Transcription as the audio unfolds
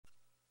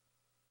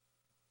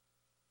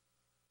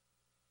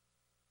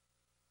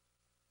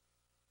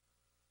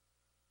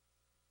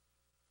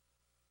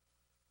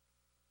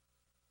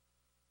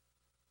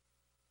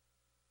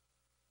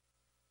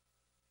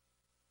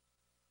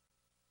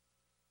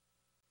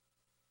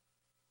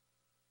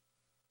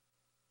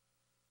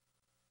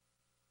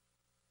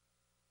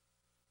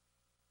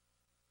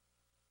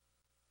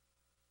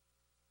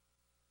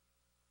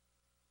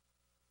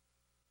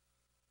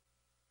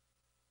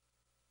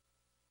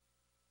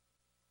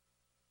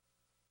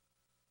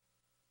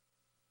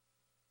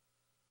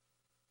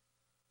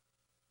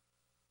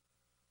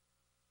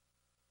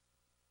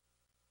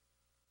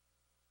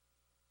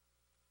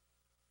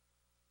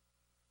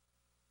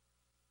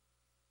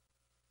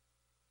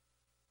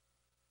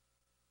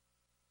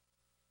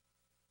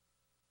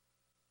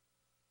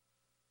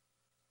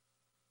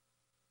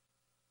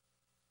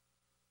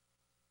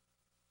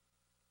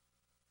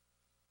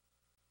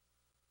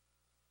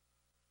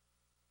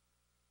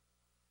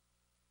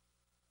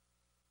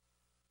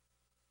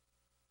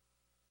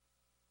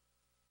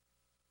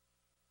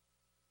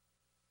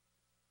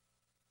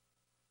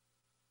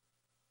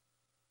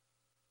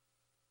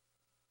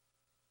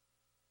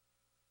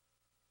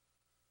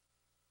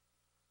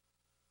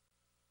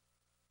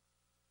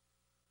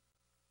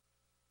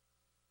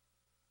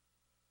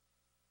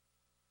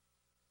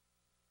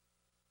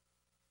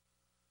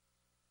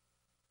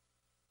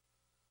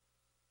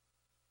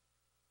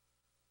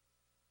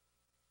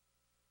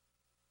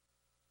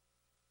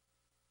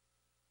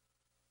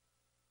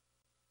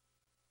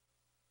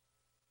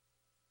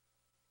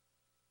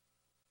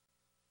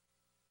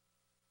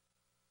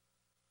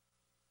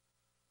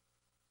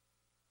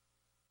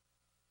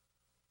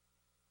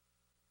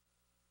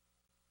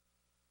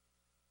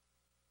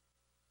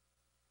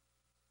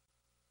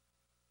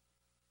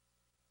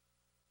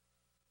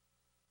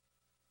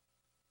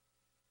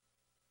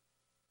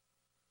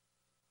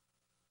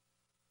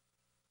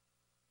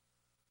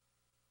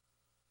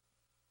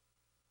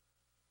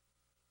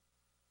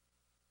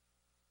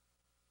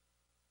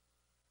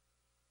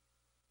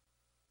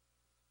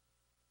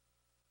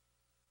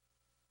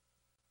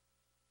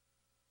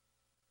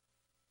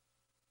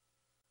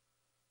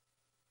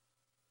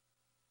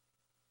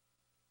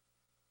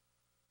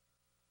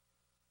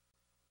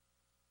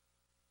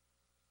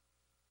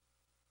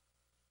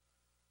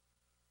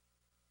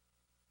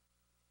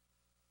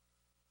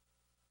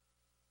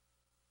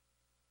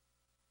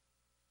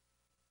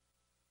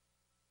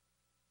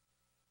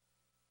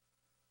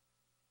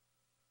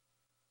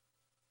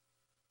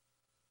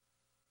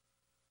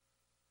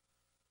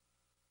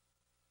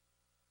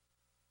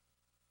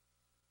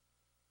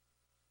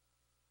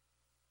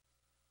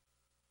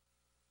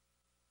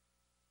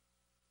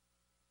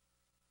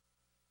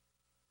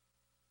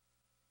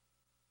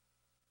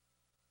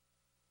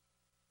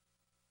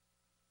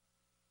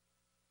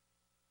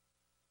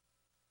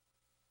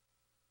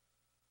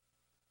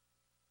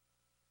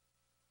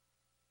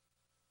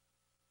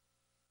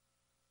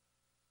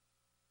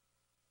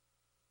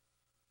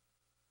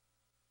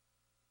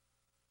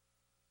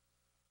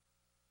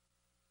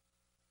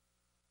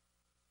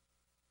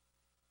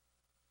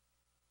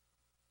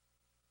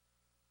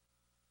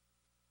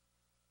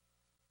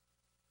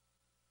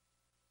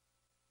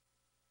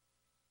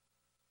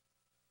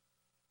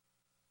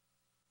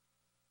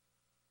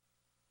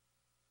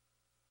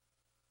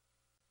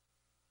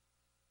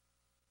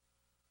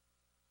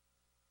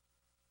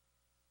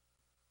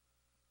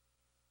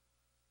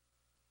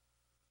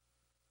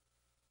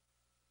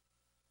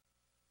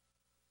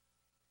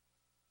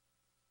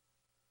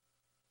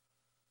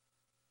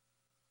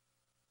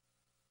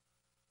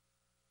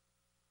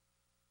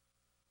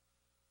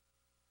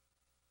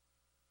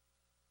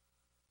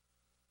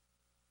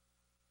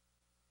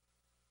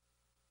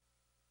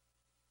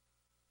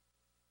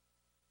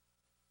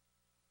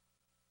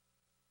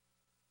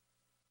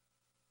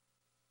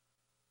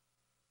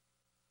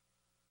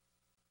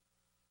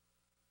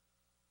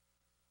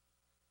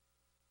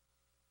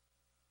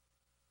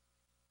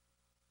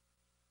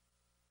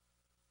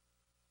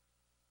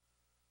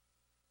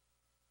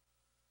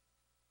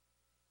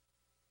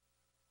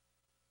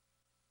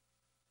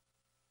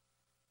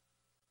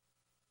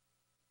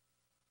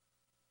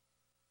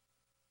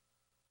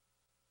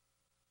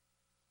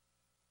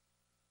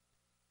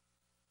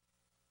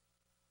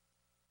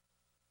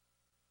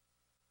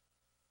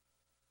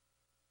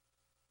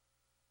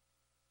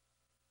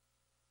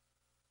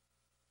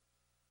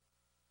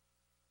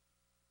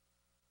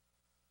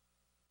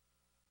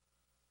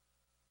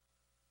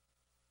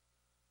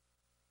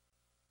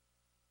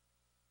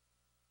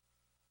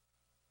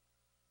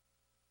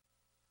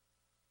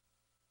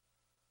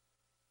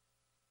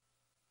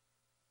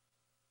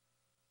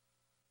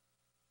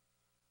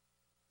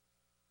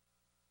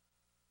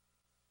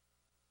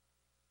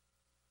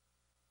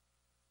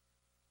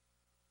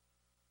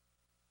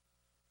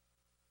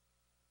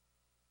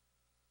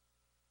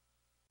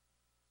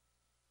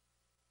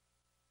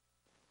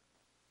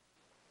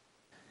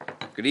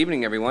Good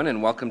evening, everyone,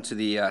 and welcome to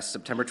the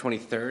September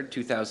 23rd,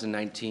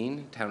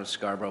 2019 Town of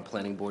Scarborough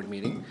Planning Board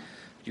meeting.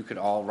 If you could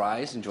all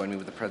rise and join me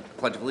with the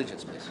Pledge of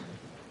Allegiance, please.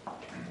 I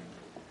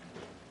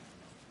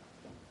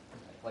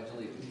pledge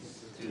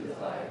allegiance to the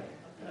flag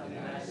of the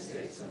United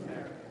States of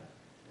America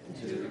and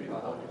to the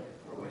republic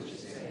for which it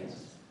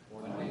stands,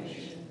 one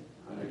nation,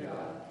 under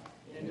God,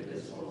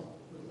 indivisible,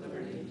 with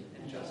liberty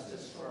and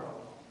justice for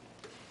all.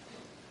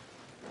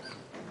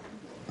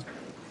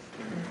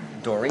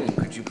 Doreen,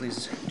 could you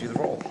please do the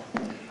roll?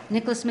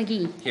 Nicholas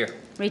McGee. Here.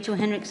 Rachel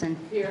Henriksen.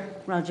 Here.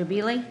 Roger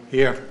Beely.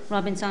 Here.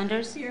 Robin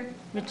Saunders. Here.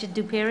 Richard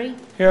Duperi.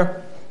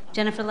 Here.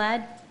 Jennifer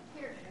Ladd.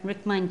 Here.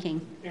 Rick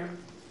Meinking. Here.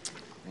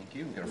 Thank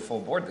you. We've got a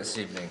full board this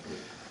evening.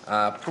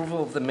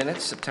 Approval of the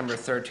minutes, September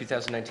 3rd,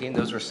 2019.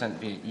 Those were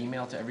sent via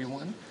email to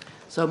everyone.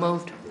 So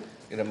moved.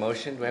 Get a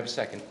motion. Do I have a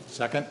second?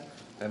 Second. Do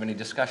I have any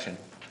discussion?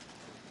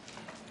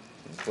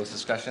 Close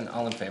discussion.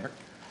 All in favor?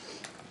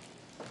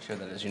 I'm sure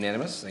that is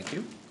unanimous. Thank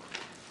you.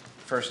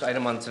 First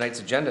item on tonight's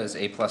agenda is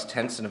A+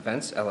 Tents and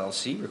Events,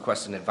 LLC,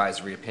 requests an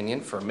advisory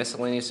opinion for a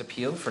miscellaneous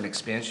appeal for an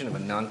expansion of a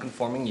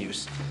non-conforming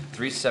use,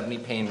 370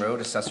 Payne Road,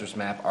 Assessor's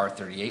Map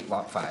R38,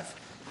 Lot 5.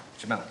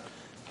 Jamel.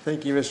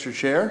 Thank you, Mr.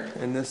 Chair.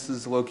 And this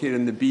is located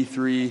in the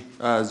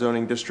B3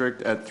 zoning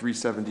district at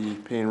 370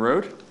 Payne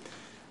Road.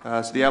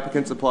 So the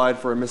applicants applied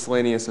for a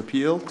miscellaneous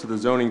appeal to the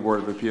Zoning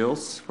Board of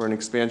Appeals for an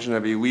expansion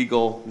of a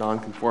legal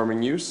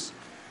non-conforming use,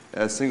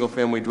 as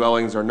single-family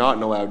dwellings are not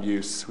an allowed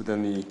use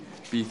within the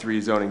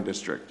B3 zoning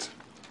district.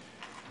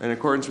 In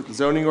accordance with the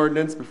zoning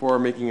ordinance, before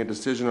making a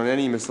decision on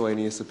any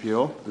miscellaneous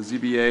appeal, the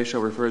ZBA shall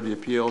refer the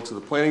appeal to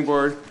the planning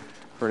board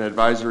for an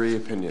advisory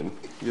opinion.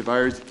 The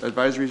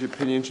advisory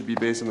opinion should be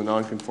based on the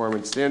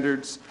non-conformance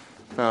standards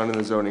found in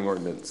the zoning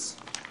ordinance.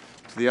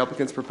 So the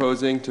applicant's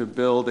proposing to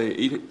build a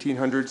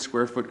 1,800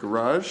 square foot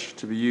garage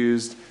to be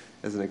used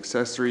as an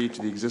accessory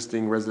to the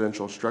existing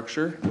residential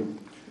structure.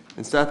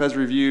 And staff has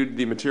reviewed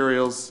the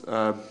materials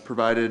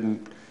provided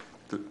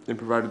and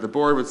provided the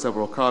board with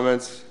several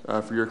comments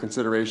for your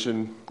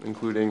consideration,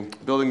 including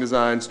building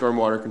design,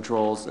 stormwater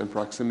controls, and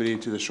proximity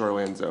to the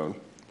shoreland zone.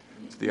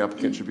 So the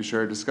applicant should be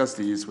sure to discuss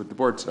these with the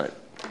board tonight.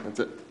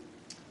 That's it.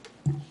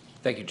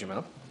 Thank you,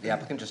 Jamel. The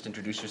applicant, just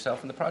introduce yourself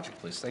and the project,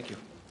 please. Thank you.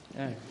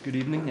 Good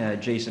evening.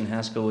 Jason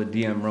Haskell with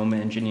DM Roma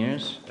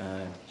Engineers.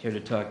 Here to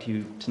talk to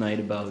you tonight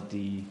about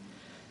the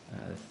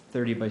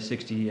 30 by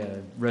 60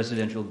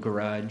 residential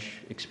garage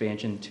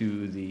expansion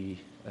to the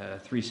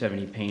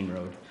 370 Payne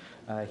Road.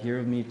 Here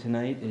with me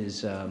tonight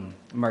is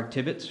Mark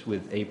Tibbetts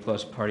with A+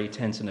 Party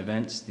Tents and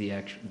Events,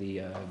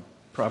 the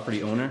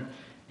property owner,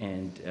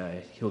 and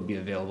he'll be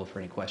available for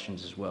any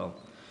questions as well.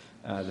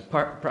 The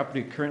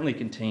property currently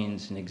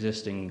contains an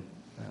existing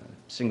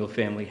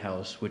single-family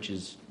house, which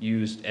is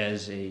used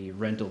as a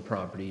rental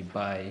property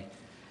by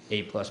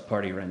A+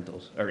 Party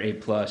Rentals, or A+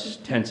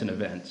 Tents and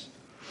Events.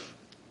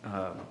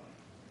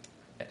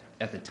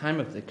 At the time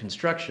of the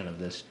construction of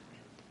this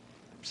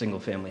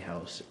single-family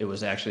house, it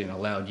was actually an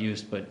allowed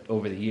use, but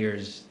over the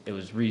years it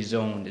was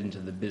rezoned into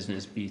the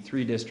business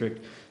B3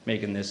 district,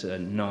 making this a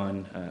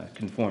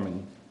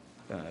non-conforming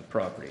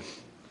property.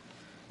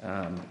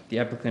 The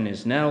applicant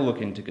is now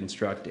looking to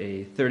construct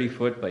a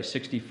 30-foot by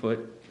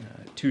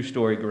 60-foot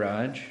two-story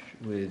garage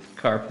with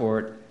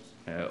carport,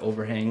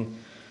 overhang,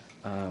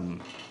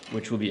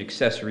 which will be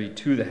accessory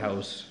to the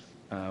house,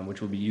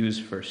 which will be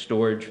used for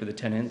storage for the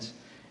tenants,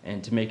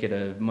 and to make it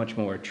a much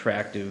more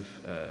attractive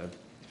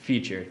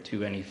feature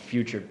to any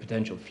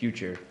potential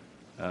future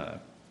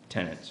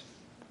tenants.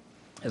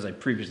 As I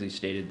previously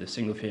stated, the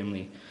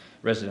single-family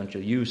residential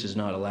use is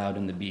not allowed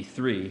in the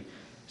B3,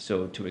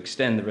 so to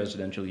extend the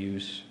residential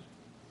use,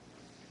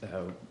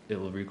 it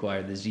will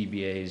require the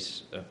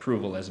ZBA's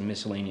approval as a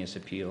miscellaneous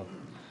appeal.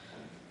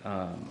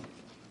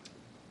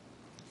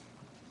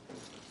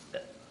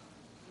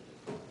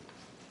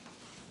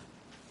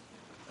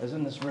 As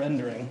in this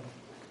rendering,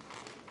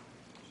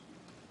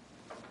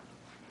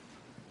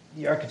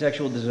 the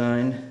architectural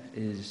design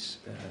is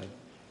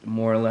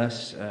more or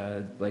less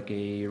like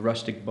a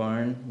rustic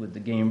barn with the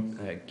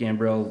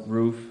gambrel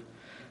roof,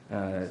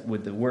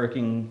 with the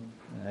working,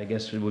 I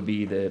guess it would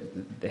be the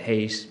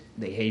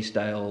hay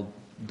style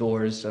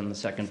doors on the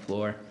second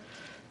floor.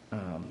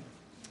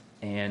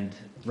 And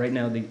right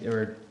now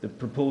the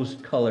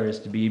proposed color is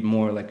to be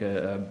more like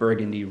a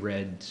burgundy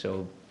red,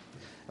 so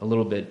a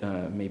little bit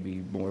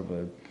maybe more of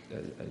a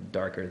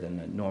darker than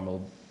a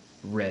normal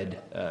red,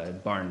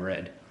 barn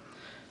red.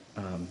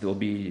 There will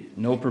be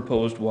no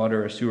proposed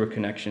water or sewer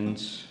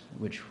connections,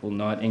 which will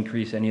not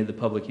increase any of the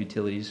public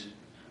utilities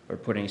or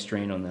put any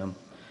strain on them.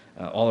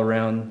 All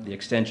around, the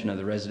extension of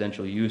the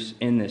residential use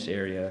in this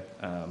area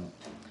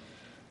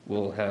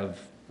will have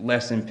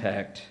less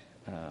impact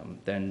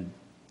than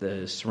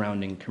the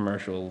surrounding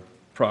commercial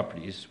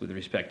properties with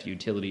respect to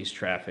utilities,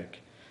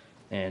 traffic,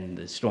 and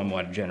the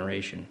stormwater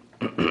generation.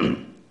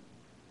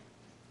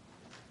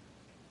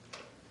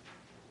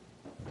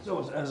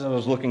 So as I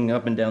was looking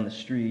up and down the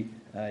street,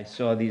 I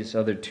saw these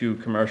other two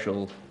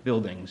commercial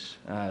buildings,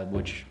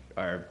 which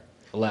are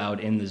allowed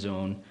in the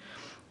zone,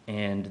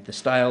 And the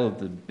style of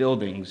the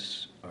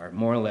buildings are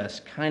more or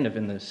less kind of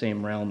in the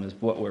same realm as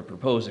what we're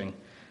proposing.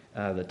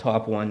 The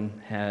top one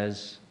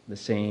has the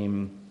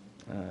same,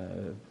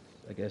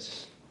 I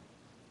guess,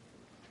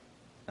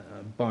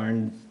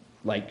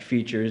 barn-like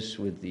features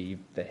with the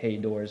hay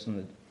doors in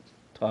the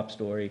top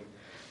story,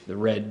 the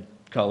red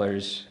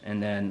colors,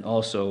 and then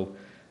also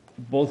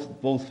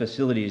both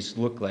facilities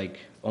look like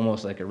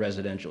almost like a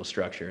residential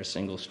structure, a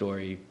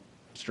single-story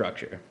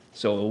structure.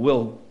 So it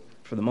will,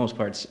 for the most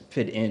part,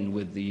 fit in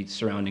with the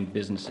surrounding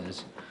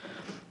businesses.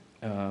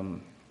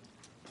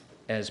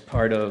 As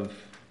part of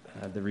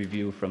the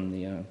review from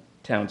the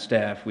town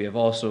staff, we have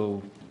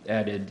also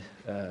added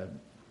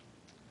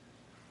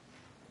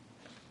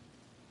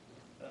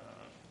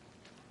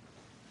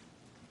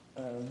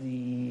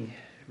the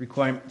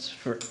requirements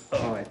for,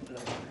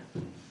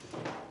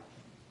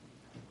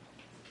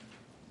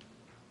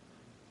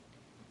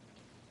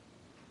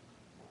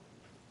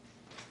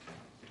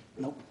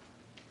 Nope.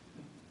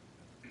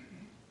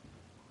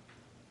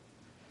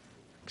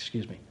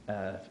 excuse me,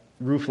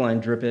 roof line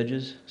drip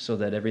edges, so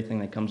that everything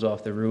that comes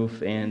off the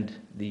roof and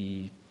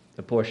the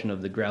portion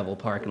of the gravel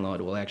parking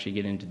lot will actually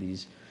get into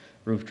these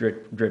roof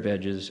drip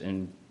edges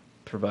and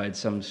provide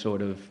some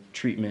sort of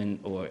treatment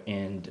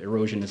and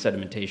erosion and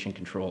sedimentation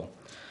control.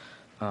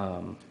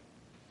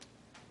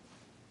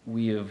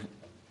 It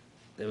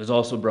was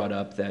also brought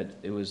up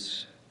that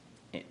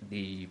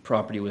the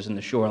property was in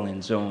the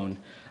shoreline zone,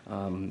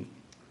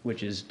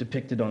 which is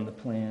depicted on the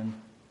plan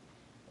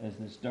as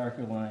this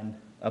darker line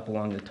up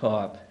along the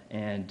top,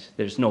 and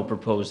there's no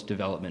proposed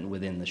development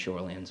within the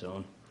shoreline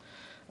zone.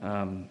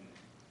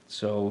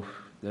 So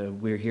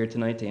we're here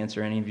tonight to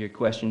answer any of your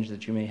questions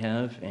that you may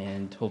have,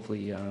 and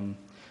hopefully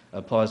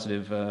a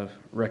positive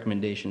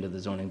recommendation to the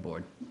zoning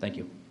board. Thank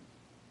you.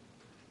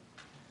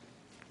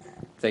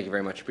 Thank you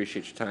very much.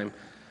 Appreciate your time.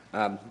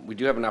 We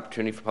do have an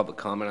opportunity for public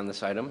comment on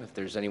this item. If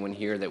there's anyone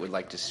here that would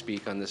like to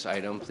speak on this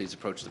item, please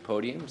approach the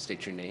podium,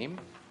 state your name.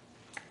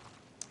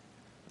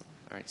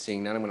 All right,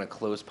 seeing none, I'm going to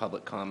close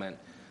public comment.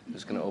 I'm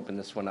just going to open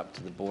this one up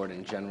to the board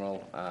in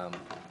general.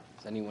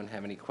 Does anyone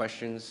have any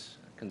questions,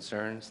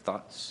 concerns,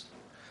 thoughts?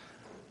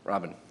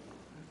 Robin.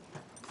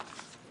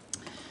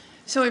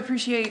 So I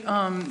appreciate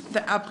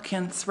the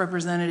applicant's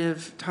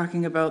representative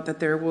talking about that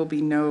there will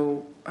be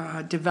no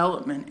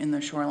development in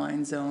the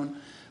shoreline zone.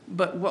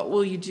 But what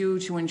will you do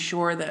to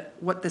ensure that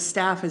what the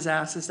staff has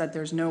asked is that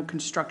there's no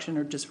construction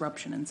or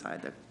disruption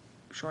inside the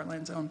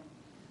shoreline zone?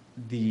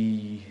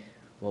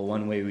 Well,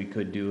 one way we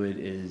could do it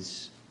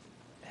is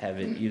have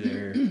it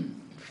either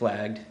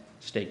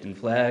staked and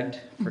flagged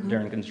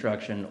during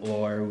construction,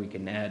 or we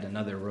can add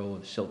another row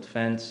of silt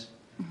fence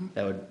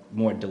that would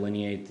more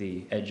delineate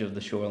the edge of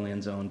the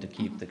shoreline zone to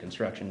keep the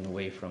construction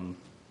away from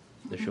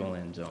the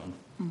shoreline zone,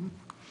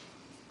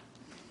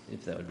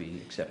 if that would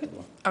be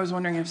acceptable. I was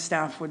wondering if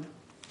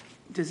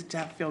does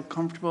staff feel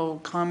comfortable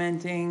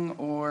commenting,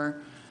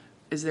 or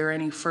is there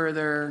any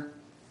further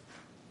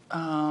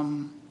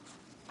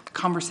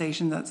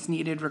conversation that's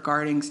needed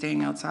regarding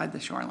staying outside the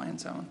shoreline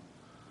zone?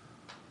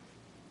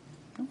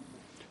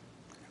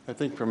 I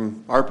think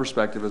from our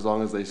perspective, as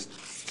long as they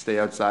stay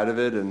outside of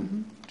it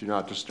and do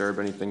not disturb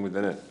anything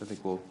within it, I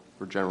think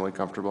we're generally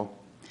comfortable.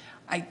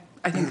 I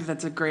think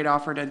that's a great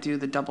offer to do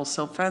the double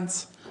silt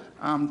fence.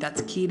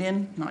 That's keyed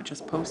in, not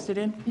just posted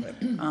in.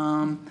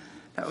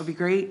 That would be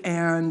great.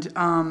 And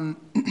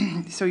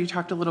so you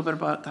talked a little bit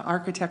about the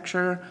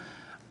architecture.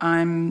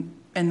 I'm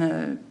in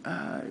the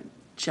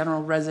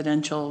general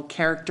residential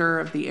character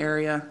of the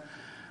area.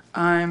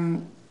 I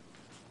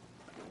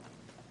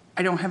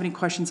don't have any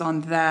questions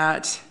on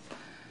that.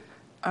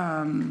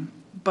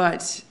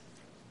 But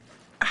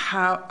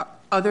how,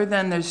 other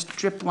than those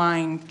drip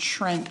line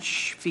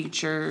trench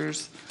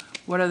features,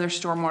 what other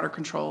stormwater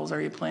controls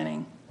are you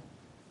planning?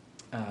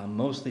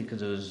 Mostly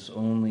because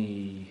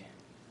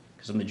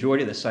the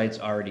majority of the site's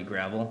already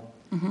gravel.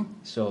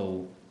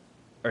 So,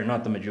 or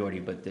not the majority,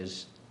 but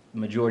there's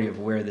majority of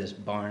where this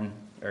barn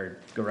or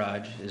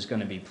garage is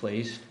going to be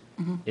placed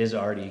is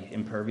already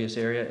impervious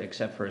area,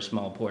 except for a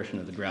small portion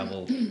of the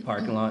gravel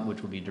parking lot,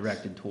 which will be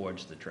directed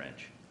towards the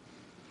trench.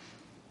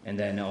 And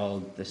then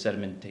all the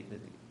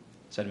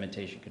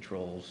sedimentation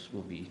controls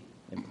will be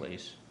in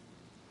place.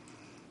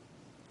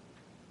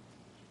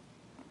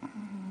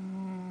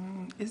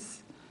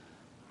 Is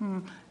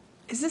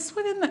this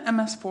within the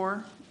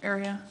MS4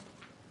 area?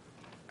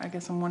 I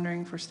guess I'm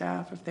wondering for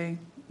staff if they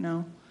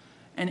know.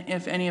 And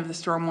if any of the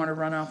stormwater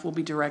runoff will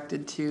be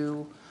directed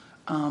to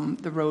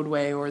the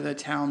roadway or the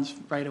town's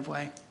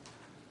right-of-way?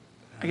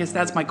 I guess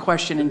that's my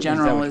question in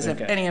general, is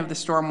if any of the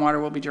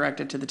stormwater will be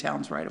directed to the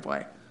town's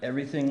right-of-way.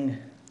 Everything,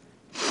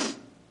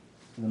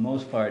 for the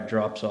most part,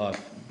 drops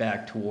off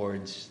back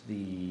towards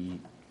the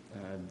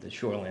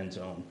shoreline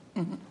zone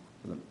in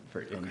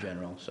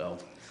general. So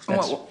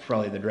that's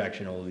probably the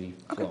direction it will be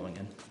flowing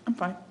in. I'm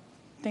fine.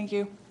 Thank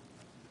you.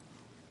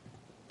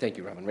 Thank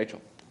you, Robin.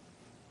 Rachel.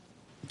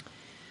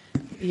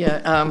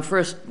 Yeah,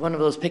 first, one of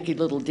those picky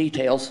little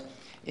details.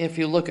 If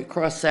you look at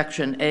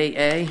cross-section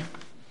AA,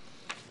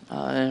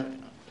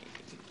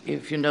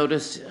 If you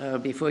notice,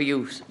 before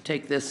you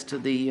take this to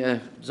the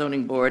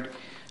zoning board,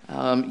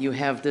 you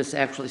have this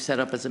actually set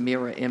up as a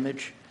mirror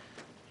image.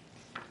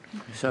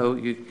 So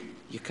you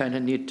kind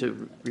of need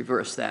to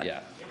reverse that.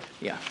 Yeah,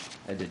 Yeah.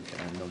 I did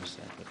notice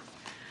that.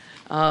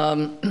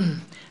 But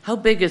How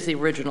big is the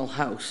original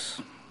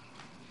house?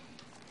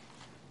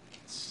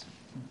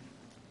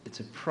 it's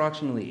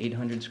approximately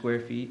 800 square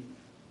feet.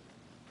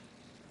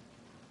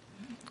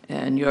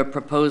 And you're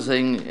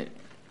proposing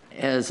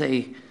as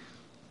an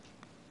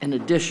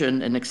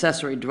addition, an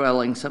accessory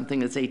dwelling, something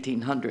that's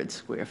 1,800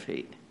 square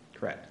feet.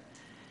 Correct.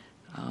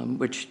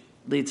 Which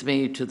leads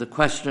me to the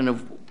question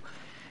of,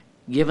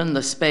 given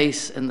the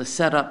space and the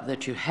setup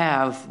that you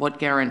have, what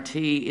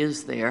guarantee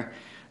is there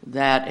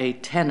that a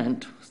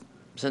tenant,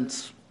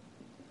 since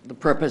the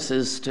purpose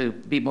is to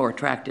be more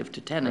attractive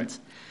to tenants,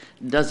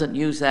 doesn't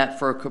use that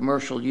for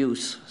commercial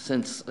use,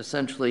 since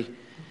essentially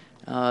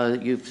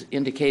you've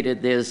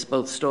indicated there's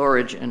both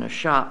storage and a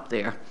shop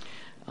there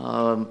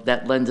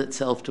that lends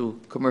itself to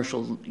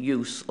commercial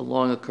use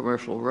along a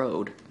commercial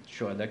road?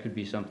 Sure, that could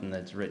be something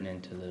that's written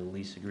into the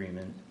lease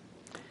agreement.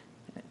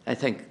 I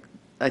think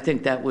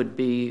that would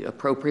be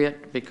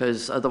appropriate,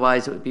 because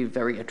otherwise it would be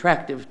very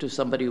attractive to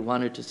somebody who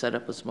wanted to set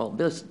up a small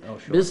Oh,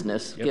 sure.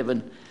 business,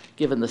 Yep.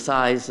 given the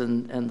size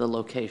and the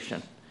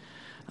location.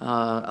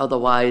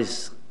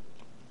 Otherwise,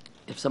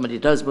 if somebody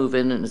does move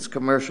in and it's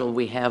commercial,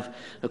 we have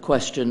a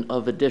question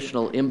of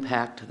additional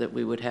impact that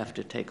we would have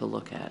to take a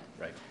look at.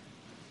 Right.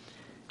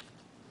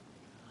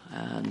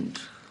 And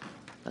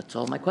that's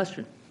all my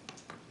question.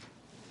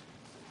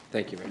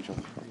 Thank you, Rachel.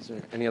 Is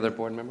there any other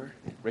board member?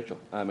 Rachel,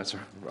 Mr.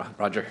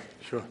 Roger.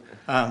 Sure.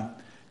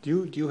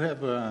 Do you have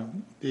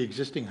the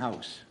existing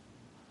house?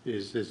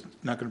 There's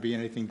not going to be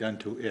anything done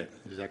to it,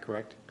 is that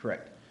correct?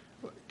 Correct.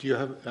 Do you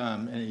have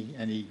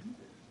any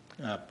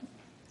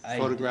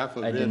photograph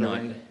of I it? did or not.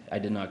 any- I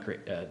did not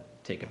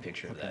take a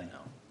picture of that.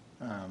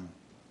 No.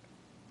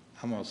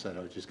 I'm all set, I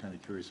was just kind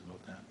of curious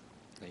about that.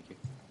 Thank you.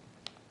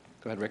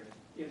 Go ahead, Rick.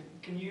 Yeah,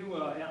 can you,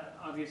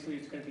 obviously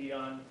it's going to be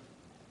on,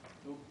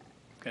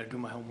 got to do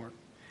my homework.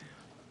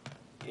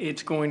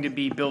 It's going to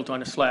be built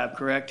on a slab,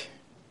 correct?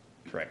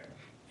 Correct.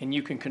 And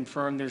you can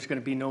confirm there's going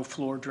to be no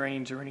floor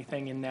drains or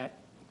anything in that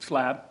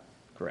slab?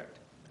 Correct.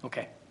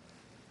 Okay.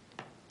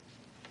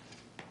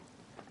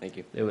 Thank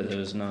you. There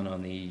was none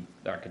on the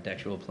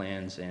architectural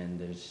plans, and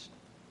there's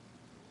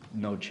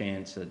no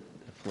chance that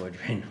a floor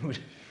drain would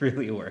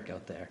really work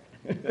out there.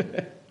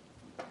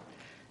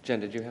 Jen,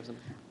 did you have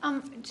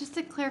something? Just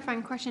a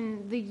clarifying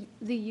question,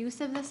 the use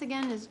of this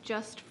again is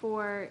just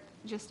for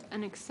just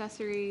an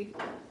accessory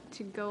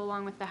to go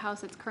along with the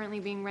house that's currently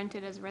being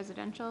rented as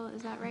residential,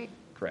 is that right?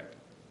 Correct.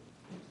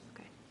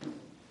 Okay.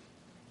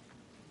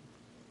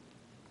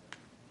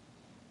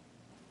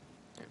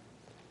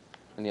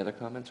 Any other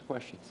comments or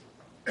questions?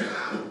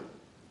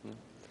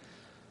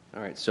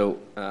 All right, so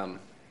I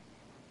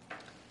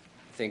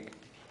think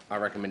our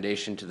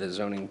recommendation to the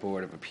Zoning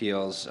Board of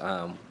Appeals,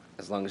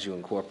 as long as you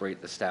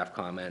incorporate the staff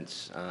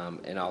comments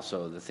and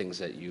also the things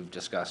that you've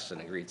discussed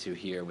and agreed to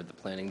here with the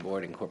planning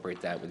board,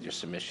 incorporate that with your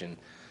submission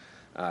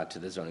to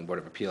the Zoning Board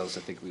of Appeals,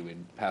 I think we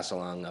would pass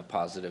along a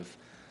positive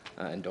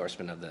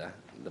endorsement of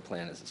the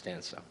plan as it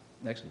stands. So,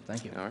 Excellent.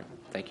 Thank you. all right,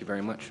 thank you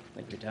very much.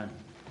 Thank you for your time.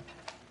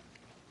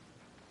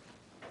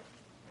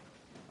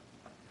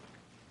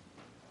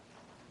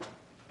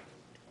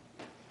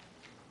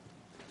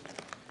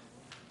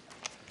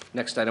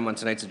 Next item on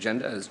tonight's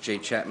agenda is Jay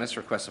Chatmas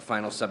requests a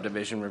final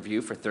subdivision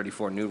review for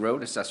 34 New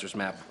Road, Assessors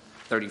Map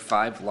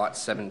 35, Lot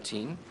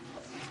 17.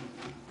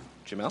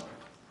 Jamel?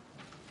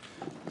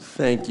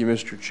 Thank you,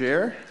 Mr.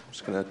 Chair. I'm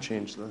just going to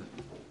change the...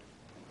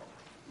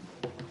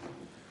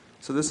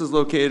 So this is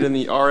located in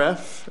the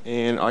RF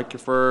and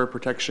Aquifer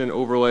Protection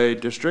Overlay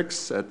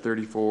Districts at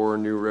 34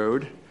 New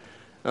Road.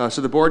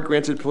 So the board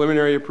granted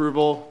preliminary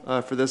approval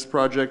for this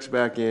project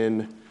back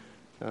in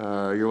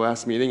your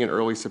last meeting in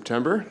early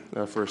September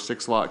for a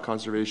 6-lot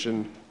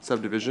conservation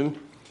subdivision.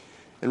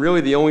 And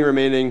really the only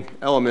remaining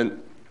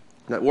element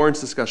that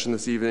warrants discussion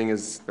this evening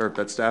is, or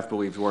that staff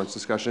believes warrants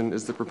discussion,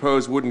 is the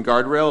proposed wooden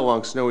guardrail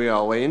along Snowy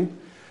Owl Lane.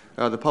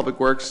 The Public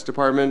Works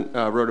Department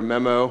wrote a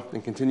memo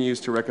and continues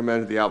to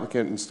recommend the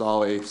applicant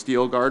install a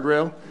steel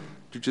guardrail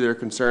due to their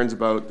concerns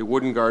about the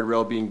wooden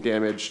guardrail being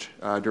damaged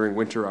during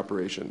winter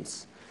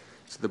operations.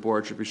 So the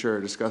board should be sure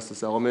to discuss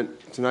this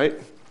element tonight.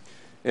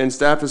 And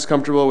staff is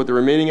comfortable with the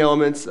remaining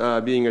elements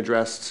being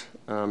addressed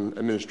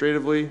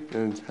administratively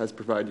and has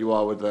provided you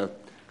all with a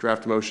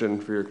draft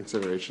motion for your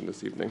consideration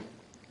this evening.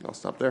 I'll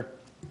stop there.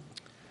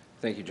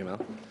 Thank you,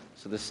 Jamel.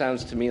 So this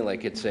sounds to me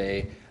like it's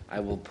a, I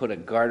will put a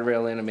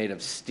guardrail in made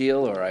of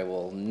steel, or I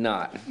will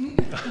not.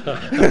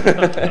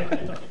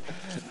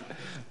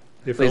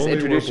 If Please only we're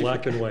introduce your-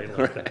 black and white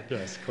like that,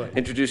 yes, quite.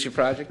 Introduce your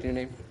project, your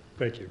name.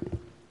 Thank you.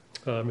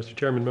 Mr.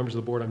 Chairman, members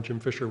of the board, I'm Jim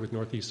Fisher with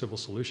Northeast Civil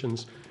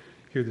Solutions.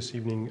 Here this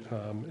evening,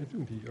 it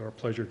would be our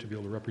pleasure to be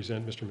able to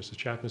represent Mr. and Mrs.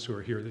 Chatmas, who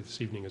are here this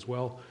evening as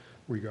well,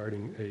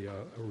 regarding a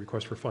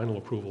request for final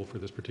approval for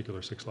this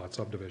particular 6-lot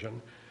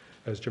subdivision.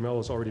 As Jamel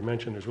has already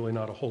mentioned, there's really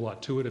not a whole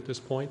lot to it at this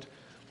point.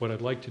 What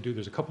I'd like to do,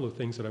 there's a couple of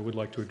things that I would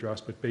like to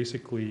address, but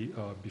basically,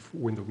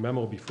 when the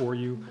memo before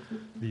you,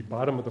 the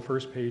bottom of the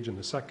first page and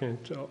the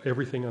second,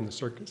 everything on the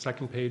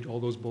second page, all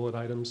those bullet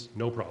items,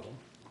 no problem.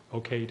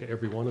 Okay to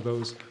every one of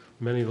those.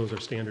 Many of those are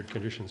standard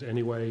conditions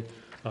anyway.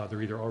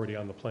 They're either already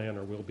on the plan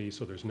or will be,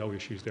 so there's no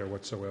issues there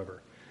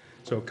whatsoever.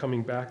 So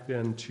coming back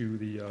then to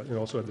the, and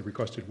also had the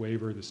requested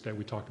waiver,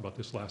 we talked about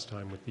this last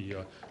time with the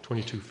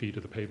 22 feet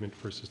of the pavement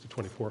versus the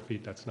 24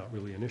 feet. That's not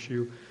really an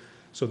issue.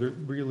 So there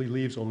really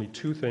leaves only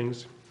two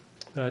things.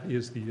 That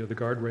is the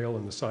guardrail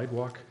and the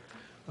sidewalk.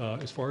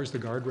 As far as the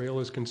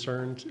guardrail is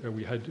concerned,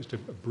 we had just a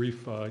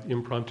brief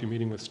impromptu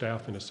meeting with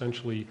staff, and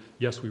essentially,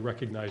 yes, we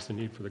recognize the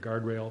need for the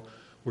guardrail.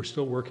 We're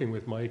still working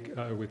with Mike,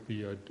 with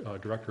the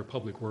Director of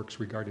Public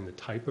Works regarding the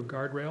type of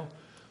guardrail.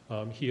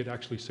 He had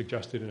actually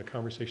suggested in a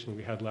conversation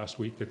we had last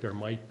week that there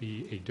might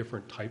be a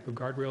different type of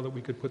guardrail that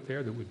we could put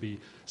there that would be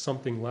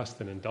something less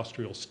than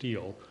industrial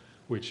steel,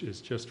 which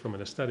is just from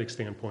an aesthetic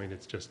standpoint,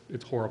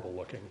 it's horrible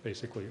looking,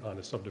 basically, on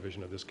a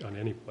subdivision of this, on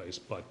any place.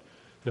 But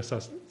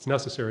it's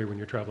necessary when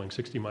you're traveling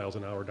 60 miles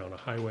an hour down a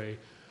highway.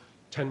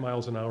 10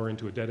 miles an hour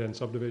into a dead-end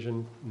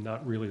subdivision,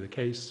 not really the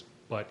case.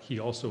 But he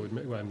also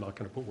admitted, well, I'm not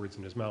going to put words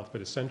in his mouth,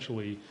 but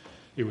essentially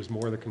it was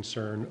more the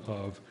concern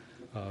of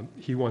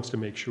he wants to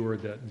make sure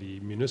that the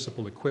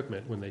municipal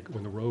equipment, when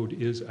the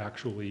road is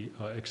actually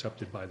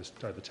accepted by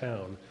the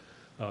town,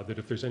 that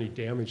if there's any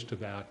damage to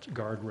that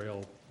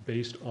guardrail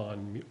based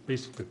on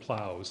basically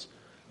plows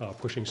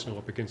pushing snow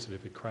up against it,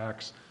 if it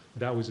cracks,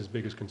 that was his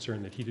biggest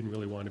concern, that he didn't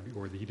really want to be,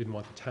 or that he didn't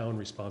want the town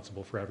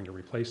responsible for having to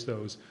replace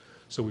those.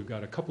 So we've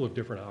got a couple of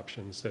different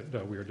options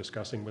that we are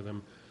discussing with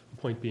him. The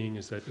point being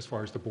is that as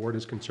far as the board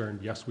is concerned,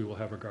 yes, we will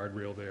have a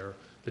guardrail there.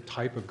 The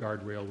type of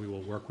guardrail, we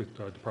will work with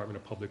Department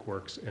of Public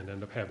Works and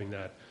end up having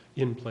that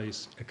in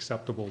place,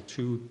 acceptable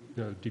to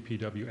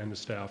DPW and the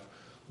staff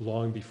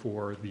long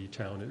before the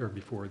town, or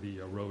before the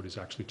road is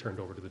actually turned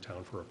over to the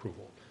town for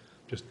approval,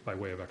 just by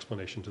way of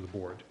explanation to the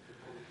board.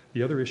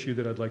 The other issue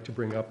that I'd like to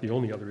bring up, the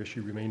only other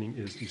issue remaining,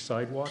 is the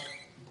sidewalk.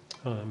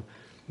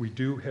 We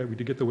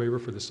did get the waiver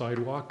for the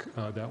sidewalk.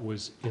 That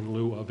was in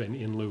lieu of an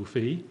in lieu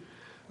fee.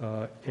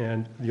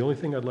 And the only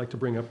thing I'd like to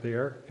bring up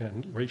there,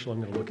 and Rachel,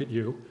 I'm going to look at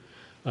you,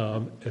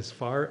 as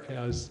far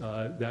as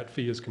that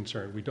fee is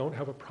concerned, we don't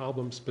have a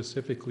problem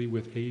specifically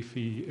with a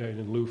fee and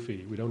in lieu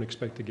fee. We don't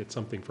expect to get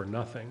something for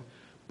nothing.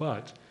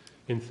 But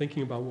in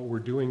thinking about what we're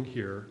doing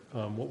here,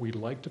 what we'd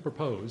like to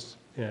propose,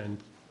 and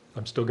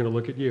I'm still going to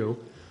look at you,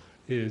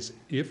 is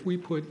if we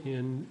put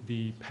in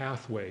the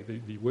pathway,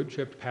 the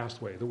wood-chipped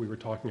pathway that we were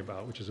talking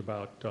about, which is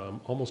about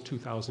almost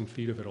 2,000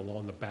 feet of it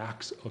along the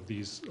backs of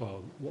these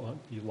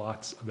the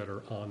lots that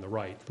are on the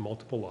right, the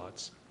multiple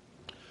lots,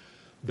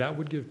 that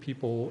would give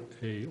people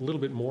a little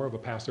bit more of a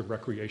passive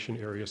recreation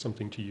area,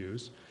 something to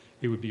use.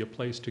 It would be a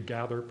place to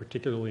gather,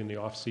 particularly in the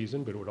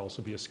off-season, but it would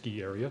also be a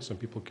ski area. Some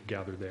people could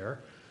gather there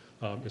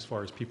as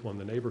far as people in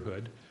the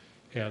neighborhood.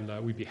 And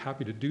we'd be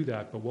happy to do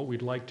that, but what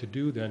we'd like to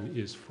do then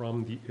is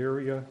from the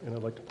area, and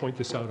I'd like to point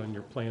this out on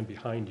your plan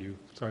behind you.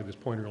 Sorry, this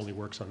pointer only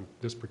works on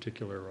this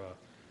particular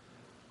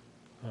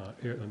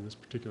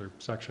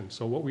section.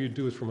 So what we would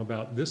do is from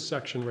about this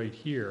section right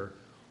here,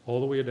 all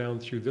the way down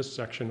through this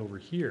section over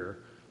here,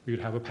 we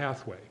would have a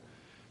pathway,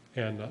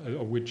 and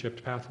a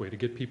wood-chipped pathway to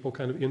get people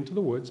kind of into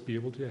the woods, be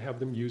able to have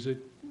them use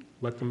it,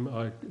 let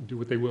them do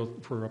what they will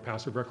for a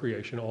passive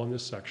recreation, all in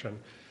this section.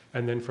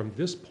 And then from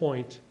this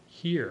point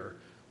here,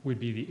 would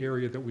be the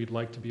area that we'd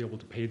like to be able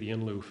to pay the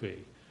in lieu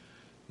fee.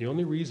 The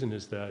only reason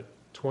is that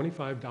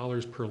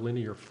 $25 per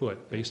linear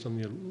foot, based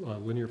on the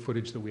linear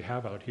footage that we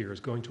have out here, is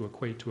going to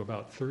equate to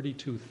about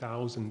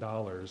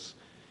 $32,000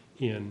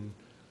 in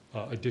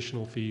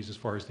additional fees as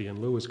far as the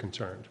in lieu is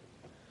concerned.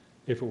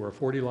 If it were a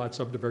 40-lot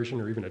subdivision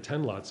or even a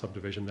 10-lot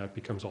subdivision, that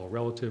becomes all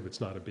relative.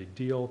 It's not a big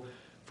deal.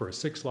 For a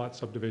 6-lot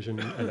subdivision,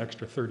 an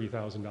extra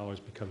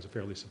 $30,000 becomes a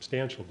fairly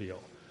substantial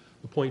deal.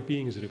 The point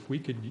being is that if we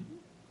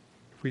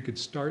could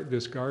start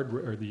this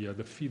or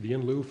the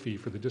in lieu fee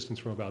for the distance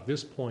from about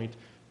this point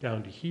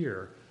down to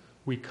here,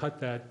 we cut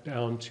that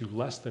down to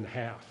less than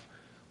half,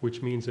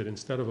 which means that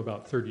instead of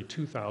about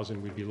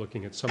 $32,000, we'd be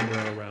looking at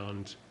somewhere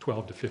around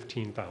 $12,000 to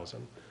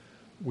 $15,000.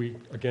 We,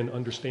 again,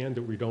 understand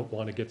that we don't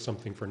want to get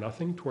something for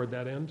nothing toward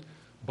that end,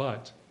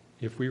 but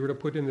if we were to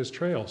put in this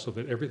trail so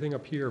that everything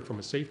up here from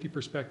a safety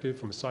perspective,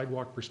 from a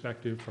sidewalk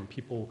perspective, from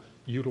people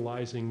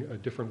utilizing a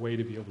different way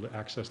to be able to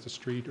access the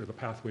street or the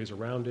pathways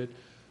around it,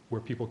 where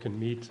people can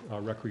meet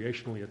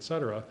recreationally, et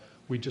cetera,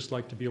 we'd just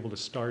like to be able to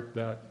start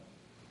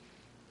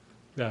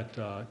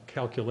that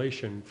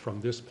calculation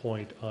from this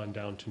point on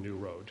down to New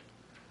Road.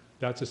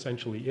 That's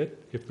essentially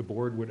it. If the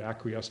board would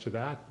acquiesce to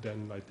that,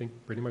 then I think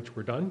pretty much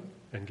we're done.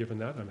 And given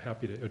that, I'm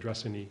happy to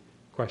address any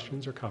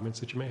questions or comments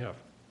that you may have.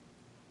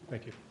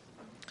 Thank you.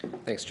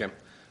 Thanks, Jim.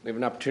 We have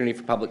an opportunity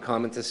for public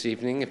comment this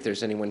evening. If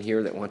there's anyone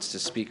here that wants to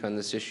speak on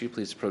this issue,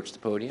 please approach the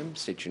podium,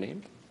 state your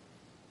name.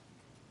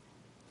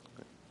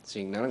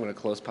 Seeing none, I'm going to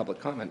close public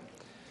comment.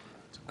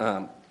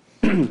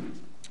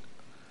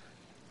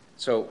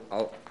 So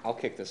I'll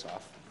kick this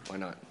off. Why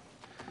not?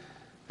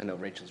 I know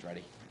Rachel's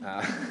ready.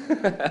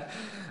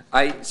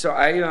 I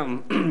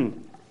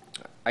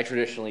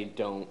traditionally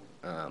don't,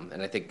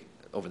 and I think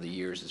over the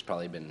years it's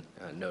probably been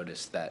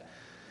noticed that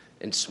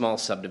in small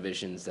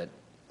subdivisions that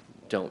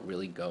don't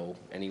really go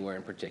anywhere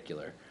in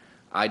particular,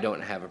 I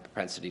don't have a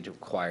propensity to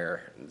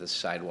acquire the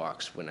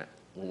sidewalks when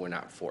we're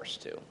not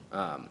forced to.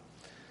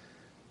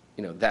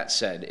 You know, that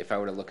said, if I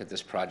were to look at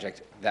this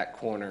project, that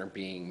corner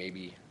being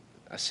maybe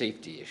a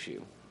safety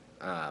issue,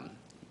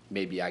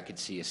 maybe I could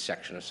see a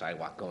section of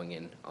sidewalk going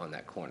in on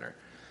that corner.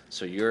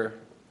 So your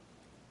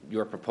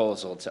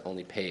proposal to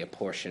only pay a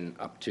portion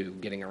up to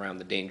getting around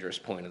the dangerous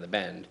point of the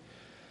bend,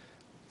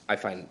 I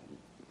find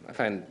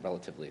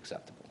relatively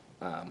acceptable.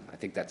 I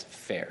think that's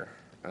fair.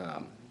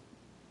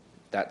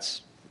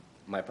 That's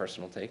my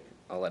personal take.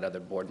 I'll let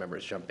other board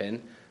members jump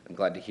in. I'm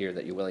glad to hear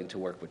that you're willing to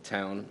work with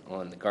town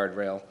on the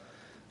guardrail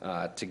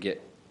to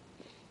get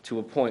to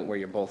a point where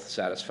you're both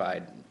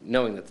satisfied,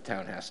 knowing that the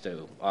town has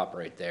to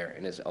operate there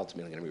and is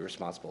ultimately going to be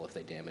responsible if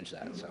they damage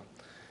that. So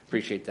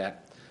appreciate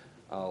that.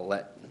 I'll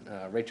let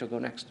Rachel go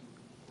next.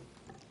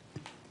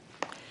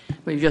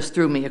 Well, you just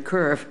threw me a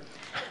curve.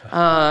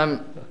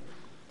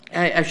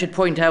 I should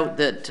point out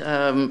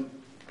that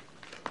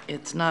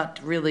it's not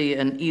really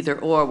an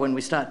either-or when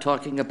we start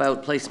talking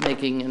about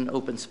placemaking in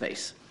open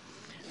space.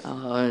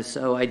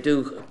 So I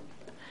do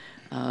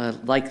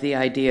like the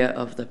idea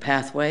of the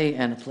pathway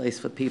and a place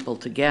for people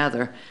to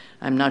gather.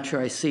 I'm not sure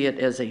I see it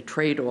as a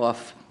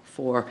trade-off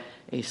for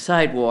a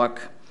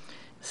sidewalk,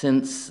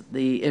 since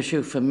the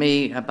issue for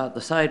me about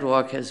the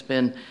sidewalk has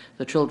been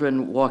the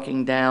children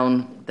walking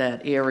down that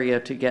area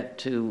to get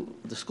to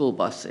the school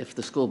bus, if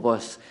the school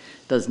bus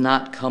does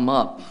not come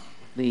up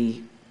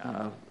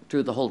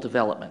through the whole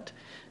development.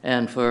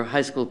 And for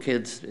high school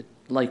kids, it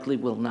likely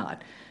will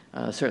not,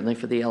 certainly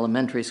for the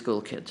elementary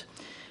school kids.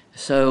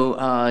 So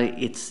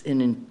it's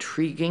an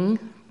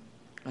intriguing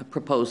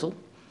proposal,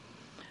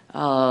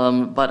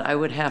 but I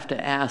would have to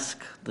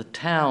ask the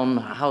town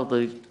how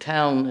the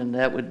town, and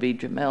that would be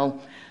Jamel,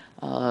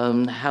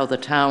 how the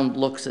town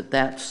looks at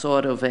that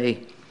sort of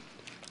a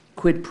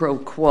quid pro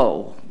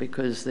quo,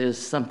 because there's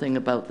something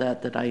about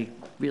that I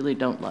really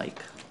don't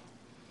like.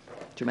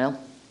 Jamel?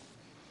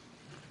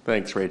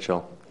 Thanks,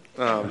 Rachel.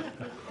 It's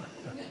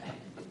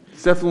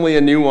definitely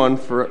a new one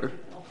for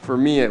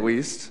me, at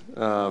least.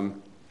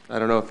 I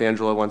don't know if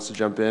Angela wants to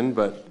jump in,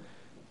 but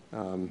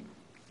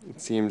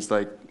it seems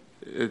like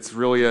it's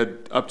really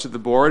up to the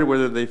board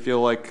whether they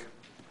feel like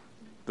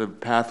the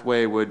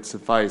pathway would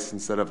suffice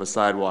instead of a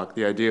sidewalk.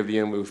 The idea of the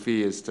in lieu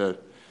fee is to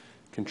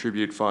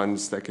contribute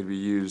funds that could be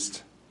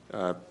used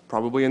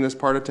probably in this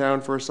part of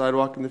town for a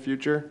sidewalk in the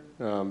future.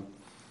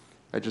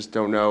 I just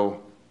don't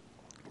know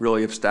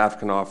really if staff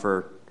can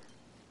offer,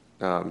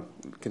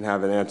 can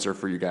have an answer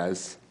for you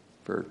guys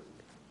for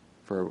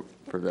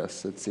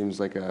this. It seems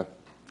like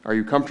are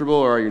you comfortable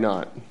or are you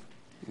not?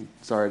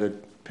 Sorry to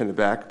pin it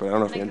back, but I don't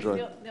know if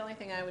Angela. The only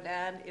thing I would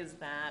add is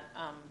that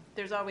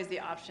there's always the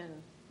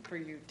option for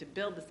you to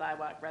build the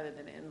sidewalk rather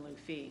than in lieu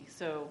fee.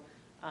 So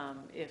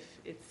if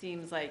it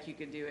seems like you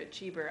could do it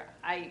cheaper,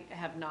 I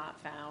have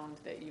not found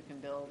that you can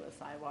build a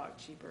sidewalk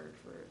cheaper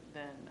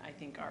than I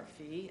think our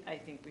fee. I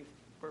think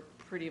we're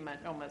pretty much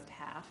almost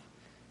half,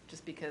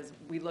 just because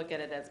we look at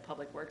it as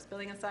Public Works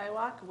building a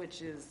sidewalk,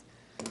 which is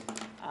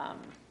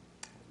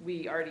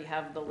we already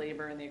have the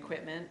labor and the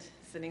equipment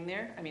sitting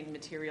there. I mean,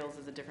 materials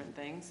is a different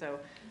thing. So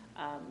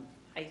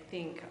I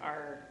think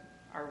our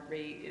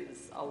rate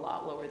is a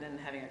lot lower than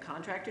having a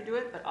contractor do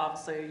it, but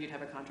also you'd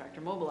have a contractor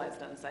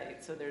mobilized on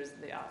site. So there's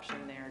the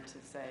option there to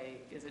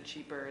say, is it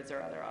cheaper? Is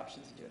there other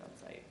options to do it on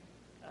site,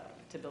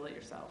 to build it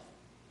yourself?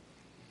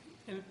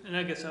 And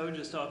I guess I would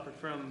just offer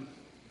from,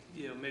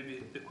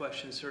 maybe the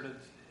question sort of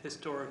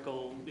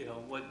historical,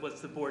 what's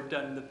the board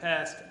done in the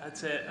past? I'd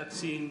say I've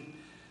seen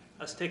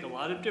us take a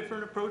lot of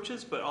different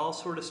approaches, but all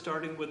sort of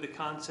starting with the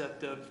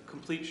concept of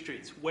complete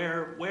streets.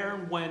 Where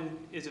and when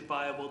is it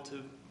viable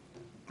to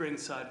bring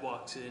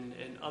sidewalks in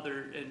and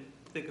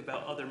think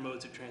about other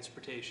modes of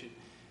transportation?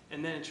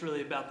 And then it's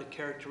really about the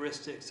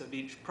characteristics of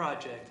each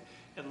project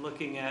and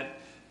looking at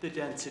the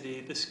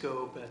density, the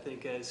scope. I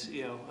think, as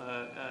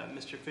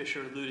Mr.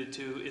 Fisher alluded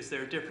to, is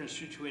there a difference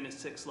between a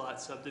 6-lot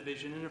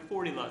subdivision and a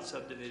 40-lot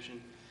subdivision,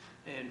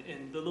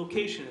 and the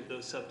location of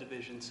those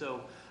subdivisions?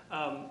 So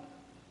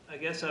I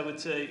guess I would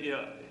say,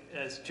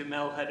 as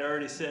Jamel had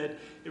already said,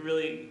 it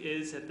really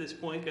is at this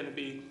point going to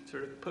be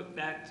sort of put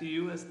back to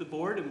you as the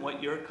board and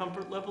what your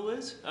comfort level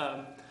is.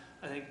 I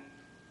think,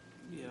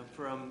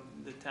 from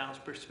the town's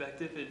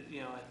perspective,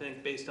 I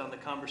think based on the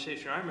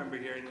conversation I remember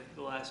hearing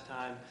the last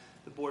time,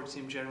 the board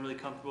seemed generally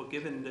comfortable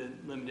given the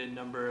limited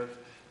number of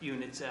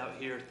units out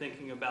here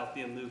thinking about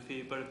the in lieu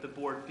fee. But if the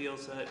board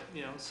feels that,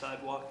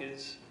 sidewalk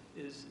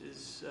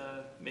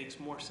makes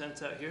more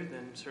sense out here,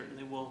 then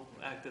certainly we'll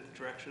act at the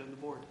direction of the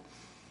board.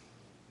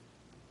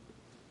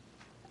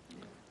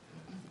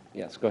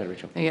 Yes, go ahead,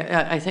 Rachel.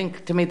 Yeah, I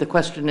think, to me, the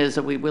question is,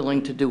 are we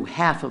willing to do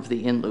half of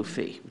the in lieu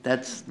fee?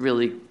 That's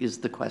really is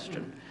the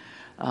question.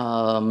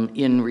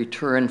 In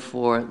return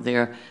for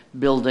their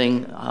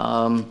building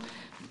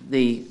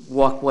the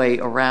walkway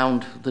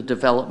around the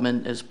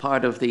development as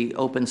part of the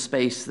open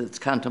space that's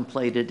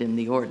contemplated in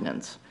the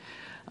ordinance.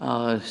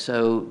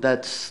 So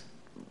that's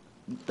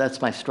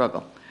my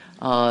struggle.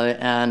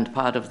 And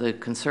part of the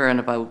concern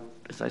about,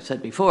 as I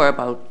said before,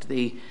 about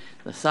the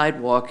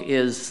sidewalk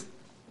is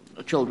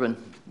children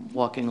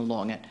walking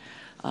along it.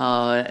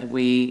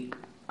 We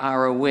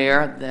are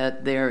aware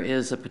that there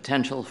is a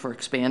potential for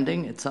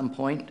expanding at some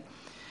point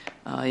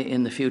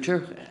in the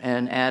future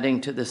and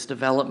adding to this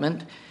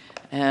development.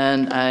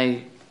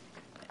 And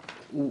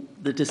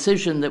the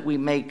decision that we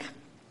make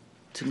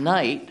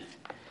tonight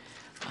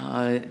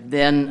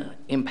then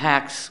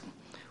impacts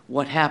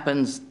what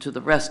happens to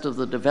the rest of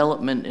the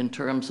development in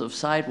terms of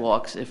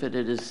sidewalks. If it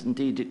is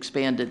indeed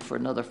expanded for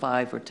another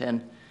 5 or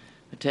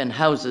 10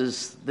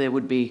 houses, there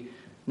would be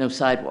no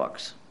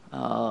sidewalks.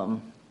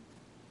 I'm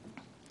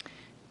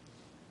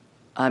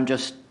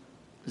just,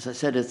 as I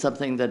said, it's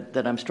something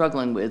that I'm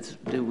struggling with.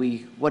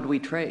 What do we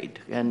trade?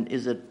 And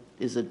is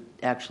it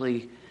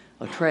actually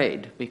a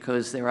trade?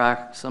 Because there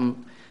are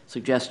some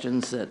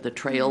suggestions that the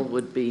trail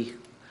would be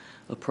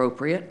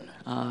appropriate.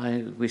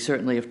 We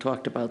certainly have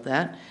talked about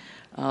that.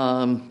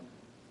 And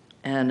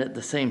at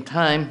the same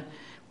time,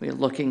 we're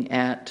looking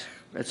at,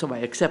 so I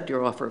accept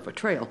your offer of a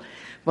trail,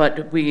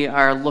 but we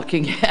are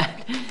looking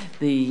at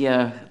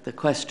the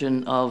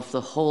question of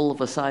the whole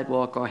of a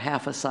sidewalk or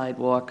half a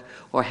sidewalk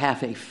or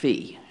half a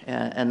fee.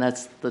 And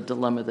that's the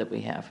dilemma that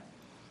we have.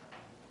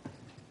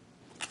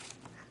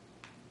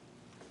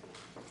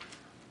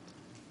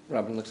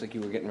 Robin, looks like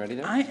you were getting ready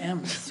there. I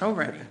am so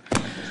ready.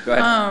 Go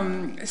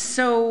ahead.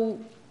 So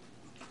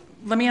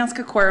let me ask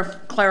a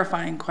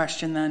clarifying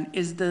question then.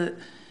 Is the,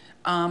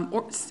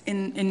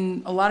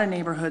 in a lot of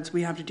neighborhoods,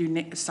 we have to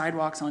do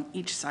sidewalks on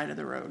each side of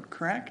the road,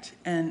 correct?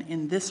 And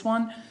in this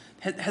one,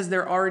 has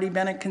there already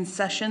been a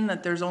concession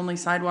that there's only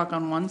sidewalk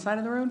on one side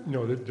of the road?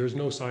 No, there's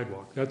no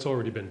sidewalk. That's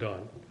already been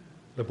done.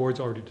 The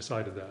board's already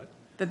decided that.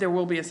 That there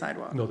will be a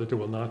sidewalk? No, that there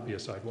will not be a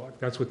sidewalk.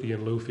 That's what the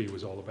in lieu fee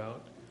was all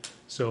about.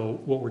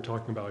 So what we're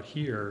talking about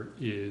here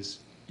is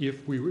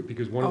if we were,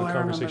 because one of the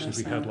conversations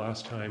we had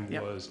last time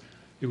was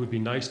it would be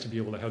nice to be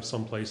able to have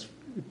someplace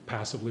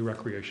passively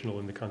recreational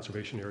in the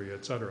conservation area,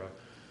 et cetera,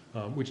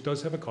 which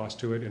does have a cost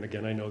to it. And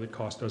again, I know that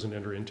cost doesn't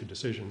enter into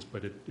decisions,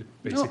 but it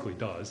basically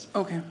does.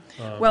 Okay.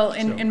 Well,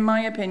 in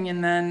my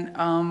opinion then,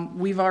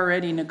 we've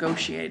already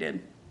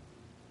negotiated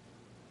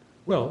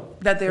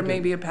that there may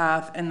be a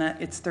path and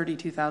that it's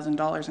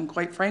 $32,000. And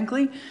quite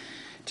frankly,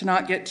 to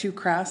not get too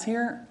crass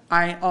here,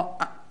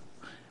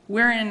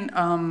 we're in,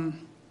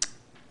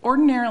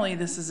 ordinarily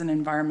this is an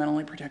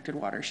environmentally protected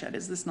watershed.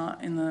 Is this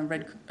not in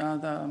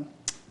the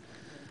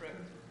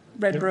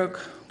Red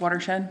Brook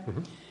watershed?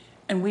 Mm-hmm.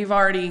 And we've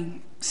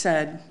already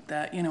said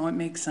that, it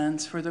makes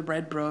sense for the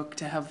Red Brook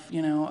to have,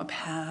 a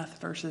path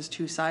versus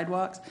 2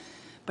 sidewalks.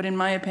 But in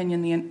my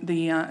opinion,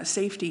 the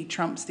safety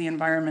trumps the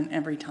environment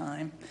every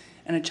time.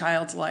 And a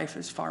child's life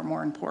is far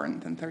more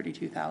important than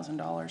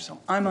 $32,000.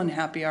 So I'm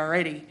unhappy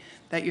already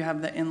that you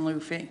have the in lieu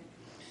fee.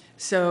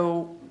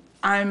 So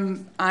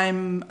I'm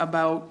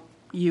about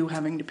you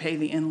having to pay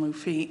the in lieu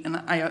fee. And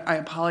I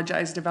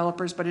apologize,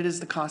 developers, but it is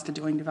the cost of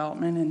doing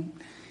development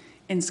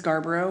in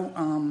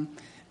Scarborough.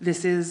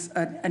 This is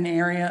an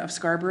area of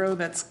Scarborough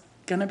that's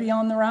going to be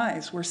on the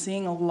rise. We're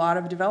seeing a lot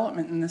of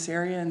development in this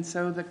area, and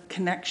so the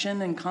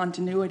connection and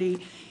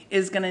continuity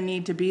is going to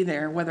need to be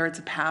there, whether it's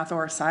a path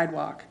or a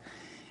sidewalk.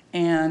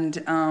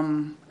 And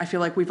I feel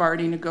like we've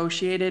already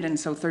negotiated, and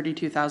so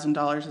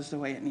 $32,000 is the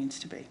way it needs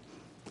to be.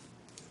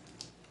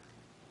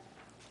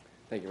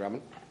 Thank you,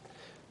 Robin.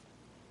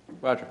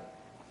 Roger.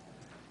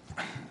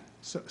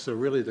 So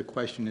really the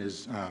question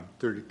is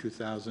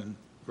 32,000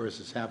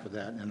 versus half of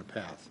that and a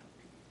path.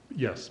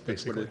 Yes,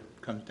 basically. That's what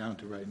it comes down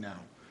to right now.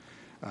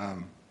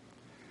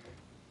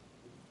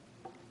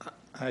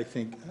 I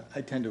think,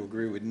 I tend to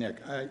agree with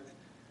Nick.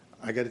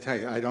 I got to tell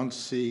you, I don't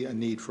see a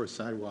need for a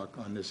sidewalk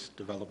on this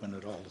development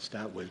at all to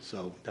start with,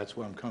 so that's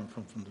where I'm coming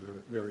from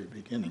the very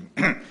beginning.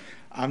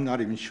 I'm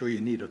not even sure you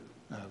need a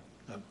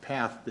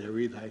path there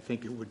either. I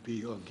think it would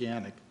be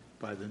organic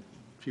by the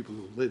people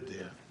who live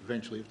there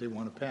eventually if they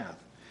want a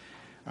path.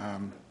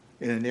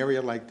 In an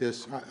area like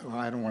this,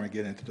 I don't want to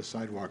get into the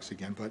sidewalks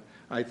again, but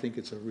I think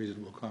it's a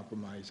reasonable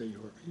compromise that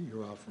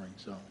you're offering,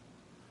 so.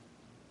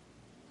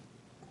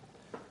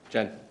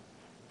 Jen.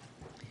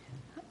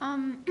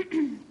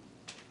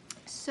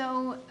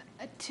 So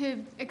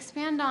to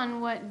expand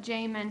on what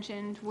Jay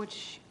mentioned,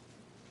 which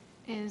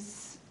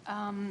is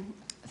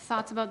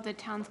thoughts about the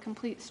town's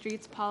complete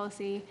streets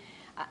policy,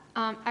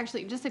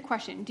 actually, just a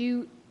question.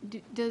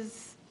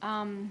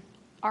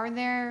 Are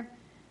there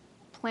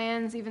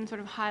plans, even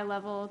sort of high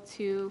level,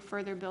 to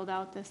further build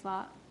out this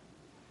lot?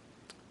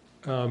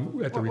 Or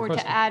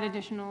to add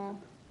additional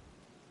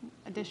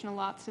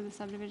lots to the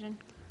subdivision?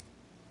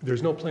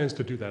 There's no plans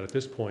to do that at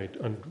this point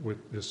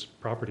with this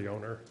property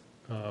owner.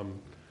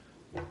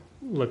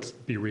 Let's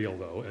be real,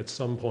 though. At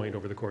some point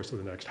over the course of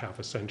the next half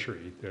a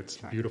century, it's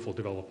beautiful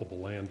developable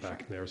land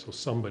back in there. So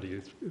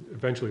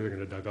eventually they're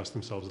going to divest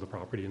themselves of the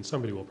property, and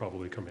somebody will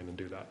probably come in and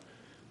do that.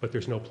 but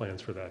there's no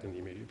plans for that in the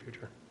immediate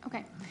future.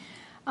 Okay.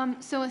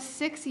 So a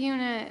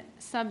 6-unit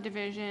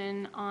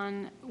subdivision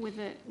with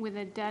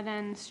a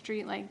dead-end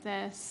street like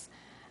this,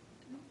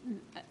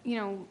 you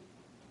know,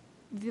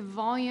 the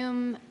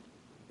volume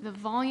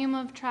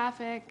of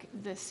traffic,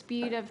 the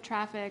speed of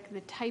traffic,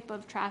 the type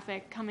of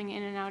traffic coming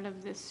in and out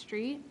of this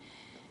street,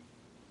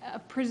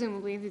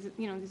 presumably, these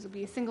will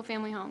be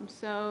single-family homes,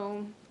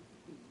 so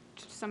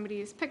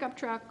somebody's pickup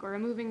truck or a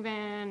moving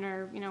van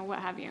or, what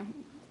have you.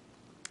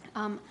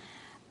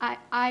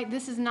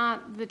 This is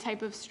not the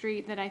type of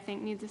street that I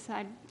think needs a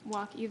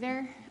sidewalk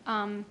either.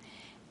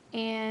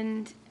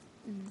 And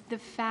the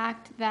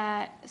fact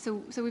that,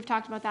 so we've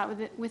talked about that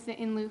with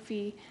the in lieu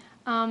fee.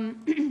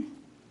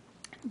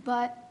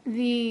 But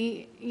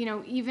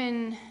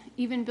even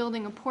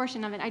building a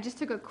portion of it, I just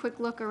took a quick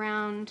look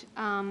around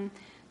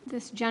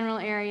this general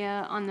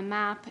area on the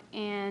map,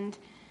 and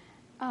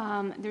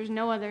there's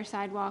no other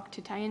sidewalk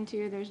to tie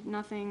into. There's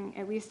nothing,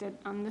 at least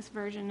on this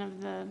version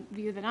of the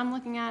view that I'm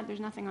looking at, there's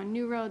nothing on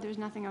New Road, there's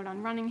nothing out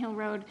on Running Hill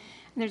Road,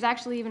 and there's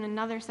actually even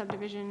another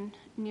subdivision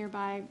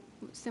nearby,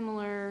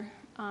 similar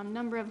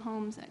number of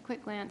homes at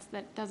quick glance,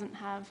 that doesn't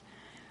have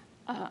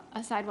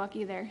a sidewalk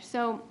either.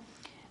 So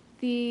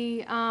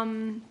the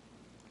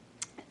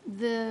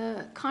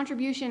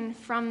contribution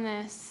from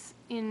this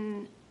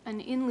in an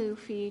in lieu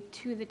fee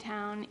to the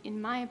town, in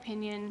my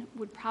opinion,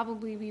 would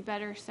probably be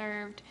better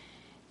served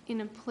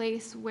in a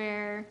place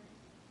where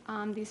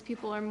these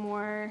people are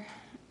more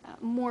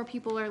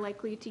people are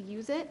likely to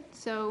use it.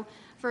 So,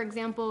 for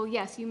example,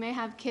 yes, you may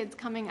have kids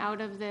coming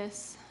out of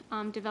this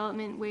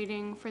development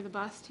waiting for the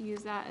bus, to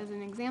use that as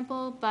an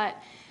example,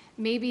 but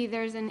maybe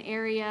there's an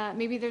area,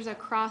 maybe there's a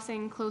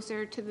crossing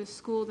closer to the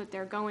school that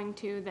they're going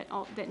to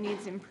that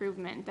needs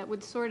improvement, that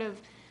would sort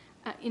of,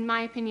 in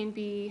my opinion,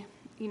 be,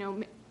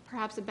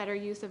 perhaps a better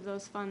use of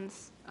those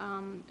funds,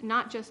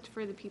 not just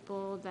for the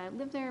people that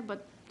live there,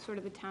 but sort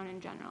of the town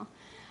in general.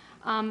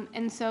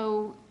 And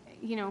so,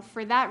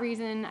 for that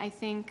reason, I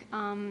think,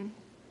 I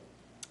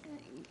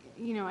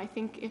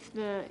think if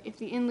the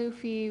in lieu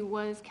fee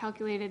was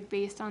calculated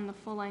based on the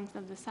full length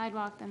of the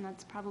sidewalk, then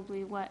that's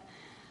probably what,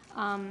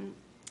 what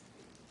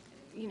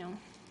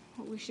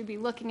we should be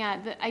looking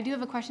at. I do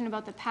have a question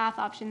about the path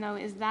option, though.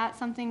 Is that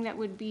something that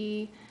would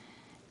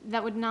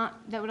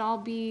all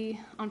be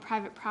on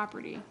private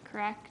property,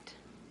 correct?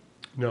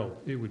 No,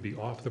 it would be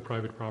off the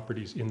private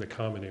properties in the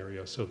common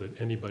area, so that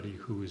anybody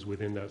who is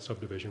within that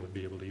subdivision would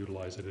be able to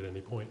utilize it at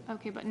any point.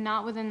 Okay, but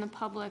not within the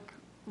public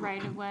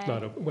right of way?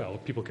 Well,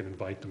 people can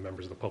invite the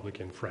members of the public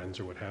in, friends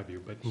or what have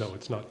you, but no,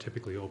 it's not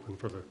typically open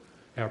for the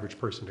average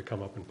person to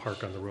come up and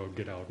park on the road,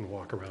 get out and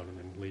walk around and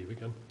then leave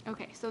again.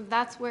 Okay, so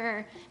that's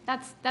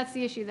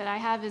the issue that I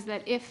have, is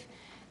that if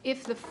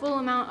the full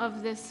amount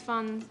of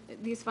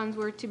these funds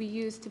were to be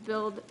used to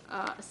build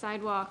a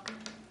sidewalk,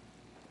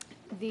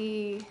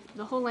 the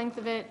whole length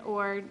of it,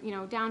 or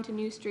down to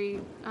New Street,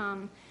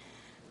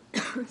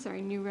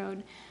 New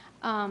Road,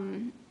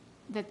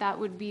 that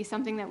would be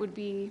something that would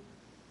be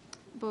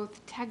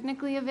both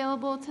technically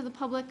available to the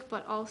public,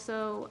 but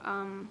also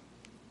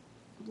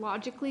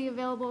logically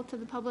available to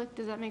the public.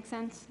 Does that make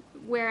sense?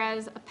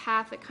 Whereas a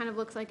path that kind of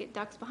looks like it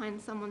ducks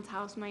behind someone's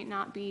house might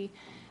not be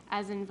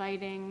as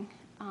inviting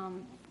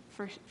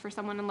for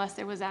someone, unless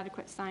there was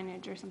adequate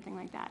signage or something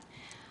like that.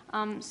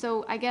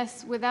 So I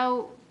guess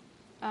without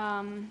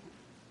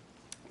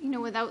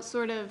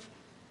sort of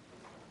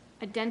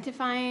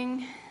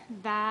identifying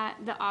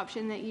the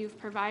option that you've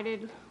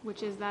provided,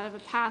 which is that of a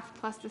path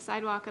plus the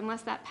sidewalk,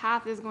 unless that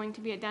path is going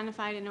to be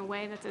identified in a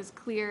way that's as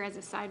clear as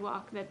a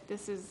sidewalk, that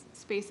this is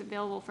space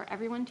available for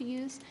everyone to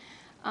use,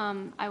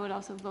 I would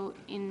also vote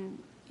in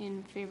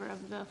favor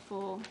of the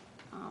full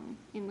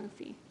in lieu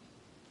fee.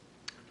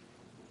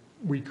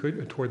 We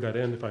could, toward that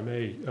end, if I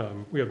may,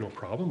 we have no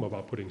problem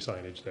about putting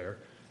signage there.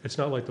 It's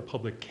not like the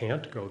public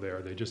can't go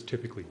there, they just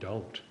typically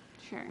don't.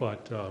 Sure.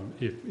 But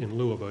if in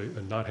lieu of a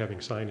not having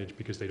signage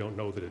because they don't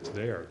know that it's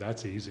there,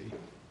 that's easy.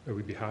 And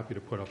we'd be happy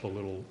to put up a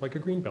little, like a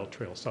greenbelt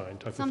trail sign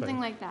type of thing. Something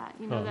like that,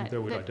 that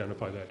would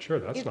identify that. Sure,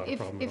 that's not a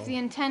problem at all. If the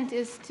intent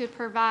is to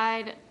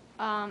provide,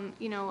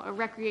 a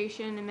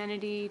recreation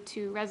amenity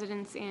to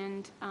residents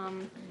and,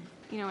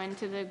 and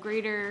to the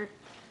greater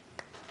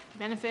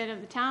benefit of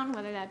the town,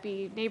 whether that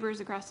be neighbors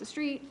across the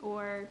street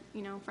or,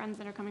 friends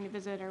that are coming to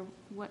visit or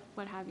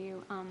what have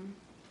you,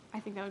 I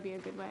think that would be a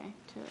good way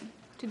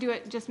to do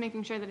it, just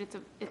making sure that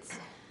it's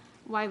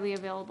widely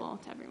available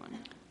to everyone.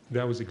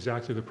 That was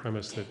exactly the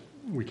premise that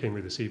we came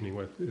here this evening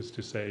with, is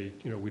to say,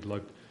 we'd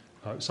love,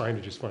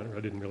 signage is fun. I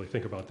didn't really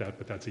think about that,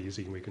 but that's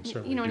easy, and we can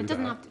certainly do and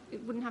that.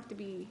 it wouldn't have to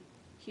be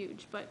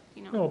huge, but,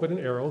 No, but an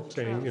arrow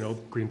saying, trails.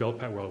 greenbelt,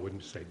 well, I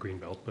wouldn't say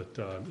greenbelt, but,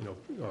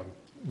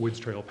 woods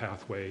trail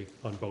pathway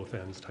on both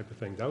ends type of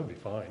thing, that would be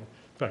fine.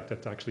 In fact,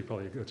 that's actually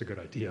that's a good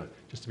idea,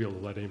 just to be able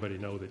to let anybody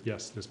know that,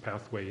 yes, this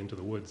pathway into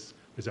the woods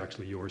is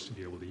actually yours to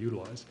be able to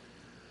utilize.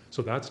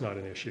 So that's not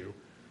an issue.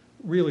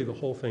 Really, the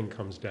whole thing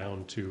comes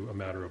down to a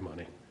matter of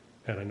money.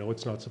 And I know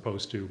it's not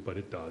supposed to, but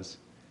it does.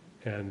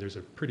 And there's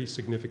a pretty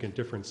significant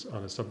difference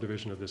on a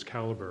subdivision of this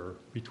caliber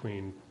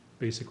between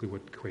basically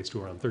what equates to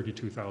around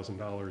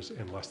 $32,000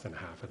 and less than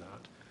half of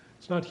that.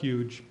 It's not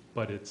huge,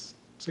 but it's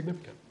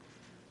significant.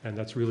 And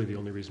that's really the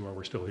only reason why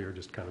we're still here,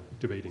 just kind of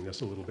debating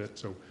this a little bit.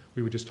 So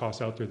we would just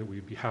toss out there that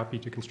we'd be happy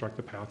to construct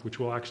the path, which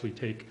will actually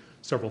take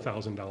several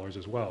 $1,000s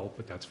as well,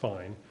 but that's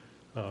fine,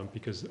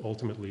 because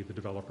ultimately the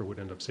developer would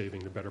end up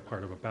saving the better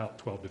part of about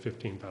 $12,000 to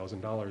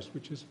 $15,000,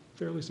 which is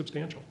fairly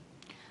substantial.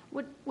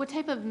 What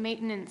type of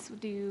maintenance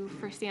do you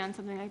foresee on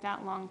something like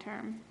that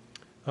long-term?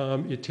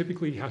 It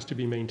typically has to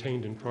be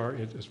maintained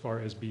as far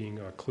as being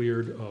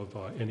cleared of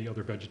any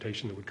other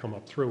vegetation that would come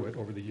up through it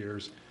over the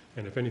years.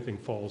 And if anything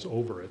falls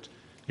over it,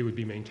 it would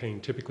be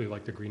maintained typically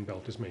like the green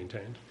belt is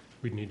maintained.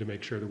 We'd need to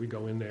make sure that we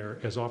go in there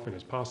as often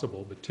as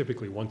possible, but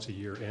typically once a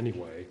year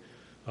anyway.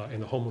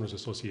 And the homeowners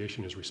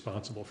association is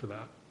responsible for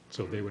that.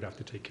 So they would have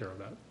to take care of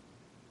that.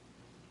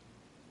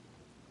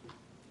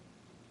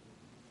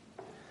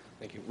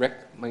 Thank you. Rick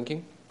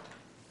Manking?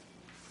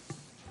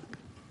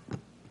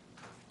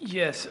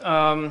 Yes.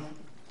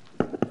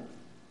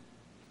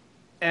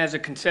 As a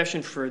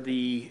concession for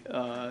the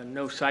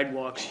no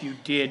sidewalks, you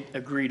did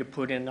agree to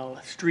put in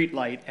a street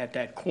light at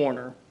that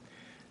corner.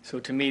 So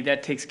to me,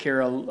 that takes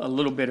care a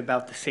little bit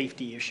about the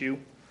safety issue.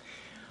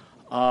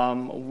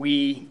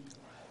 We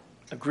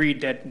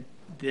agreed that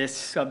this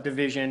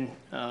subdivision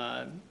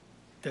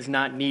does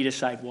not need a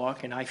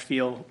sidewalk, and I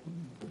feel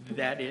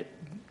that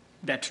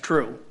that's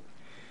true.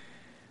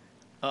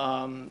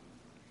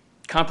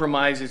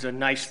 Compromise is a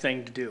nice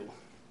thing to do.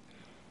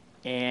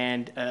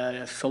 And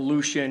a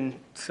solution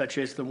such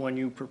as the one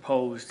you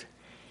proposed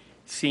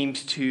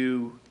seems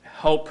to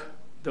help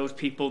those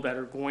people that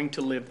are going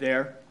to live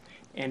there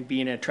and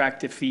be an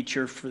attractive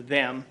feature for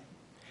them.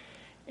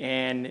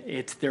 And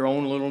it's their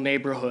own little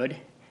neighborhood,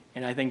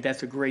 and I think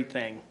that's a great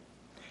thing.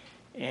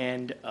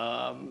 And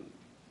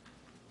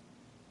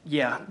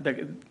yeah,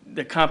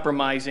 the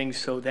compromising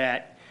so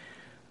that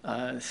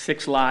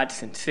 6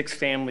 lots and 6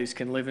 families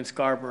can live in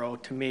Scarborough,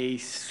 to me,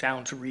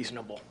 sounds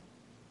reasonable.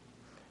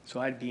 So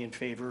I'd be in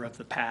favor of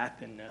the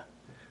path and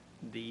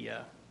the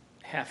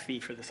half fee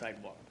for the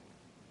sidewalk.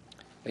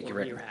 Thank you, Or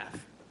Rick. your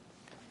half.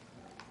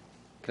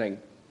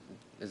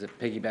 Is it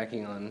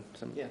piggybacking on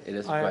some? Yes. It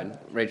is. Go ahead.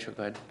 Rachel,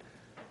 go ahead.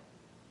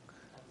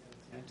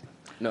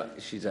 No,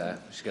 she's got a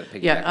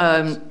piggyback.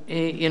 Yeah,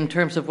 in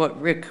terms of what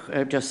Rick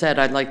just said,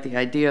 I like the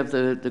idea of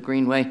the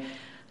greenway,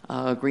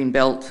 green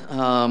belt.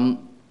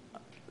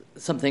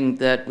 Something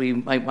that we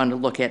might want to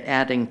look at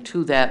adding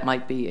to that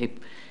might be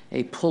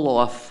a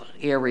pull-off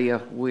area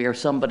where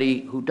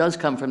somebody who does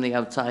come from the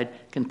outside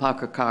can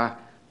park a car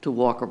to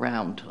walk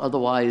around.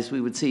 Otherwise,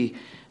 we would see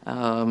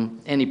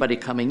anybody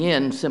coming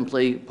in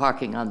simply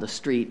parking on the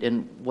street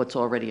in what's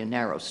already a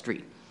narrow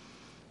street.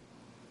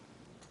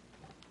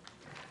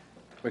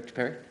 Rick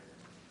Perry?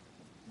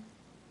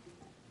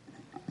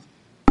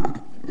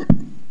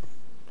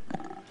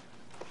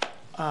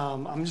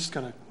 I'm just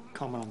going to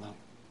comment on the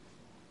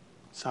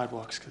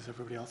sidewalks because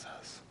everybody else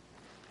has.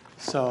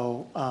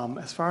 So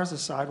as far as the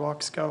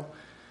sidewalks go,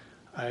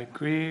 I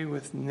agree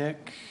with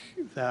Nick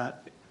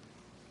that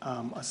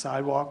a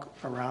sidewalk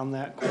around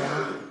that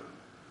corner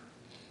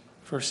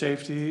for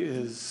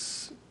safety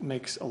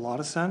makes a lot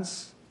of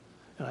sense.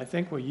 And I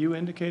think what you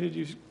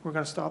indicated we're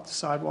going to stop the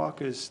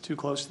sidewalk is too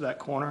close to that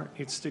corner. It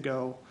needs to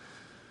go,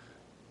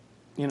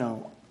 30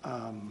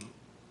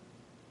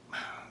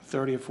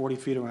 or 40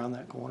 feet around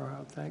that corner, I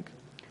would think.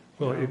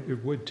 Well,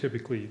 it would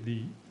typically,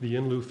 the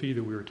in lieu fee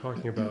that we were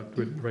talking about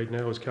right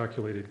now is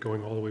calculated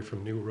going all the way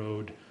from New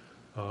Road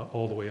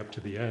all the way up to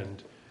the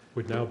end,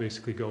 would now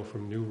basically go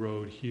from New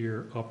Road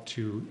here up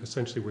to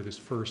essentially where this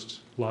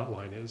first lot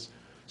line is.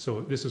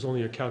 So this is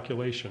only a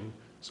calculation.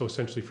 So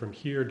essentially from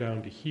here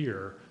down to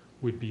here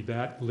would be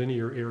that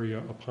linear area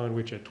upon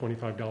which at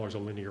 $25 a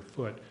linear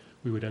foot,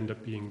 we would end up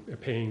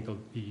paying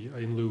the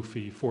in lieu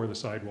fee for the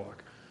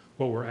sidewalk.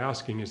 What we're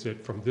asking is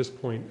that from this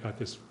point at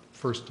this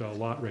first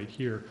lot right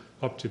here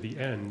up to the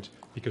end,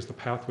 because the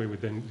pathway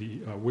would then, the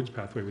woods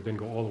pathway would then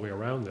go all the way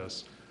around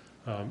this,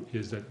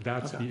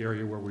 that's Okay. the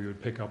area where we would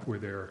pick up where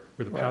the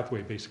Right.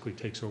 pathway basically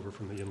takes over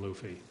from the in lieu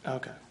fee.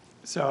 Okay.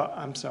 So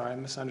I'm sorry, I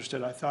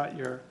misunderstood. I thought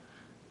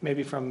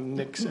maybe from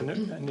Nick's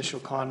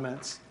initial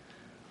comments,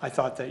 I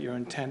thought that your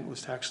intent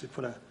was to actually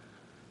put a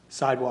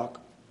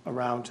sidewalk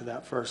around to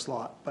that first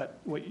lot. But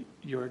what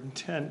your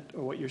intent,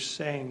 or what you're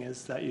saying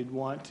is that you'd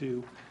want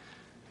to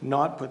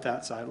not put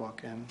that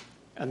sidewalk in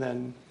and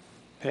then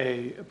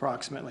pay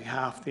approximately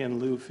half the in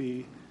lieu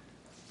fee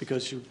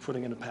because you're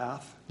putting in a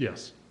path?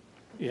 Yes.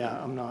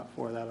 Yeah, I'm not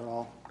for that at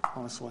all,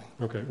 honestly.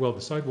 Okay. Well,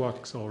 the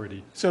sidewalk's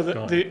already So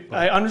done, but-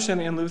 I understand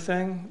the in lieu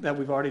thing, that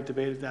we've already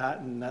debated that,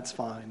 and that's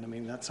fine. I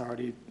mean, that's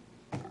already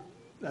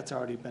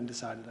been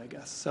decided, I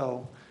guess.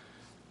 So,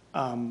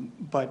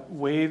 but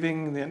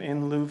waiving the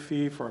in lieu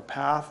fee for a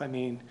path, I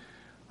mean,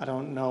 I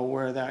don't know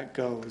where that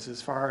goes.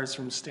 As far as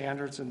from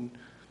standards and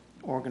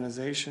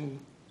organization,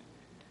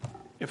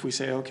 if we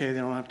say, okay, they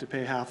don't have to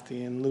pay half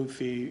the in lieu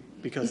fee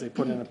because they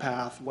put in a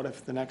path, what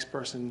if the next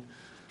person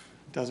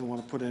doesn't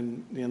want to put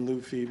in the in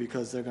lieu fee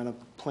because they're going to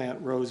plant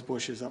rose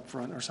bushes up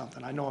front or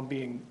something? I know I'm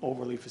being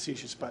overly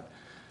facetious, but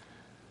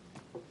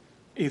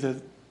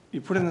either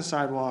you put in the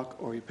sidewalk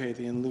or you pay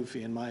the in lieu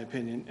fee, in my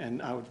opinion,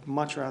 and I would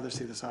much rather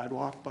see the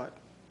sidewalk, but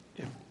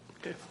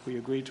if we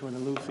agree to an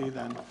in lieu fee,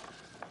 then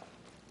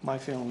my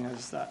feeling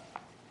is that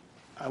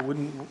I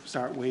wouldn't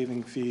start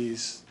waiving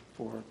fees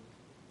for,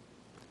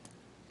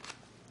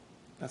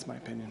 that's my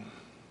opinion.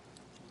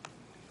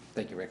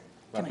 Thank you, Rick.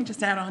 Can I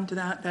just add on to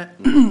that, that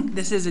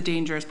this is a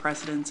dangerous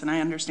precedence, and I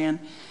understand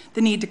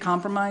the need to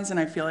compromise, and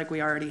I feel like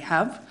we already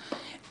have.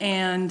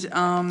 And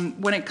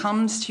when it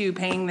comes to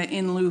paying the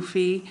in lieu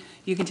fee,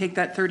 you can take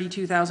that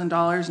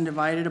 $32,000 and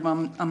divide it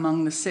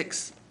among the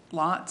 6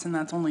 lots, and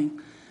that's only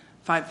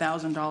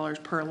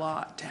 $5,000 per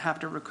lot to have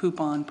to recoup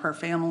on per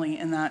family,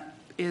 and that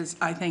is,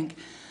 I think,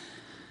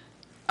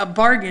 a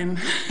bargain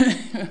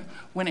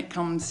when it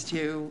comes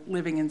to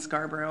living in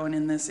Scarborough and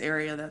in this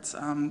area that's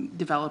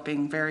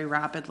developing very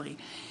rapidly.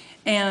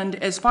 And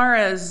as far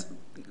as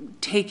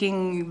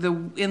taking the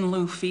in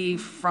lieu fee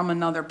from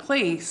another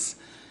place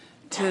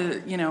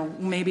to, you know,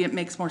 maybe it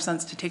makes more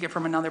sense to take it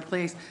from another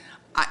place,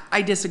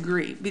 I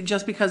disagree.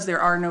 Just because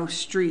there are no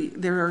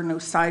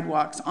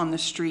sidewalks on the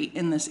street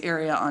in this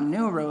area on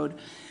New Road,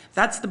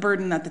 that's the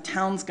burden that the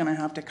town's gonna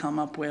have to come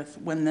up with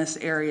when this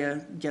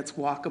area gets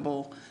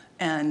walkable.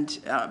 And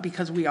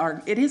because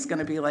it is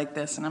gonna be like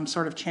this, and I'm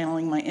sort of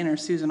channeling my inner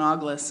Susan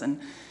Auglas,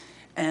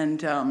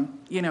 and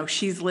you know,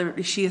 she has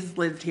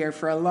lived here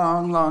for a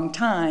long, long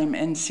time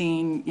and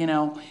seen, you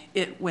know,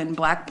 it when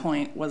Black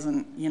Point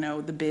wasn't, you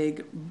know, the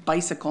big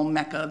bicycle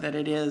mecca that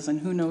it is, and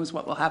who knows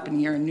what will happen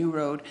here in New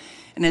Road.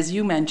 And as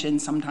you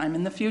mentioned, sometime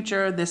in the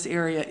future, this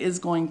area is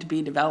going to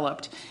be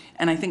developed.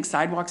 And I think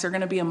sidewalks are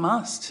going to be a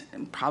must,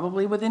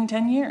 probably within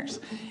 10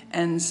 years.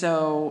 And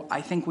so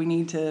I think we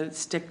need to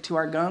stick to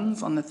our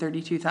guns on the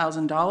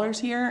 $32,000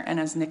 here. And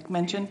as Nick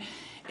mentioned,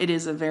 I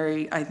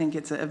think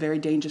it's a very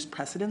dangerous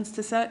precedence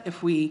to set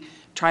if we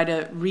try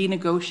to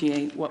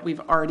renegotiate what we've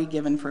already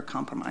given for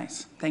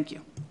compromise. Thank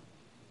you.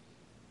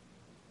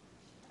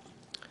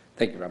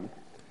 Thank you, Robin.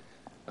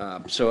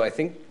 So I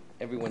think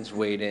everyone's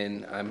weighed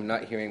in. I'm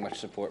not hearing much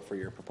support for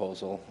your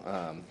proposal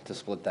to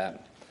split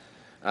that.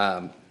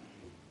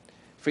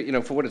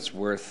 For what it's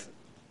worth,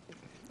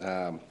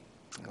 I'd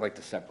like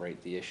to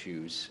separate the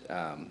issues.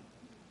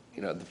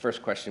 The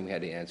first question we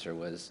had to answer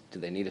was, do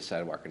they need a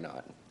sidewalk or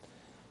not?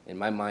 And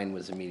my mind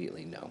was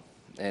immediately no.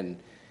 And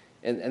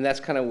that's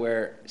kind of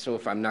where, so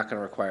if I'm not going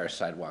to require a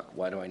sidewalk,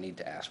 why do I need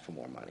to ask for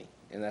more money?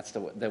 And that's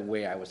the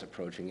way I was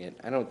approaching it.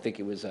 I don't think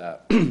it was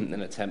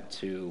an attempt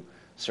to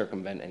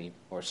circumvent any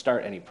or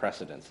start any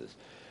precedences.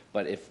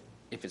 But if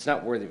it's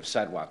not worthy of a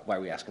sidewalk, why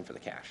are we asking for the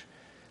cash?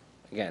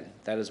 Again,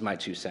 that is my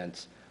 2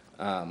 cents.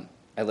 I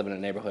live in a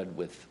neighborhood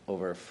with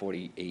over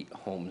 48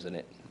 homes in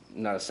it,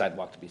 not a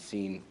sidewalk to be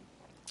seen.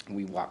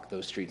 We walk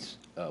those streets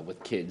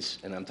with kids,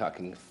 and I'm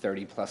talking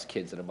 30-plus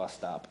kids at a bus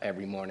stop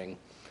every morning.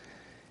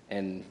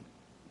 And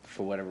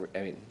for whatever,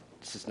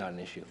 it's just not an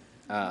issue.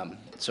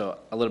 So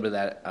a little bit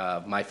of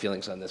that, my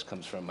feelings on this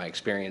comes from my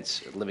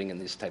experience living in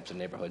these types of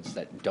neighborhoods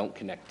that don't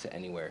connect to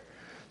anywhere.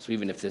 So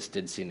even if this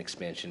did see an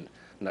expansion,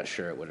 I'm not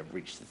sure it would have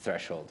reached the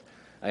threshold.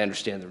 I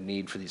understand the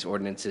need for these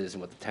ordinances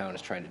and what the town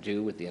is trying to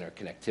do with the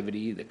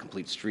interconnectivity, the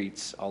complete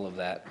streets, all of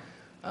that.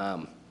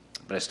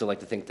 But I still like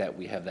to think that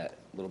we have that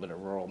little bit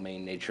of rural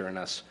Maine nature in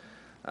us,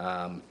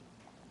 and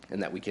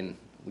that we can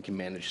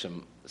manage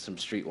some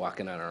street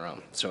walking on our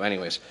own. So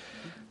anyways,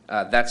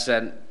 that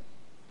said,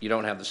 you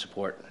don't have the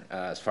support,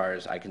 as far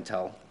as I can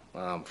tell,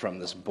 from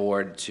this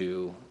board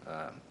to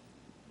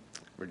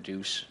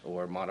reduce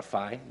or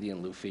modify the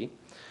in lieu fee.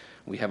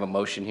 We have a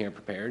motion here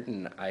prepared,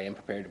 and I am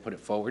prepared to put it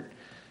forward.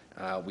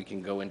 We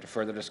can go into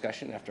further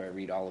discussion after I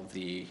read all of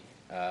the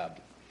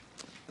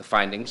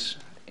findings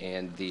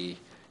and the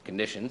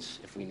conditions,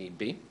 if we need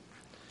be.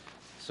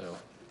 So,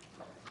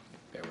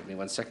 bear with me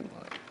 1 second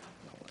while I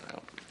roll it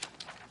out.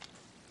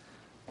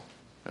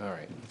 All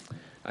right.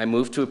 I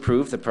move to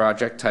approve the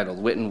project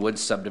titled Witten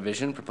Woods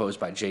Subdivision proposed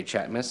by Jay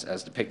Chatmus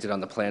as depicted on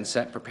the plan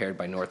set prepared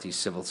by Northeast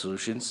Civil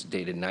Solutions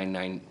dated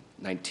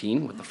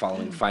 9/9/19 with the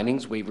following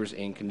findings, waivers,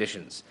 and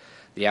conditions.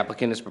 The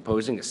applicant is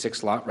proposing a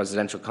 6-lot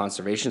residential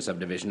conservation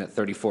subdivision at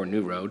 34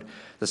 New Road.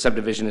 The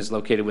subdivision is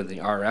located within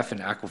the RF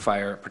and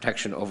Aquifer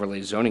Protection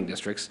Overlay zoning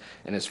districts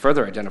and is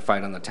further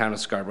identified on the Town of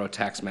Scarborough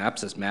tax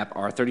maps as map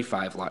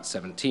R35, lot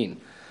 17.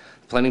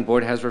 The Planning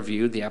Board has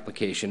reviewed the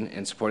application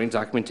and supporting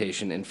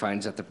documentation and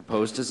finds that the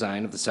proposed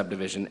design of the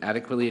subdivision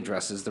adequately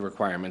addresses the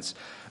requirements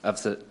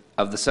of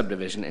the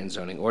subdivision and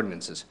zoning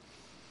ordinances.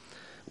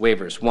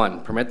 Waivers.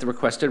 1, permit the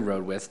requested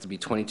road width to be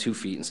 22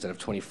 feet instead of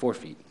 24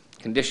 feet.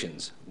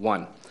 Conditions.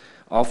 1,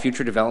 all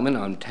future development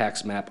on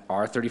tax map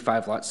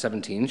R35 lot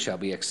 17 shall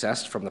be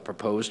accessed from the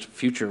proposed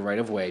future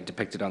right-of-way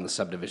depicted on the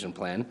subdivision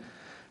plan.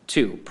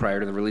 2, prior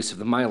to the release of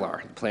the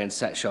Mylar, the plan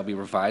set shall be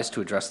revised to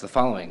address the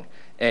following.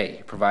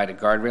 A, provide a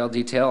guardrail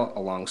detail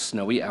along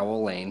Snowy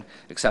Owl Lane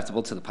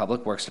acceptable to the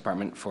Public Works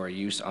Department for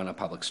use on a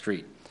public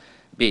street.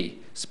 B,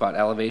 spot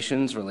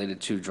elevations related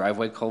to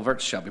driveway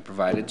culverts shall be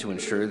provided to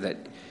ensure that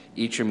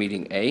each are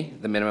meeting A,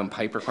 the minimum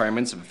pipe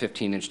requirements of a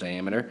 15-inch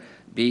diameter,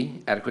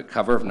 B, adequate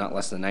cover of not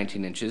less than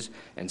 19 inches,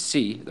 and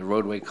C, the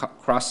roadway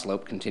cross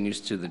slope continues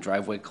to the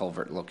driveway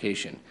culvert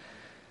location.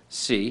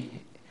 C,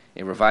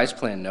 a revised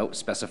plan note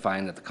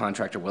specifying that the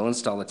contractor will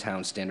install the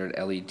town's standard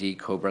LED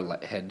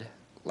Cobra head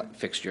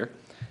fixture.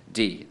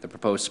 D, the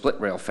proposed split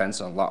rail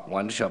fence on Lot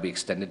 1 shall be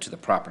extended to the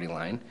property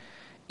line.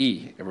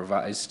 E, a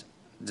revised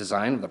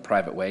design of the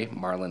private way,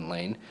 Marlin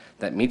Lane,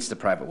 that meets the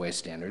private way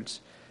standards.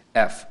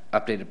 F,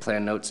 updated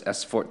plan notes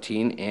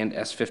S14 and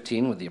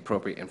S15 with the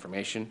appropriate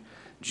information.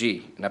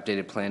 G, an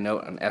updated plan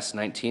note on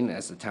S19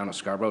 as the town of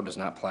Scarborough does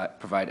not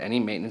provide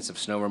any maintenance of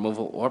snow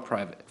removal or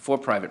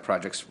private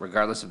projects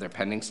regardless of their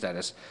pending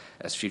status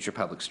as future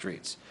public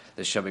streets.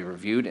 This shall be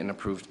reviewed and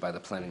approved by the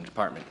planning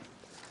department.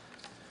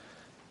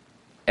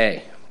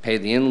 A, pay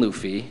the in lieu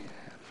fee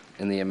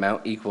in the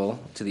amount equal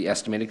to the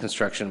estimated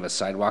construction of a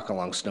sidewalk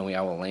along Snowy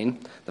Owl Lane.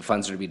 The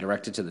funds are to be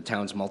directed to the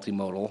town's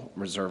multimodal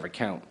reserve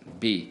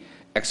account. B,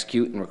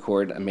 execute and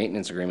record a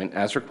maintenance agreement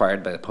as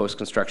required by the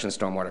post-construction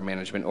stormwater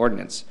management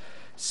ordinance.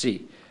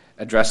 C,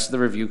 address the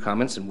review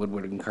comments in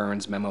Woodward and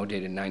Curran's memo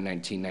dated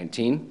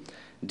 9/19/19.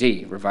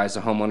 D, revise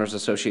the homeowners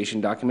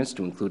association documents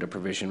to include a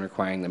provision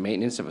requiring the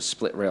maintenance of a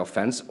split rail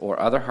fence or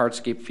other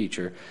hardscape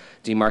feature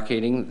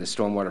demarcating the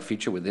stormwater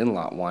feature within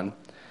Lot 1.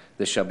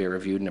 This shall be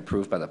reviewed and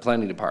approved by the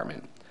planning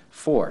department.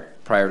 4,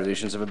 prior to the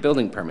issuance of a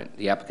building permit,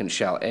 the applicant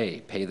shall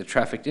A, pay the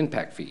traffic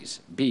impact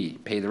fees, B,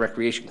 pay the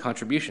recreation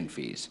contribution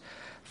fees.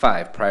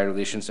 5, prior to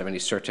the issuance of any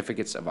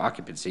certificates of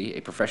occupancy,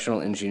 a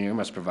professional engineer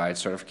must provide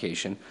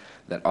certification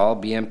that all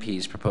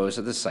BMPs proposed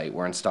at the site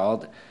were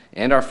installed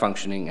and are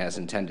functioning as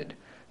intended.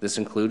 This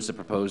includes the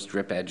proposed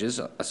drip edges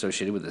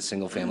associated with the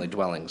single-family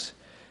dwellings.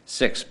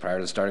 6, prior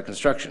to the start of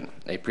construction,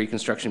 a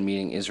pre-construction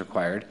meeting is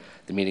required.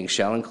 The meeting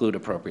shall include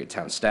appropriate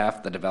town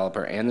staff, the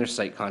developer, and their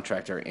site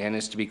contractor, and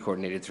is to be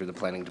coordinated through the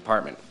planning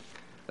department.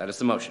 That is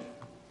the motion.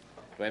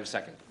 Do I have a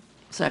second?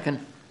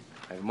 Second.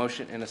 I have a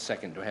motion and a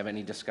second. Do I have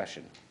any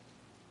discussion?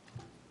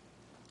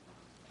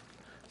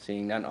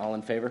 Seeing none, all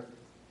in favor?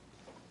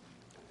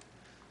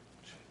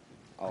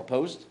 All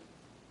opposed?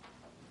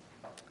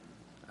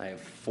 I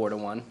have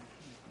 4-1.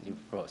 You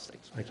propose,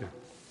 thanks. Thank you.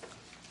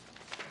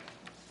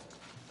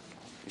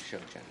 You show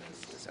Jen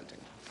as dissenting.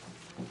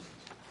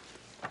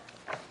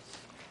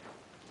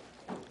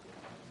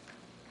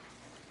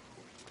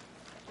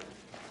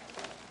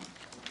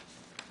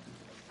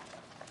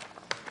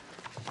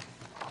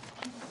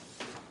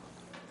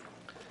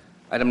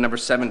 Item number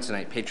 7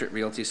 tonight, Patriot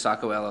Realty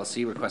Saco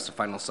LLC requests a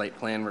final site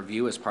plan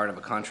review as part of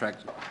a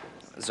contract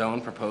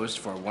zone proposed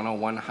for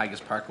 101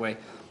 Higas Parkway,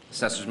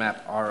 Assessors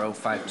Map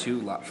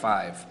RO52, Lot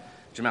 5.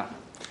 Jamel.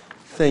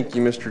 Thank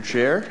you, Mr.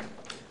 Chair.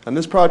 And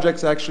this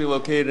project's actually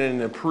located in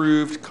an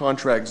approved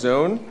contract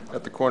zone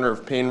at the corner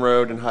of Payne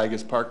Road and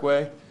Higas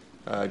Parkway,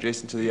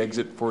 adjacent to the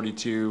Exit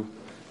 42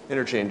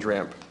 interchange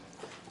ramp.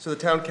 So the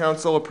Town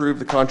Council approved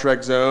the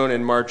contract zone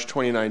in March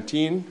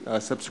 2019,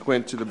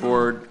 subsequent to the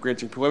board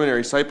granting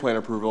preliminary site plan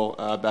approval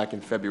back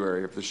in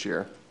February of this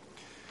year.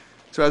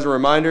 So as a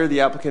reminder,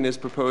 the applicant is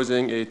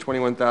proposing a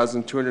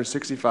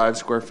 21,265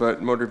 square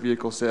foot motor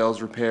vehicle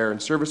sales, repair,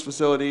 and service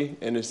facility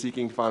and is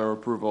seeking final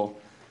approval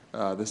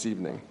this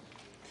evening.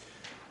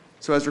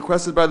 So as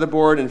requested by the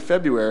board in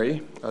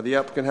February, the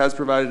applicant has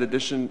provided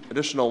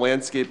additional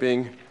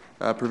landscaping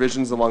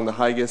provisions along the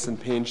Higas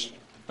and Payne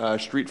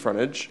street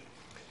frontage.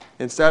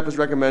 And staff has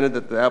recommended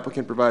that the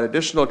applicant provide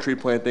additional tree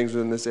plantings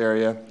within this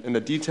area and a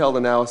detailed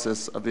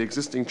analysis of the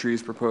existing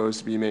trees proposed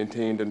to be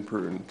maintained and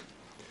pruned.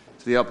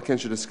 So the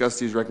applicant should discuss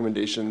these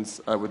recommendations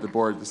with the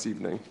board this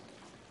evening.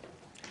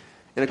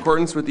 In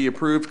accordance with the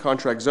approved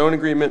contract zone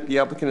agreement, the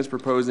applicant is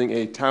proposing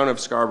a Town of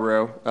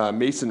Scarborough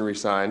masonry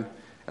sign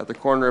at the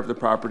corner of the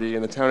property,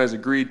 and the town has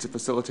agreed to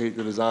facilitate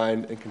the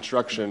design and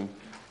construction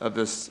of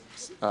this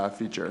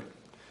feature.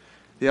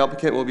 The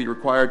applicant will be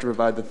required to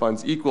provide the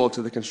funds equal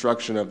to the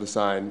construction of the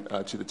sign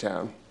to the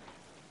town.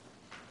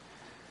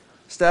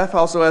 Staff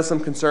also has some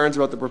concerns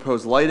about the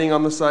proposed lighting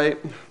on the site.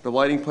 The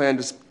lighting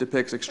plan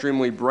depicts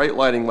extremely bright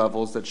lighting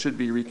levels that should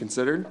be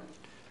reconsidered.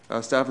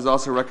 Staff has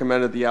also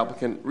recommended the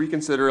applicant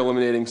reconsider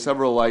eliminating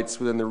several lights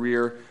within the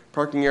rear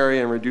parking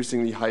area and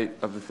reducing the height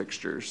of the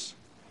fixtures.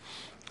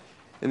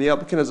 And the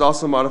applicant has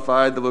also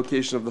modified the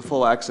location of the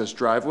full access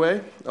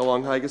driveway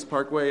along Higas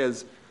Parkway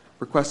as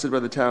requested by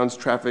the town's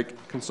traffic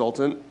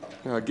consultant.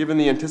 Given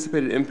the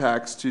anticipated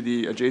impacts to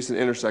the adjacent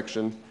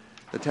intersection,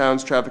 the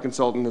town's traffic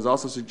consultant has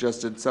also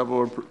suggested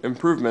several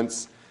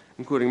improvements,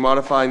 including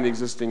modifying the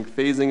existing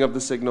phasing of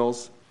the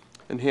signals,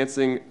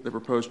 enhancing the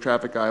proposed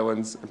traffic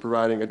islands, and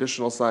providing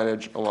additional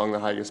signage along the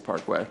Higas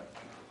Parkway.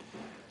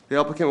 The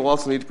applicant will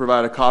also need to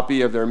provide a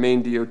copy of their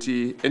Maine DOT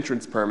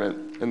entrance permit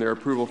and their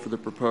approval for the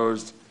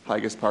proposed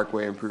Higas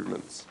Parkway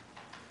improvements.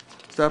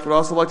 Staff would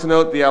also like to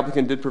note the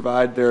applicant did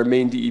provide their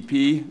Maine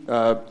DEP,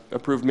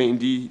 approved Maine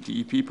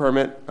DEP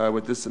permit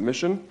with this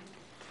submission.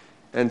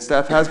 And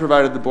staff has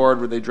provided the board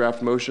with a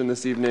draft motion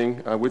this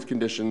evening with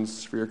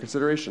conditions for your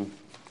consideration.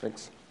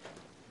 Thanks.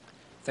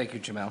 Thank you,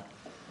 Jamel.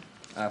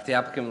 If the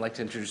applicant would like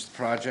to introduce the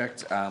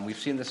project, we've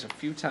seen this a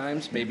few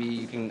times. Maybe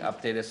you can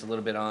update us a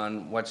little bit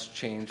on what's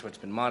changed, what's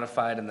been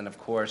modified, and then, of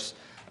course,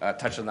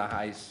 touch on the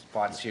high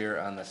spots here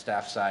on the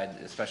staff side,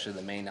 especially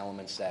the main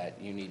elements that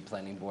you need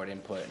planning board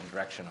input and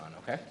direction on,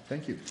 okay?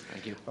 Thank you.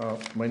 Thank you.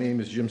 My name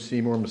is Jim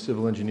Seymour. I'm a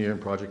civil engineer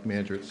and project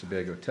manager at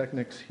Sebago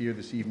Technics, here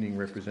this evening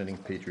representing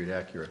Patriot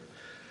Acura.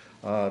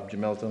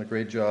 Jamel's done a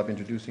great job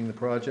introducing the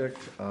project,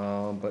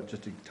 but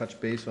just to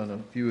touch base on a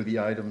few of the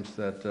items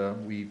that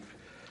we've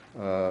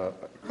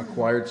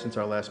acquired since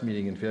our last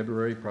meeting in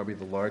February. Probably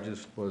the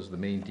largest was the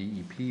Maine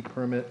DEP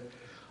permit.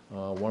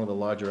 One of the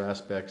larger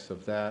aspects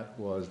of that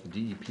was the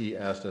DEP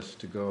asked us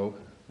to go,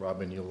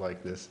 Robin, you'll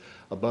like this,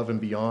 above and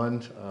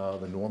beyond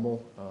the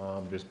normal.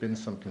 There's been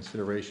some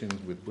considerations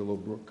with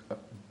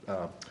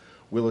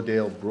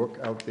Willowdale Brook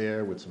out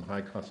there with some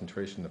high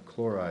concentration of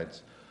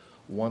chlorides.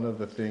 One of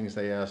the things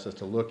they asked us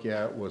to look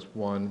at was,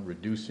 one,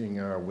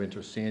 reducing our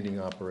winter sanding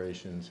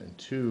operations, and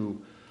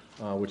two,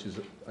 which is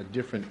a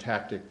different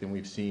tactic than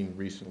we've seen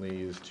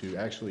recently, is to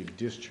actually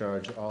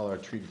discharge all our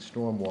treated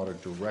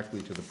stormwater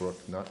directly to the brook,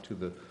 not to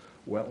the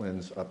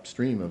wetlands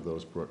upstream of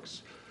those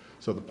brooks.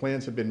 So the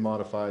plans have been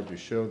modified to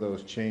show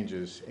those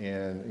changes,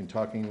 and in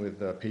talking with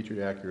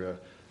Patriot Acura,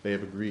 they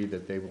have agreed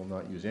that they will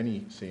not use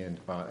any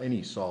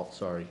salt,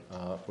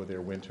 for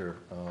their winter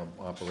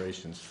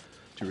operations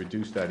to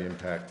reduce that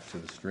impact to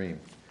the stream.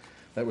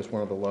 That was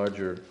one of the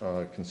larger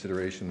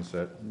considerations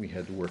that we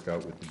had to work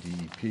out with the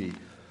DEP.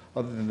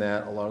 Other than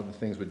that, a lot of the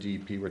things with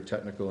DEP were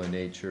technical in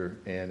nature,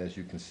 and as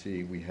you can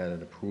see, we had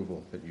an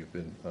approval that you've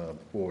been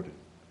forwarded.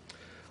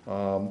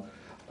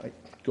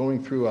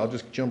 Going through, I'll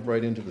just jump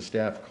right into the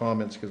staff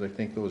comments because I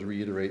think those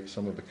reiterate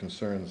some of the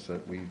concerns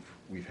that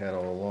we've had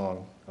all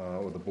along,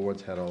 or the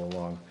board's had all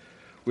along.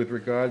 With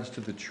regards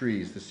to the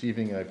trees, this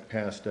evening I've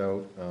passed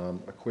out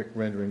a quick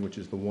rendering, which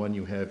is the one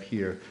you have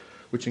here,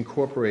 which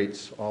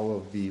incorporates all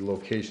of the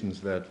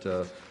locations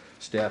that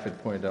staff had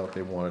pointed out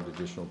they wanted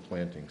additional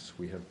plantings.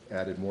 We have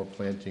added more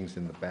plantings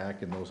in the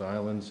back in those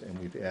islands, and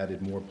we've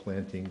added more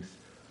plantings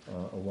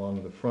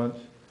along the front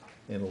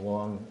and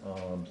along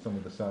some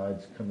of the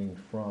sides coming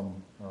from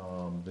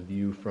the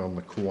view from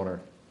the corner.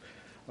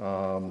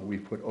 We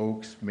put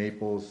oaks,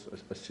 maples,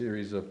 a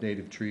series of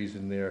native trees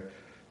in there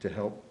to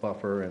help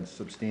buffer and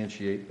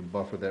substantiate the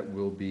buffer that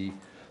will be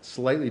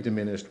slightly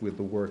diminished with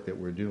the work that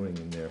we're doing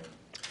in there.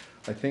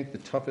 I think the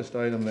toughest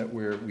item that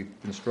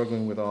we've been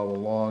struggling with all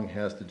along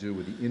has to do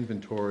with the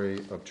inventory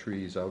of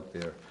trees out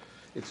there.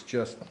 It's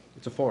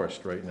a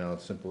forest right now,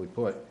 simply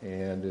put,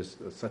 and there's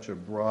such a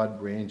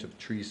broad range of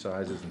tree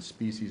sizes and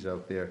species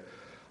out there.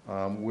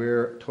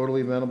 We're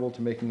totally amenable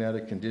to making that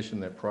a condition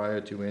that prior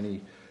to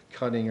any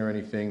cutting or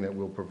anything that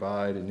we'll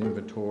provide an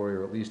inventory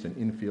or at least an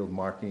infield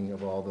marking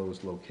of all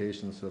those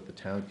locations so that the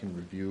town can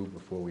review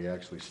before we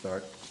actually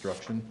start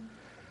construction.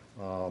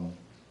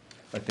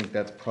 I think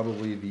that's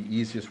probably the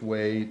easiest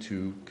way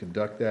to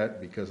conduct that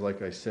because,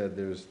 like I said,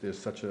 there's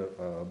such a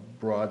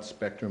broad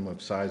spectrum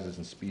of sizes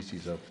and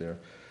species out there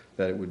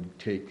that it would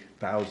take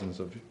thousands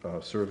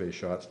of survey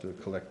shots to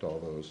collect all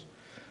those.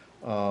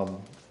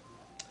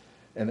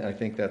 And I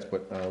think that's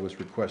what was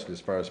requested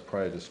as far as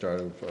prior to start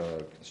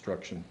of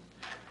construction.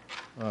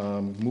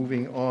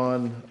 Moving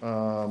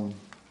on,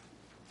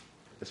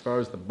 as far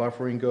as the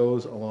buffering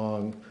goes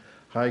along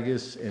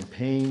Hygas and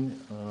Payne,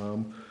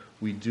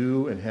 we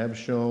do and have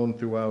shown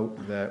throughout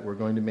that we're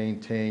going to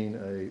maintain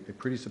a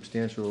pretty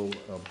substantial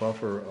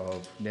buffer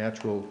of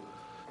natural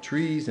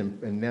trees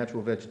and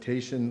natural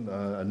vegetation,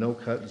 a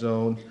no-cut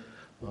zone,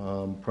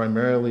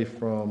 primarily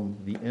from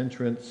the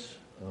entrance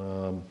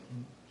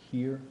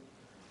here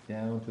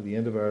down to the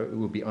end of it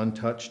will be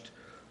untouched.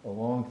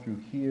 Along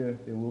through here,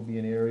 there will be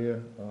an area,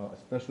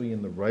 especially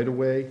in the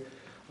right-of-way.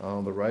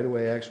 The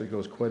right-of-way actually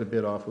goes quite a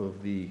bit off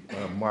of the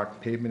marked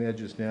pavement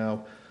edges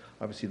now.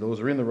 Obviously, those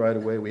are in the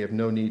right-of-way. We have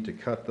no need to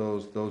cut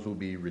those. Those will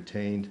be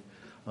retained.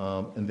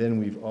 And then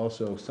we've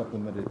also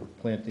supplemented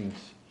plantings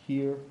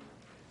here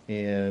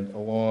and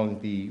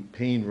along the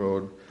Payne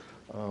Road.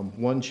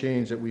 One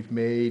change that we've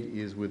made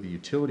is with the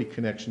utility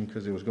connection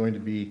because there was going to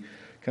be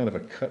kind of a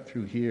cut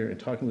through here. And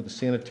talking with the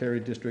sanitary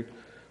district,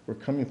 we're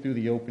coming through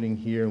the opening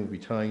here and we'll be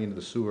tying into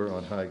the sewer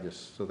on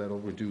Hygas. So that'll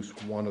reduce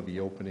one of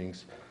the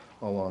openings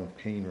along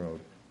Payne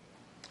Road.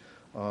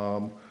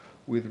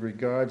 With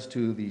regards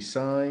to the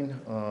sign,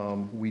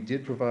 we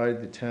did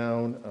provide the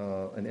town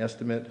an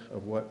estimate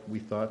of what we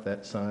thought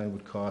that sign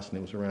would cost, and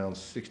it was around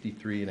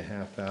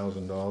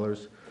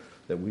 $63,500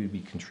 that we would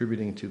be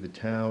contributing to the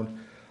town.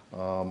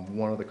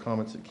 One of the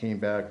comments that came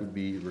back would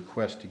be a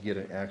request to get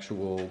an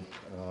actual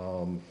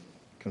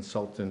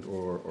consultant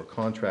or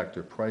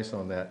contractor price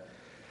on that.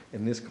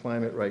 In this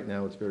climate right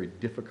now, it's very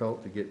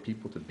difficult to get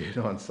people to bid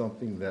on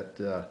something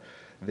that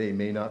they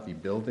may not be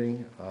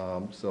building.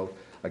 So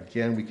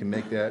again, we can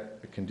make that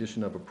a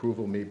condition of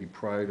approval maybe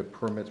prior to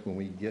permits when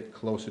we get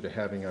closer to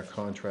having our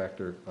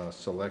contractor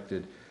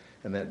selected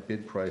and that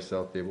bid price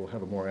out there. We'll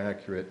have a more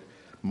accurate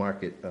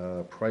market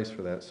price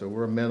for that. So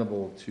we're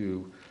amenable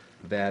to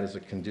that as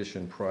a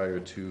condition prior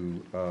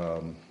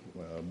to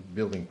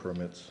building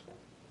permits.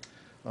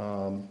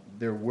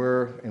 There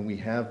were, and we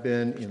have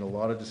been, in a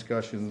lot of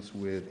discussions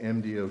with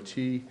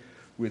MDOT.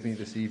 With me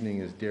this evening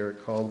is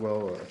Derek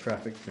Caldwell, a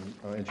traffic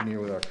engineer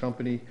with our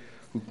company,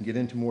 who can get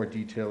into more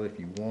detail if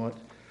you want.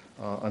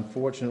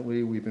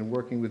 Unfortunately, we've been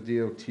working with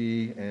DOT,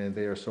 and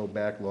they are so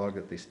backlogged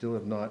that they still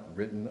have not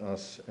written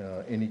us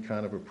any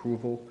kind of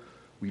approval.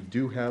 We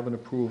do have an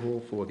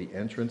approval for the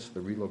entrance,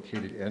 the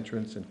relocated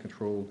entrance and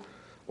controlled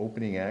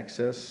opening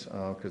access,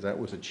 because that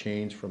was a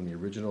change from the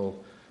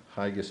original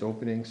Higas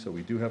opening, so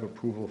we do have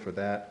approval for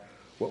that.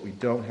 What we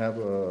don't have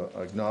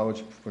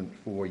acknowledgement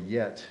for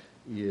yet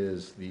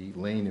is the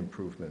lane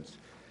improvements.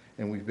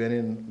 And we've been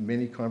in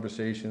many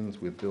conversations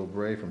with Bill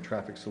Bray from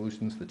Traffic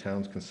Solutions, the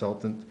town's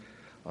consultant.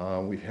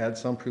 We've had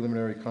some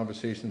preliminary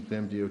conversations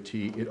with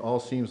MDOT. It all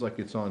seems like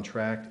it's on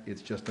track.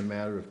 It's just a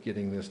matter of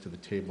getting this to the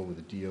table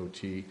with the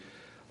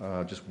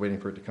DOT, just waiting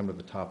for it to come to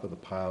the top of the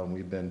pile, and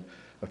we've been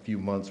a few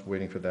months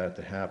waiting for that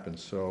to happen.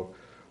 So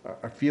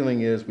our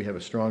feeling is, we have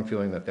a strong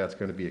feeling that that's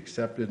going to be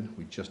accepted.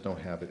 We just don't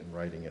have it in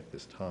writing at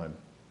this time.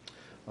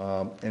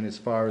 And as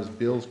far as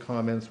Bill's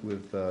comments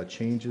with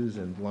changes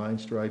in line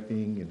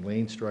striping and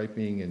lane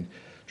striping and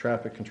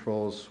traffic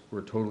controls,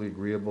 we're totally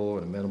agreeable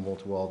and amenable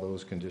to all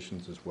those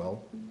conditions as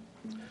well.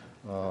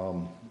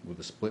 With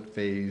the split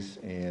phase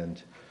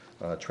and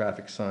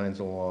traffic signs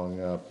along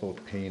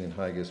both Payne and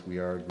Higas, we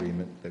are in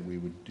agreement that we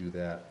would do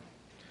that.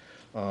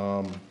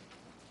 I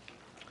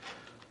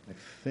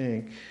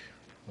think,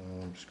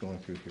 I'm just going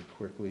through here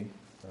quickly.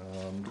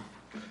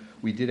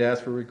 We did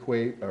ask for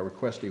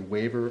request a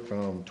waiver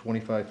from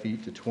 25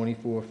 feet to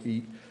 24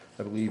 feet.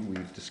 I believe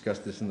we've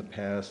discussed this in the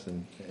past,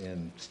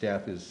 and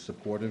staff is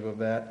supportive of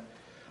that.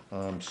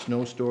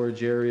 Snow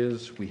storage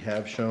areas, we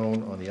have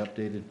shown on the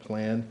updated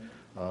plan.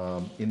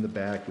 In the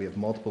back, we have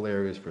multiple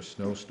areas for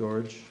snow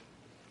storage.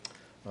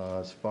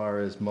 As far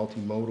as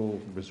multimodal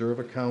reserve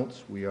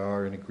accounts, we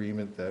are in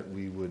agreement that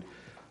we would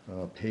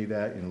pay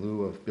that in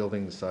lieu of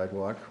building the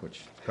sidewalk, which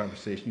is a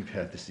conversation you've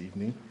had this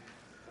evening.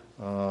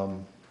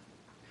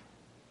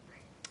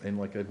 And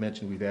like I've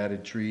mentioned, we've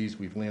added trees,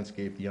 we've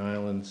landscaped the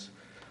islands.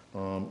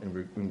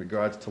 In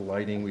regards to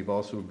lighting, we've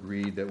also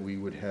agreed that we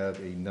would have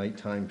a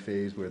nighttime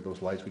phase where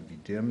those lights would be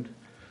dimmed.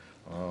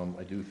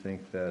 I do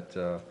think that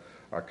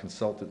our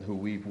consultant who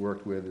we've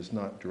worked with is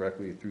not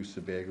directly through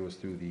Sebago, it's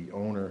through the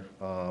owner.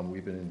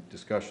 We've been in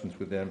discussions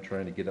with them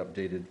trying to get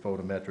updated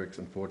photometrics.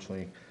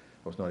 Unfortunately,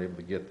 I was not able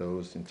to get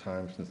those in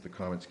time since the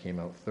comments came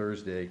out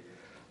Thursday.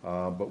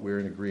 But we're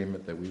in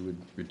agreement that we would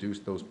reduce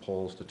those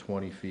poles to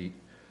 20 feet.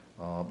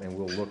 And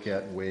we'll look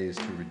at ways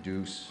to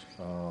reduce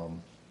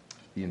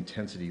the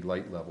intensity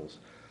light levels.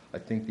 I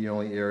think the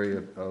only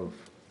area of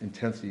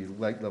intensity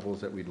light levels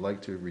that we'd like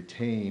to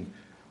retain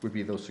would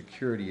be those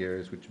security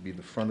areas, which would be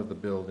the front of the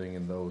building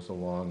and those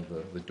along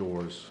the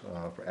doors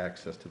for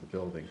access to the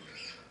building.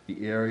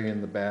 The area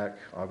in the back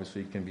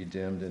obviously can be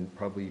dimmed, and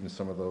probably even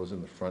some of those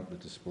in the front, the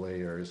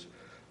display areas.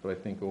 But I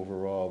think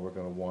overall we're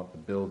going to want the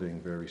building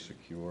very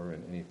secure,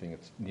 and anything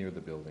that's near the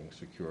building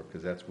secure,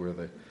 because that's where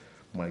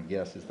my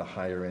guess is the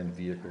higher end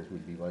vehicles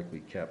would be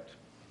likely kept.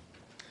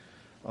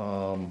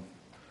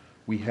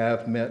 We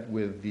have met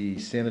with the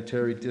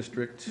sanitary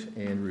district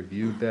and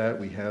reviewed that.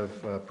 We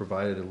have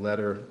provided a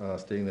letter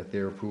stating that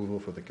their approval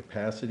for the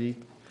capacity.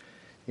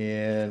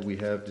 And we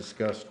have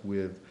discussed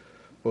with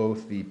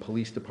both the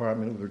police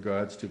department with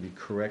regards to the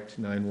correct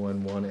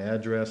 911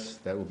 address.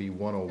 That will be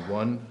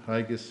 101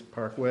 Higas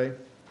Parkway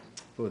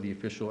for the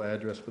official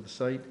address for the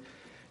site.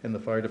 And the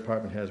fire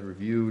department has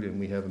reviewed, and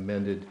we have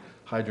amended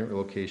hydrant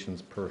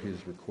locations per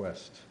his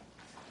request.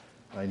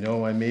 I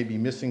know I may be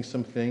missing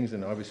some things,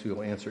 and obviously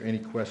we'll answer any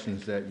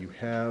questions that you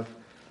have,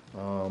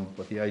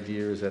 but the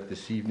idea is that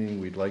this evening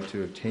we'd like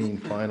to obtain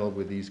final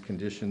with these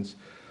conditions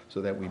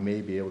so that we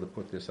may be able to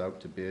put this out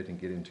to bid and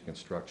get into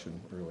construction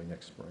early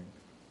next spring.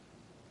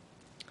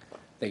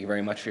 Thank you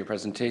very much for your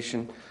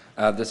presentation.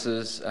 This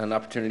is an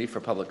opportunity for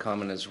public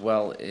comment as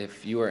well.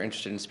 If you are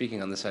interested in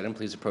speaking on this item,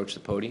 please approach the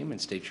podium and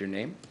state your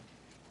name.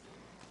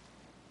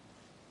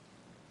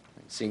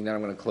 Seeing none,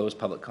 I'm going to close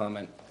public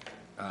comment.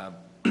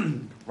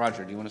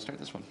 Roger, do you want to start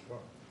this one?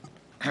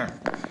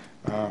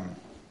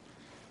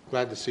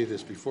 Glad to see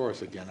this before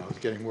us again. I was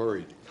getting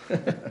worried.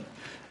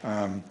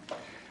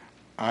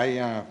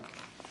 I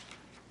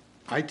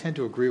tend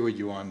to agree with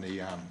you on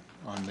the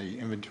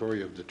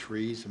inventory of the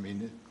trees. I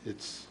mean,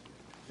 it's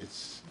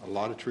a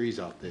lot of trees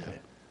out there.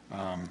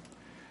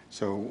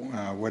 So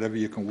whatever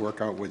you can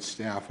work out with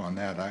staff on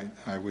that,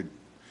 I would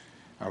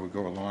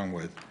go along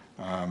with.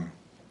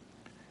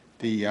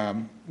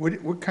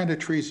 What kind of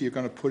trees are you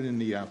going to put in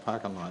the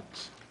parking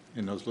lots,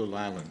 in those little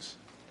islands?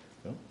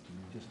 Well, give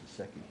me just a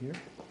second here.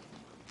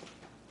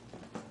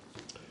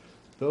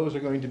 Those are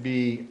going to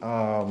be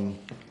a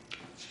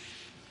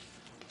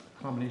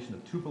combination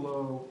of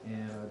tupelo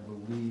and I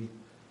believe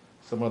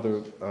some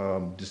other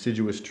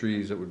deciduous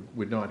trees that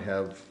would not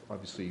have,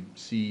 obviously,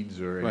 seeds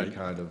or any Right.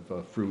 kind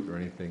of fruit or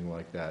anything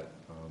like that.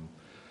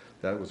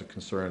 That was a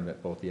concern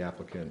that both the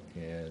applicant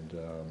and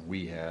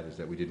we had, is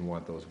that we didn't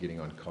want those getting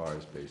on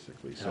cars,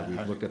 basically. So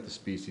we've looked at the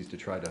species to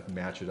try to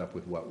match it up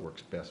with what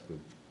works best with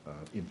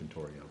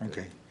inventory out there.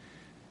 Okay.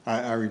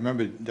 I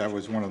remember that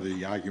was one of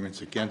the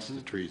arguments against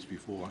the trees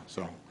before,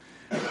 so.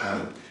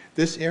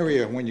 This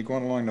area, when you're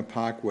going along the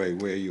parkway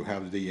where you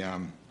have the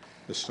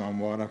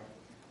stormwater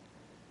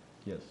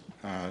Yes.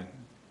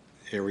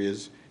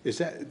 areas, is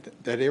that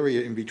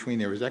area in between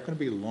there, is that going to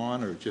be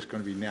lawn or just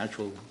going to be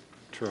natural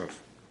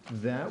turf?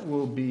 That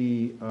will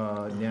be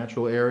a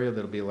natural area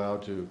that'll be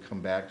allowed to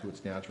come back to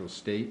its natural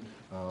state.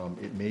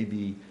 It may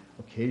be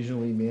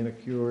occasionally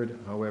manicured,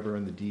 however,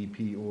 in the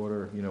DEP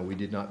order, we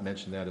did not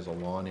mention that as a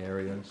lawn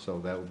area, so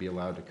that would be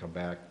allowed to come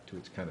back to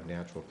its kind of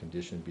natural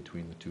condition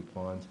between the two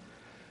ponds.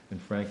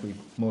 And frankly,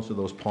 most of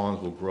those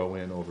ponds will grow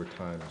in over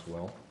time as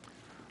well.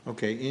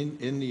 Okay,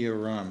 in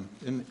your,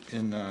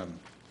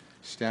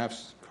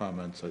 staff's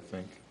comments, I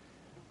think,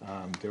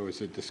 there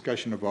was a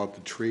discussion about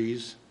the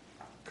trees,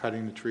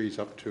 cutting the trees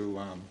up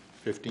to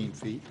 15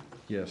 feet?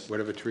 Yes.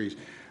 Whatever trees.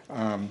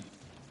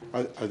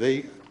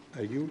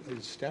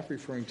 Is staff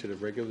referring to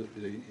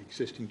the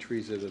existing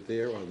trees that are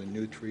there, or the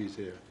new trees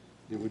there?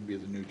 It would be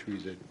the new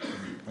trees that are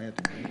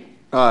planted, right?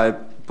 I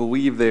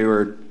believe they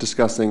were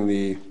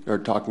discussing or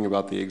talking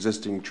about the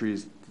existing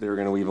trees they were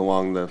going to leave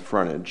along the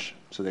frontage,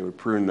 so they would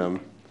prune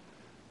them,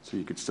 so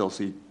you could still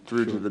see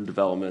through to the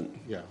development.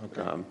 Yeah,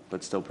 okay.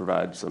 But still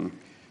provide some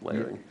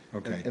layering.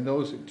 Okay. And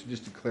those,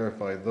 just to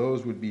clarify,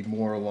 those would be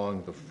more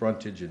along the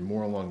frontage and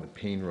more along the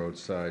Payne Road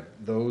side.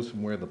 Those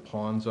from where the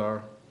ponds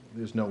are,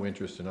 there's no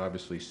interest in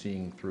obviously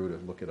seeing through to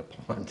look at a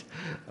pond.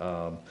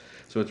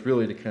 So it's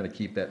really to kind of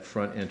keep that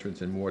front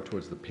entrance and more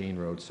towards the Payne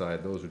Road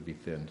side. Those would be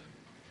thinned.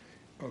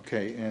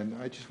 Okay,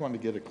 and I just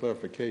wanted to get a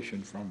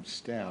clarification from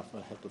staff. I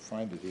have to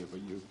find it here,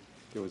 but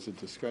there was a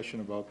discussion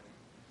about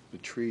the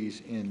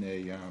trees in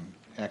a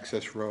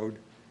access road,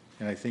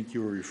 and I think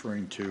you were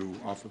referring to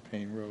off of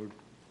Payne Road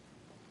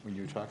when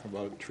you were talking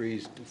about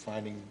trees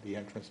defining the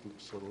entrance,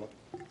 sort of,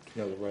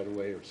 the right of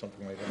way or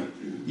something like that.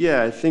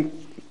 Yeah, I think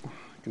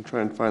I can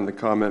try and find the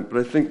comment, but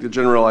I think the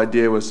general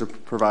idea was to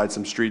provide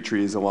some street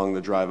trees along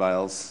the drive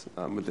aisles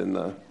within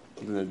the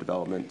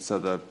development, so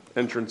the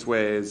entrance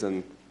ways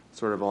and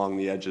sort of along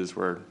the edges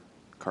where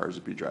cars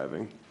would be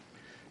driving.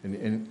 And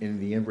in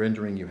the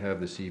rendering you have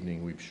this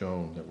evening, we've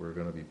shown that we're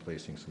going to be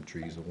placing some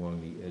trees along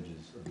the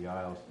edges of the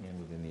aisles and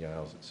within the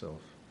aisles itself.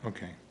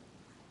 Okay.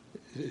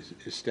 Is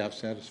staff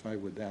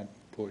satisfied with that?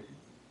 Does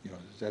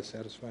that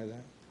satisfy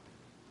that?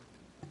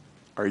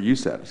 Are you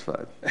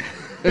satisfied?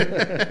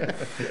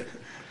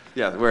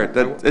 Yeah,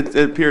 it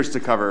appears to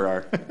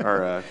cover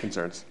our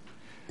concerns.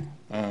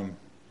 I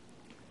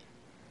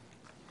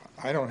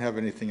don't have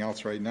anything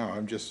else right now.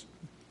 I'm just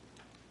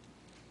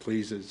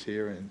pleased it's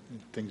here and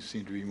things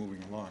seem to be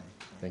moving along.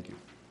 Thank you.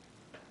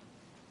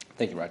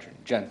 Thank you, Roger.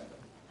 Jen?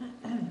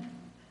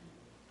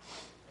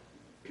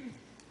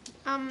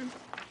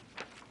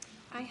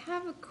 I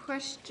have a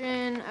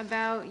question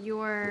about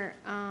your,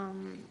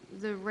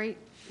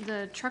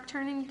 the truck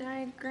turning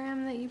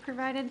diagram that you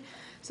provided.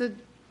 So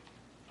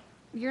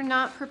you're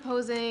not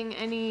proposing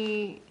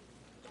any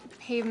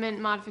pavement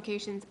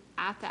modifications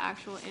at the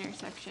actual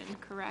intersection,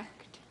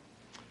 correct?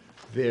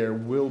 There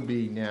will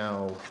be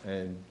now,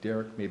 and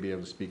Derek may be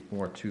able to speak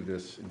more to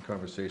this in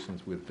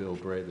conversations with Bill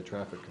Bray, the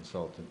traffic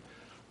consultant.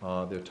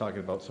 They're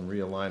talking about some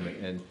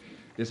realignment, and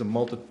there's a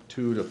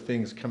multitude of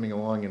things coming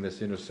along in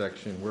this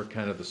intersection. We're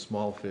kind of the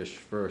small fish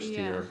first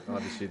here.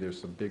 Obviously, there's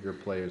some bigger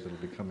players that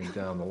will be coming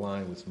down the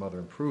line with some other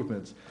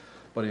improvements.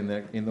 But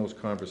in those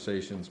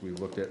conversations, we've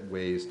looked at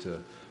ways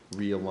to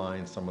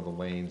realign some of the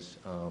lanes.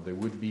 There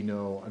would be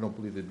I don't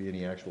believe there'd be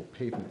any actual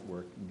pavement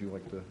work. Would you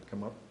like to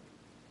come up?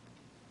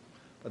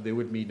 There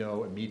would be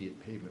no immediate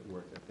pavement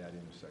work at that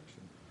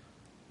intersection,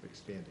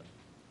 expanding.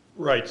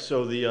 Right,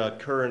 so the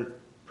current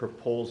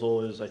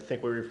proposal is, I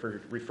think what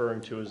we're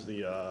referring to is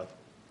the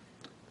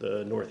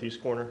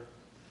northeast corner,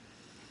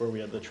 where we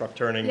had the truck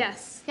turning.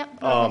 Yes, yep,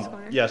 northeast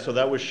corner. Yeah, so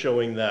that was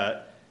showing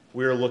that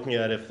we were looking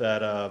at if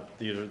that,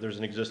 there's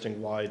an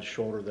existing wide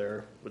shoulder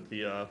there with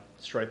the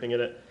striping in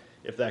it,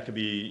 if that could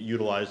be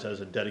utilized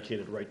as a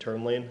dedicated right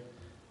turn lane.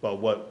 But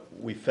what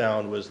we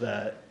found was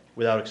that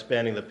without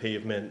expanding the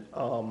pavement,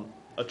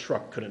 a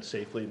truck couldn't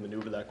safely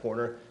maneuver that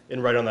corner.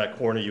 And right on that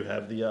corner, you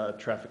have the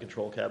traffic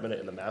control cabinet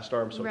and the mast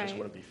arm, so it just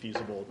wouldn't be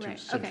feasible to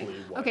simply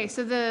widen. Okay,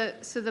 so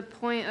the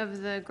point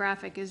of the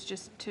graphic is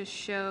just to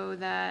show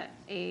that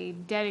a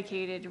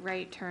dedicated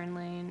right turn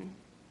lane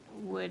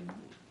would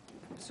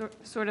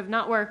sort of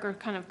not work or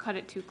kind of cut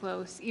it too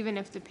close, even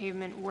if the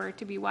pavement were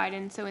to be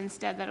widened. So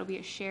instead, that'll be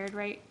a shared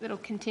right, that'll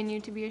continue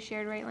to be a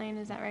shared right lane,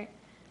 is that right?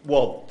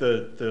 Well,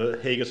 the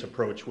Haggis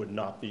approach would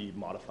not be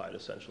modified,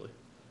 essentially.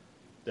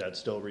 That'd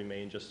still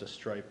remain just a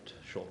striped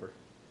shoulder.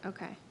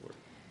 Okay.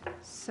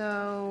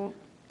 So,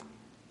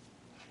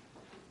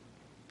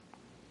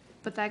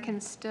 but that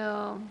can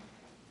still,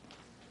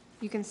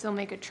 you can still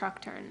make a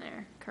truck turn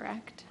there,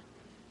 correct?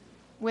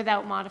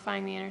 Without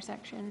modifying the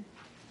intersection?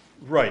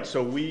 Right,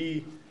 so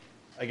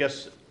I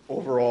guess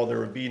overall, there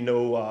would be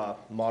no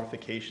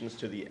modifications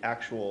to the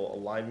actual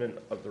alignment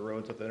of the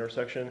roads at the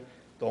intersection.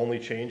 The only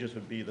changes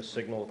would be the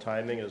signal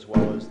timing as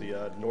well as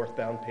the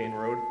northbound Payne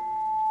Road.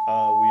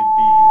 We'd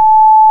be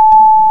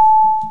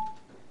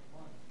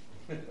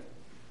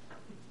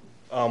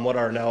What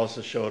our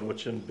analysis showed,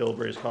 which in Bill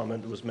Bray's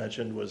comment was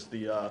mentioned, was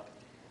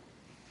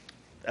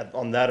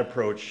on that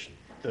approach,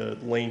 the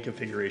lane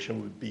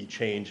configuration would be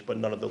changed, but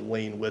none of the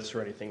lane widths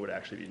or anything would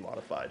actually be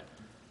modified,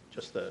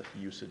 just the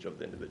usage of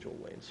the individual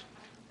lanes.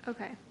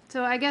 Okay,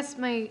 so I guess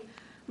my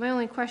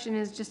only question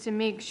is just to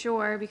make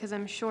sure, because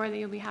I'm sure that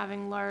you'll be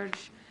having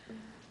large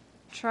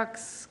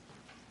trucks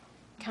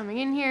coming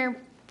in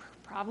here.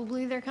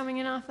 Probably they're coming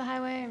in off the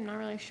highway, I'm not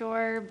really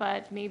sure,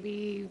 but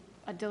maybe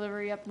a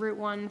delivery up Route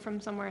 1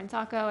 from somewhere in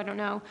Saco, I don't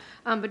know.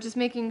 But just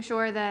making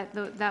sure that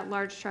that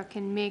large truck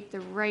can make the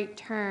right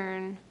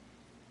turn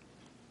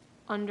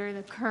under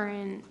the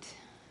current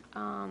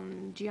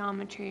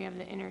geometry of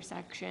the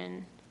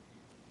intersection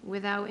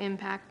without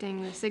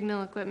impacting the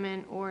signal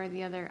equipment or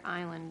the other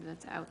island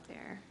that's out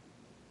there.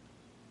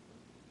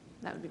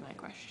 That would be my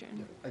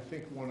question. I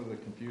think one of the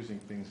confusing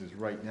things is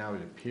right now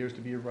it appears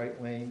to be a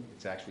right lane.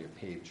 It's actually a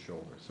paved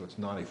shoulder, so it's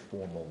not a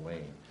formal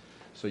lane.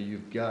 So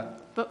you've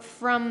got... But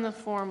from the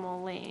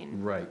formal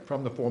lane? Right.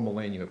 From the formal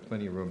lane, you have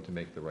plenty of room to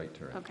make the right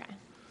turn. Okay.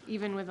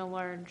 Even with a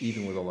large...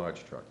 Even with a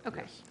large truck,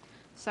 Okay. yes.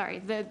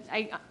 Sorry,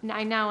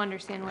 I now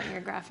understand what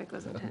your graphic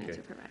was intended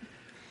to provide.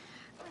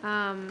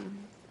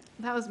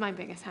 That was my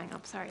biggest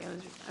hang-up, sorry,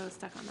 I was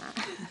stuck on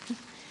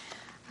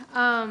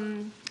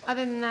that.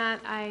 Other than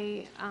that,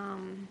 I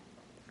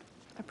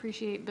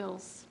appreciate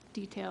Bill's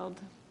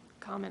detailed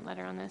comment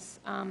letter on this.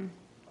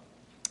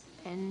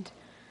 And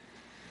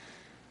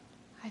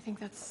I think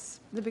that's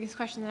the biggest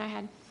question that I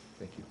had.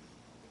 Thank you.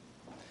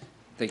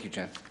 Thank you,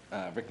 Jen.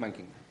 Rick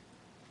Menking.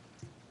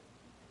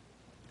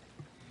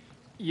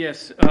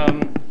 Yes,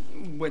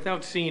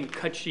 without seeing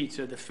cut sheets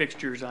of the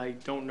fixtures, I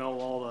don't know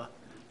all the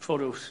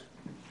photos,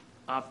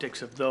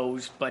 optics of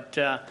those, but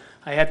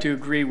I have to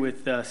agree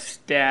with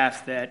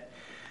staff that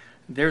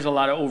there's a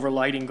lot of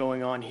overlighting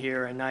going on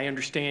here, and I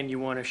understand you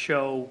want to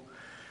show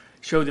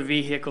the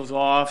vehicles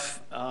off,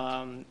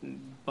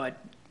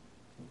 but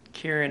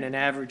carrying an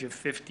average of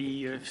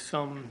 50 or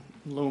some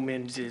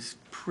lumens is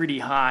pretty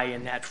high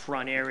in that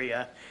front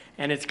area,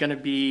 and it's going to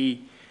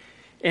be,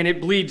 and it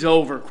bleeds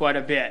over quite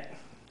a bit.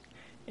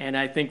 And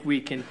I think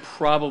we can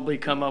probably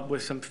come up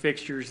with some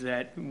fixtures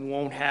that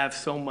won't have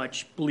so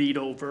much bleed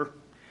over.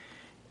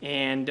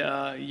 And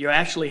you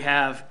actually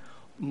have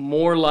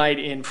more light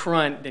in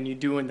front than you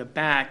do in the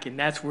back, and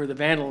that's where the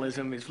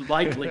vandalism is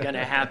likely going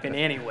to happen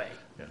anyway.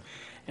 Yeah.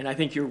 And I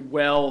think you're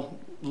well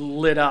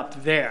lit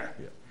up there.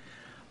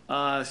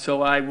 Yeah.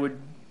 So I would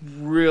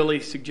really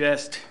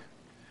suggest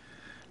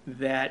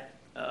that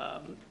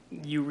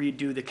you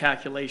redo the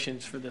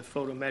calculations for the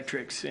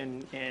photometrics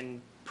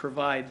and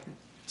provide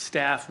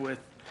staff with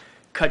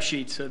cut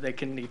sheets so they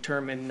can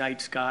determine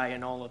night sky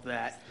and all of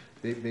that.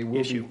 They will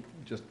issue. be,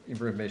 just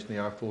information, they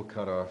are full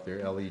cutoff,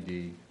 they're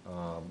LED,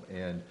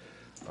 and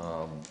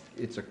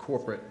it's a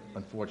corporate,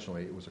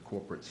 unfortunately, it was a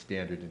corporate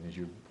standard, and as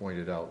you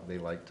pointed out, they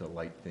like to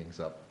light things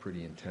up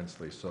pretty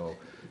intensely. So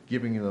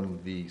giving them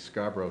the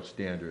Scarborough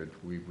standard,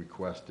 we've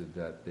requested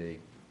that they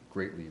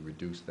greatly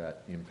reduce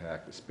that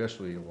impact,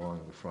 especially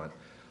along the front.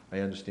 I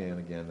understand,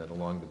 again, that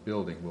along the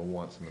building, we'll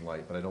want some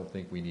light, but I don't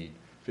think we need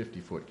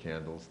 50-foot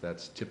candles.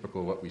 That's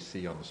typical what we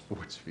see on the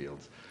sports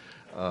fields.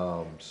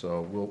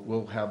 So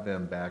we'll have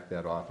them back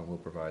that off, and we'll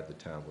provide the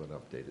town with an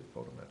updated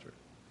photometric.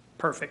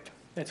 Perfect.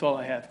 That's all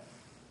I have.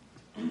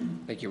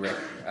 Thank you, Rick.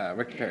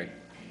 Rick Perry.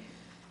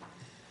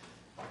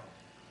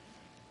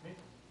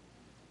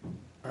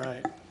 All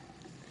right.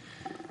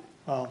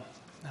 Well,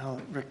 now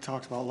that Rick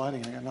talked about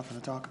lighting, I got nothing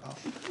to talk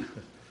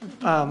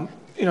about.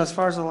 As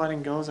far as the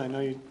lighting goes, I know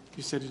you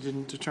said you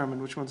didn't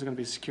determine which ones are going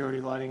to be security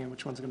lighting and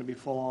which ones are going to be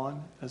full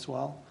on as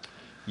well.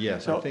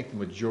 Yes, So- I think the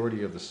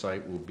majority of the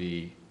site will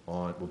be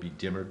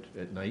dimmered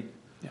at night.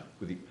 Yeah.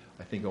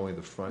 I think only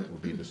the front will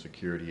be the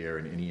security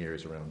area and any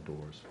areas around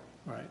doors.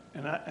 Right,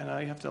 and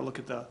I have to look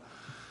at the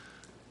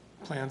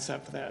plan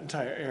set for that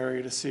entire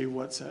area to see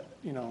what's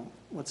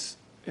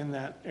in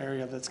that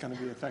area that's gonna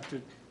be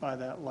affected by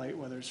that light,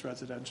 whether it's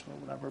residential or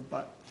whatever,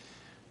 but,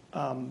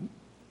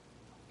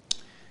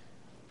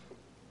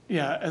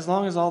 yeah, as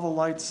long as all the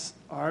lights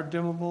are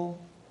dimmable,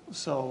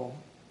 so,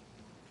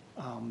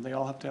 they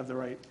all have to have the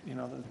right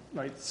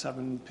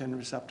 7-pin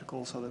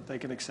receptacle so that they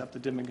can accept the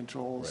dimming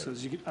controls. So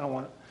I don't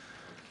want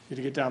you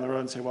to get down the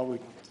road and say, well, we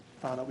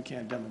found out we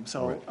can't dim them.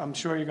 So Right. I'm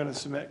sure you're gonna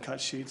submit cut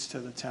sheets to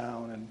the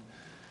town, and,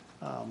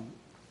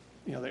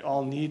 they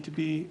all need to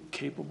be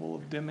capable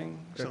of dimming,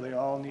 so Okay. they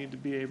all need to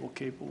be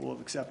capable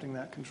of accepting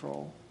that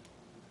control.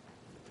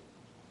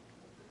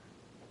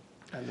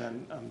 And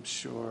then I'm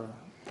sure,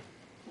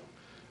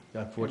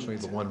 Unfortunately,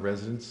 the one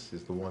residence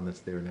is the one that's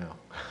there now.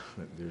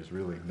 There's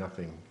really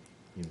nothing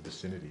in the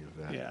vicinity of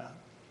that. yeah,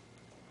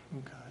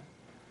 okay.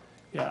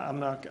 Yeah, I'm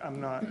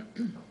not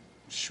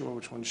sure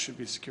which ones should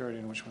be security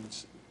and which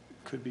ones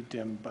could be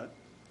dimmed, but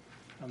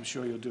I'm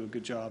sure you'll do a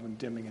good job in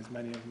dimming as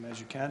many of them as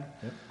you can.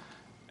 Yep.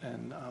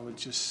 And I would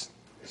just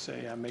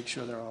say, make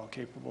sure they're all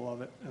capable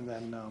of it. And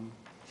then,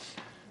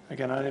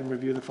 again, I didn't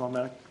review the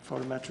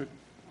photometric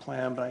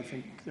plan, but I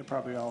think they're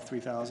probably all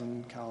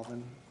 3,000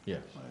 Kelvin.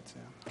 Yes. I'd say,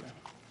 okay.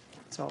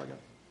 That's all I got.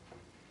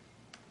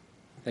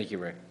 Thank you,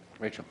 Rick.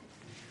 Rachel?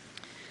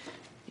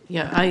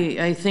 Yeah,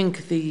 I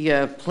think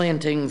the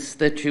plantings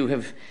that you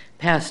have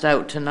passed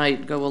out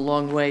tonight go a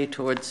long way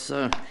towards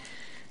the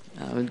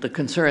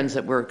concerns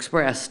that were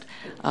expressed.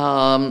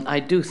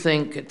 I do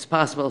think it's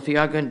possible if you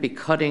are going to be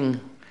cutting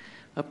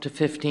up to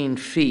 15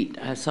 feet,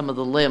 some of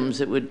the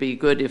limbs, it would be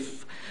good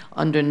if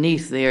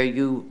underneath there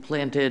you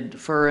planted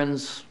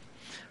ferns,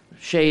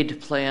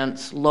 shade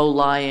plants,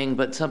 low-lying,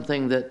 but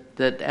something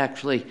that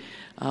actually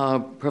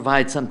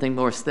provides something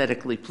more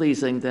aesthetically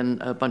pleasing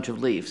than a bunch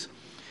of leaves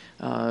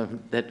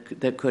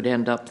that could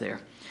end up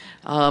there.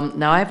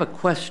 Now I have a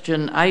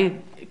question. I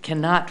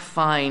cannot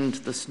find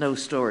the snow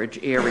storage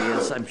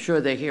areas. I'm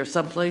sure they're here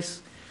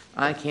someplace.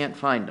 I can't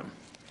find them.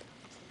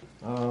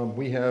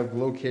 We have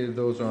located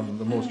those on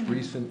the most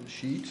recent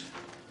sheet.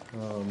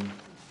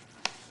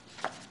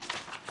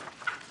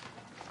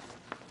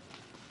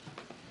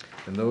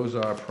 And those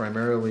are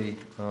primarily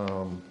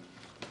along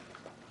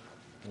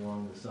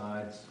the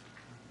sides.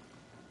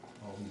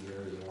 All these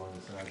areas along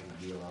the sides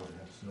would be allowed to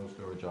have snow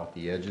storage off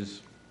the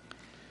edges.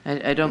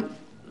 I don't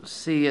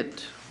see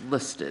it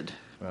listed.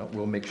 Well,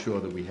 we'll make sure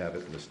that we have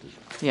it listed.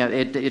 Yeah,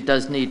 it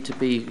does need to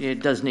be,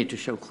 it does need to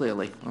show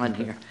clearly on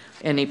here.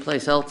 Any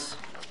place else?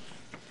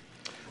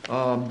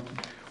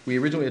 We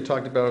originally had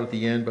talked about it at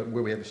the end, but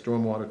where we have a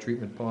stormwater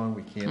treatment pond,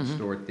 we can't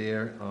store it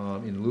there.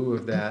 In lieu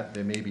of that,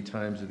 there may be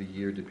times of the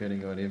year,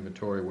 depending on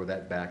inventory, where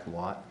that back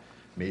lot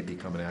may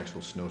become an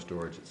actual snow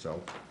storage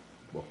itself,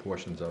 or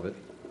portions of it.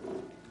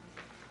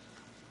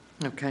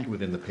 Okay.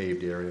 Within the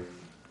paved area.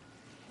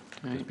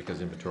 Right. Just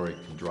because inventory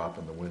can drop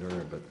in the winter,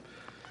 but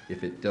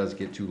if it does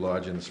get too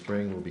large in the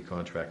spring, we'll be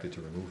contracted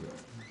to remove it.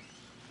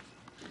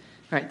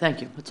 All right, thank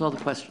you. That's all the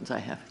questions I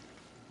have.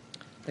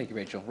 Thank you,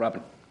 Rachel.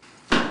 Robin?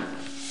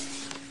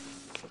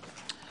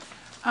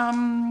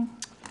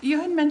 You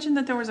had mentioned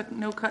that there was a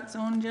no-cut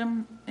zone,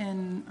 Jim,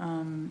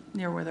 in,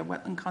 near where the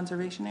wetland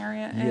conservation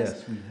area is?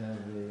 Yes, we have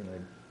and I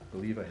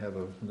believe I have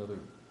another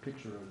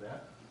picture of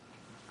that.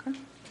 Okay.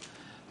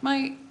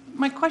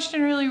 My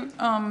question really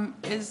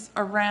is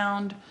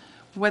around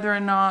whether or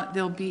not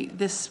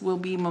this will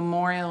be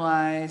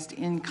memorialized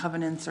in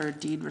covenants or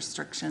deed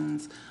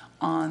restrictions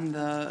on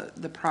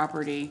the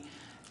property,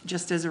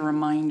 just as a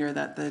reminder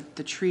that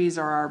the trees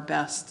are our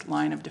best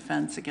line of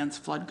defense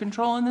against flood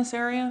control in this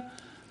area?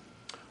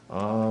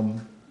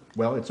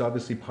 Well, it's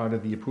obviously part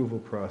of the approval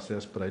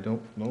process, but I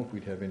don't know if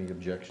we'd have any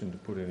objection to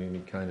put in any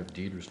kind of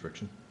deed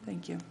restriction.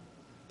 Thank you.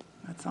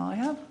 That's all I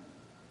have.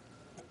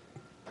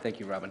 Thank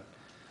you, Robin.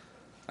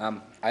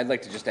 I'd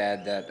like to just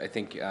add that I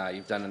think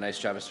you've done a nice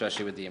job,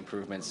 especially with the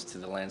improvements to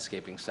the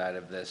landscaping side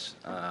of this.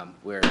 I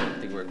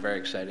think we're very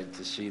excited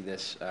to see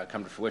this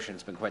come to fruition.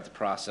 It's been quite the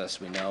process,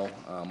 we know.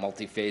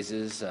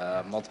 Multi-phases,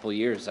 multiple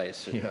years, I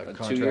assume. Yeah, 2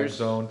 contract years?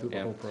 zone through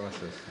the whole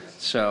process.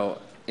 So,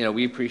 you know,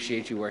 we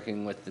appreciate you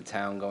working with the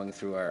town, going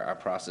through our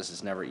process.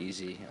 It's never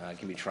easy. It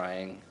can be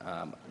trying.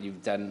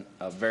 You've done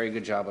a very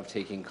good job of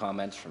taking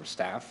comments from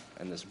staff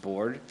and this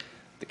board,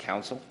 the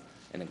council,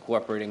 and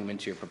incorporating them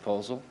into your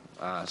proposal.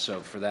 So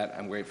for that,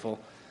 I'm grateful.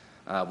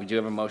 We do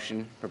have a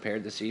motion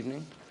prepared this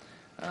evening.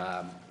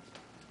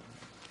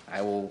 I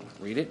will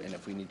read it, and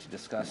if we need to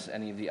discuss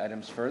any of the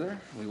items further,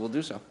 we will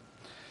do so.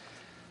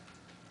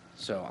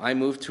 So I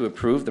move to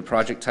approve the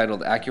project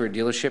titled Acura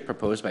Dealership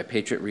proposed by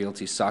Patriot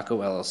Realty Saco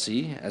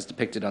LLC as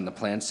depicted on the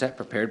plan set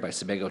prepared by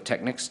Sebago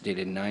Technics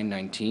dated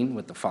 9/19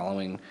 with the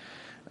following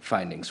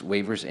findings,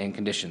 waivers, and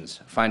conditions.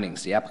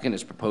 Findings, the applicant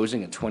is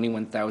proposing a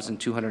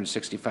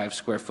 21,265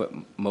 square foot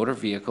motor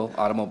vehicle,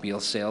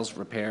 automobile sales,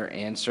 repair,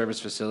 and service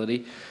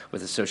facility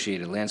with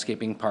associated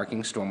landscaping,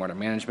 parking, stormwater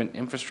management,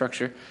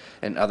 infrastructure,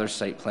 and other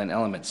site plan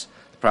elements.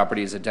 The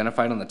property is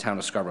identified on the Town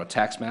of Scarborough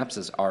tax maps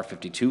as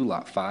R52,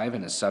 Lot 5,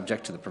 and is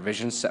subject to the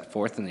provisions set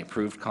forth in the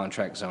approved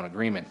contract zone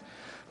agreement.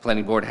 The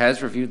Planning Board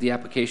has reviewed the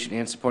application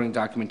and supporting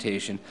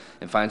documentation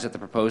and finds that the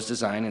proposed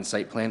design and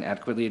site plan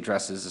adequately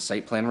addresses the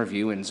site plan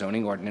review and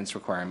zoning ordinance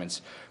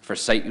requirements for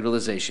site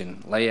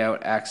utilization,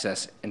 layout,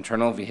 access,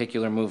 internal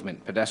vehicular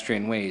movement,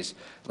 pedestrian ways,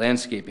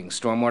 landscaping,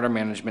 stormwater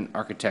management,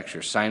 architecture,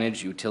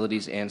 signage,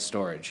 utilities, and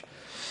storage.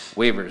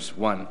 Waivers,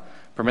 1.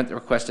 Permit the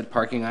requested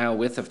parking aisle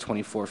width of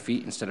 24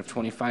 feet instead of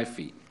 25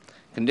 feet.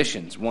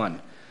 Conditions, 1.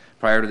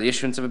 Prior to the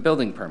issuance of a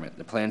building permit,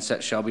 the plan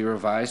set shall be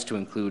revised to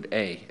include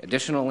A,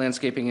 additional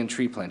landscaping and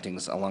tree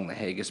plantings along the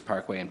Haggis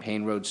Parkway and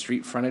Payne Road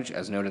street frontage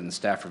as noted in the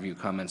staff review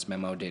comments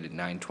memo dated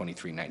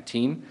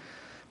 9/23/19.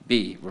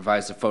 B,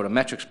 revise the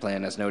photometrics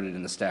plan as noted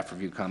in the staff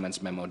review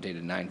comments memo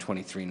dated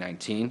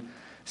 9/23/19.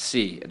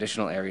 C,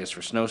 additional areas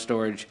for snow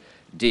storage.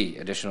 D,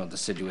 additional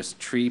deciduous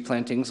tree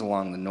plantings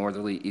along the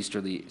northerly,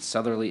 easterly,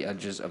 southerly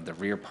edges of the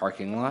rear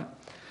parking lot.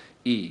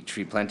 E,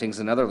 tree plantings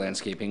and other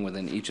landscaping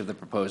within each of the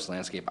proposed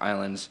landscape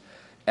islands.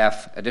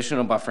 F,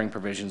 additional buffering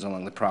provisions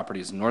along the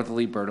property's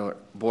northerly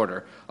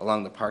border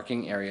along the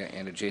parking area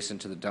and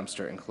adjacent to the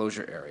dumpster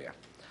enclosure area.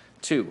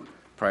 2,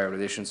 prior to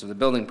the issuance of the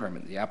building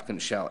permit, the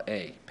applicant shall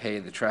A, pay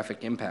the traffic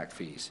impact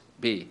fees,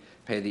 B,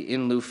 pay the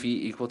in lieu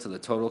fee equal to the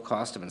total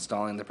cost of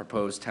installing the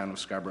proposed Town of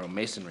Scarborough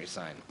masonry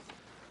sign,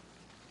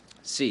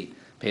 C,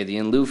 Pay the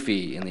in lieu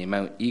fee in the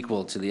amount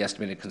equal to the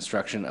estimated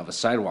construction of a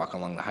sidewalk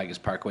along the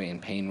Higas Parkway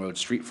and Payne Road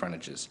street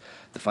frontages.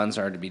 The funds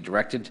are to be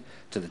directed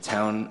to the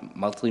town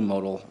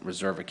multimodal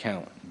reserve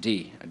account.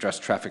 D, address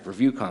traffic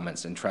review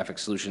comments and traffic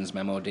solutions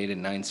memo dated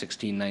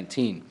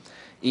 9/16/19.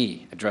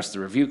 E, address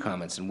the review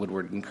comments in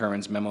Woodward and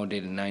Curran's memo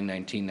dated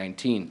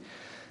 9/19/19.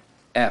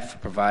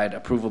 F, provide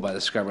approval by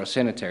the Scarborough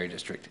Sanitary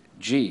District.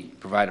 G,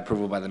 provide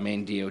approval by the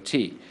Maine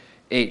DOT.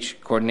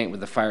 H, coordinate with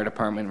the fire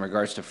department in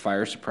regards to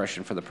fire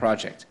suppression for the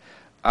project.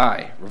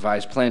 I,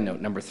 revise plan note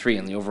number 3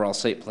 on the overall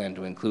site plan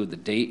to include the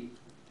date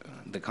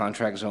the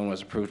contract zone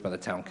was approved by the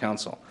town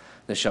council.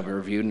 This shall be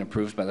reviewed and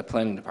approved by the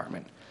planning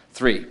department.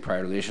 3,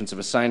 prior to the issuance of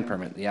a sign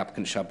permit, the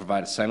applicant shall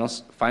provide a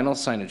final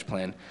signage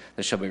plan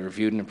that shall be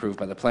reviewed and approved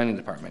by the planning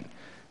department.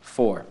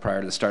 4, prior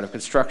to the start of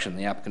construction,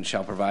 the applicant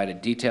shall provide a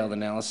detailed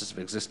analysis of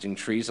existing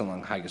trees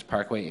along Higas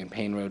Parkway and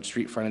Payne Road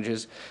street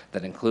frontages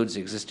that includes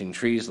the existing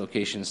trees,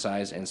 location,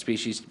 size, and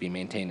species to be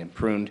maintained and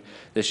pruned.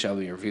 This shall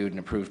be reviewed and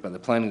approved by the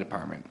planning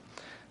department.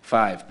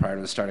 5, prior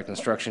to the start of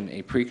construction,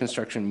 a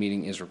pre-construction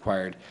meeting is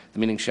required. The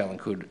meeting shall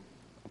include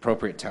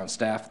appropriate town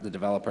staff, the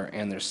developer,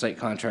 and their site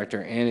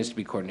contractor, and is to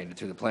be coordinated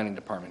through the planning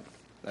department.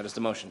 That is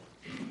the motion.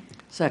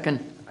 Second.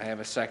 I have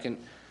a second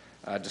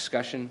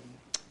discussion,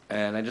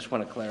 and I just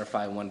want to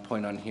clarify one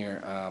point on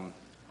here. I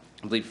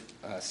believe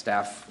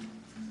staff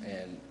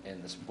and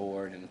this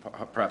board and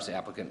perhaps the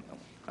applicant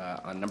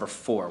on number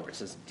 4, where it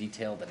says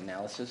detailed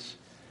analysis.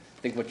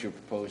 I think what you're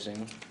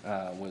proposing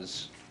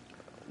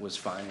was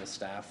fine with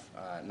staff,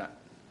 not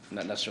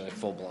necessarily a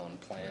full-blown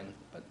plan,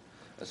 but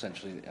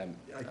essentially.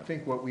 I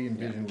think what we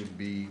envision would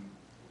be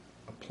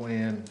a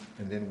plan,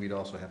 and then we'd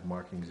also have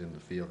markings in the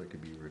field that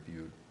could be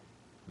reviewed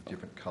with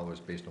different colors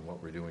based on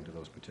what we're doing to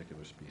those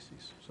particular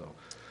species. So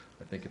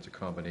I think it's a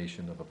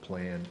combination of a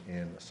plan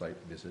and a site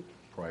visit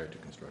prior to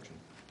construction.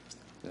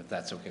 If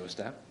that's okay with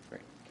staff,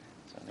 great.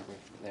 So I think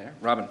we're there.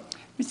 Robin?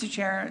 Mr.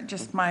 Chair,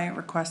 just my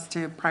request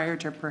to, prior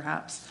to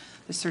perhaps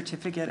the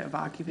certificate of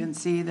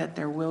occupancy, that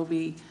there will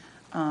be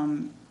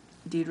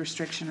deed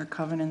restriction or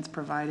covenants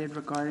provided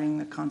regarding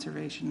the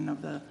conservation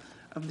of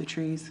the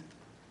trees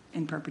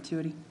in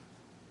perpetuity.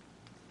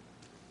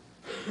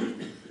 I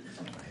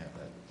have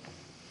that.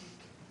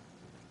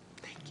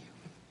 Thank you.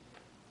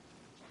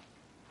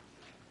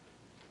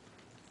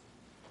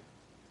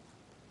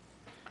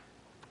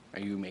 Are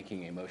you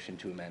making a motion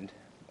to amend,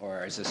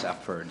 or is this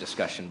up for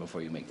discussion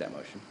before you make that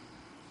motion?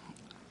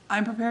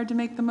 I'm prepared to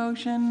make the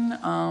motion,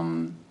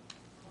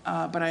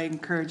 but I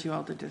encourage you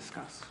all to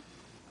discuss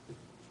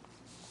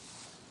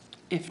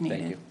if needed.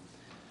 Thank you.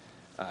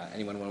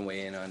 Anyone want to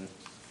weigh in on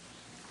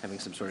having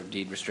some sort of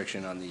deed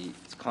restriction on the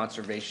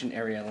conservation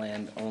area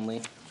land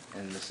only?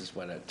 And this is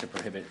what, to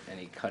prohibit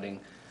any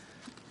cutting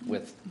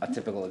with a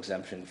typical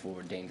exemption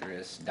for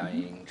dangerous,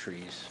 dying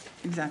trees.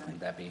 Exactly.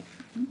 Would that be?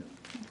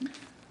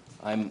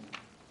 I'm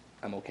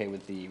okay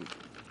with the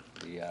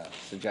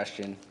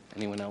suggestion.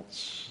 Anyone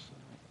else?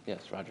 Yes,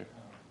 Roger.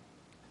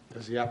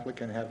 Does the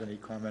applicant have any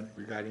comment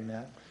regarding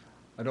that?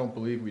 I don't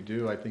believe we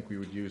do. I think we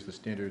would use the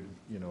standard,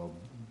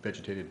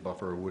 vegetated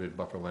buffer or wooded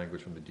buffer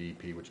language from the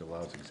DEP, which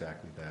allows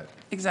exactly that.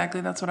 Exactly,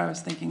 that's what I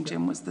was thinking,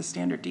 Jim, was the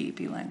standard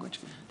DEP language.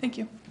 Thank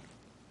you.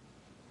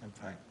 I'm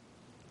fine.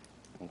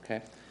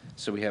 Okay.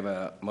 So we have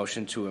a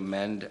motion to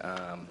amend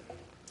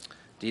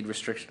deed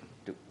restriction.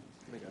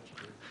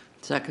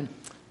 Second.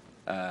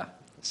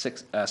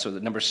 6, so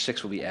the number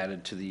 6 will be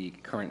added to the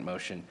current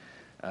motion.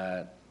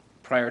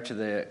 Prior to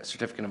the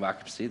certificate of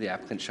occupancy, the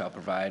applicant shall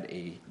provide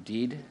a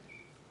deed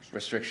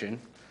restriction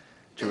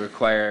to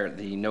require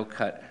the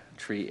no-cut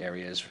tree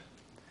areas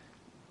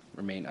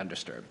remain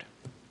undisturbed.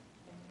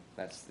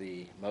 That's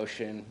the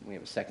motion. We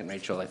have a second,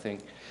 Rachel, I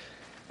think.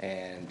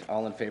 And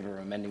all in favor of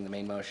amending the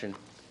main motion?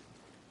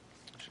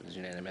 It was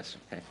unanimous.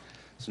 Okay.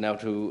 So now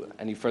to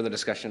any further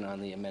discussion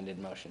on the amended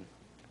motion?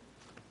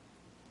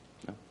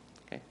 No?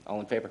 Okay. All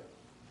in favor?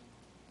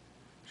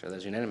 Sure,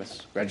 that's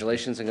unanimous.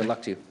 Congratulations and good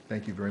luck to you.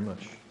 Thank you very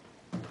much.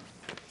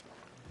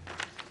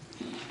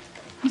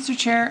 Mr.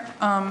 Chair,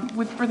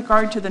 with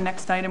regard to the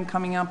next item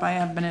coming up, I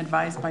have been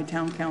advised by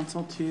town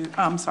council to,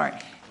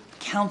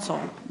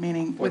 council,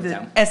 meaning with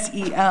an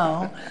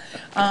S-E-L,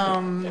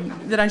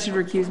 that I should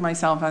recuse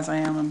myself as I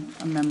am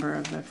a member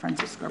of the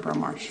Friends of Scarborough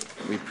Marsh.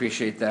 We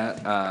appreciate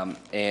that.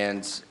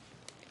 And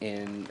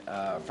in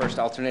first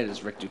alternate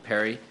is Rick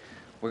Duperi.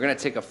 We're going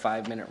to take a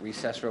 5-minute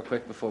recess real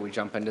quick before we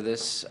jump into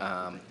this.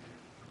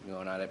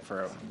 Going at it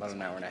for about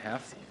an hour and a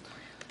half.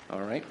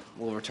 All right.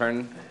 We'll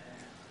return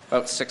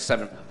about 6,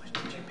 7.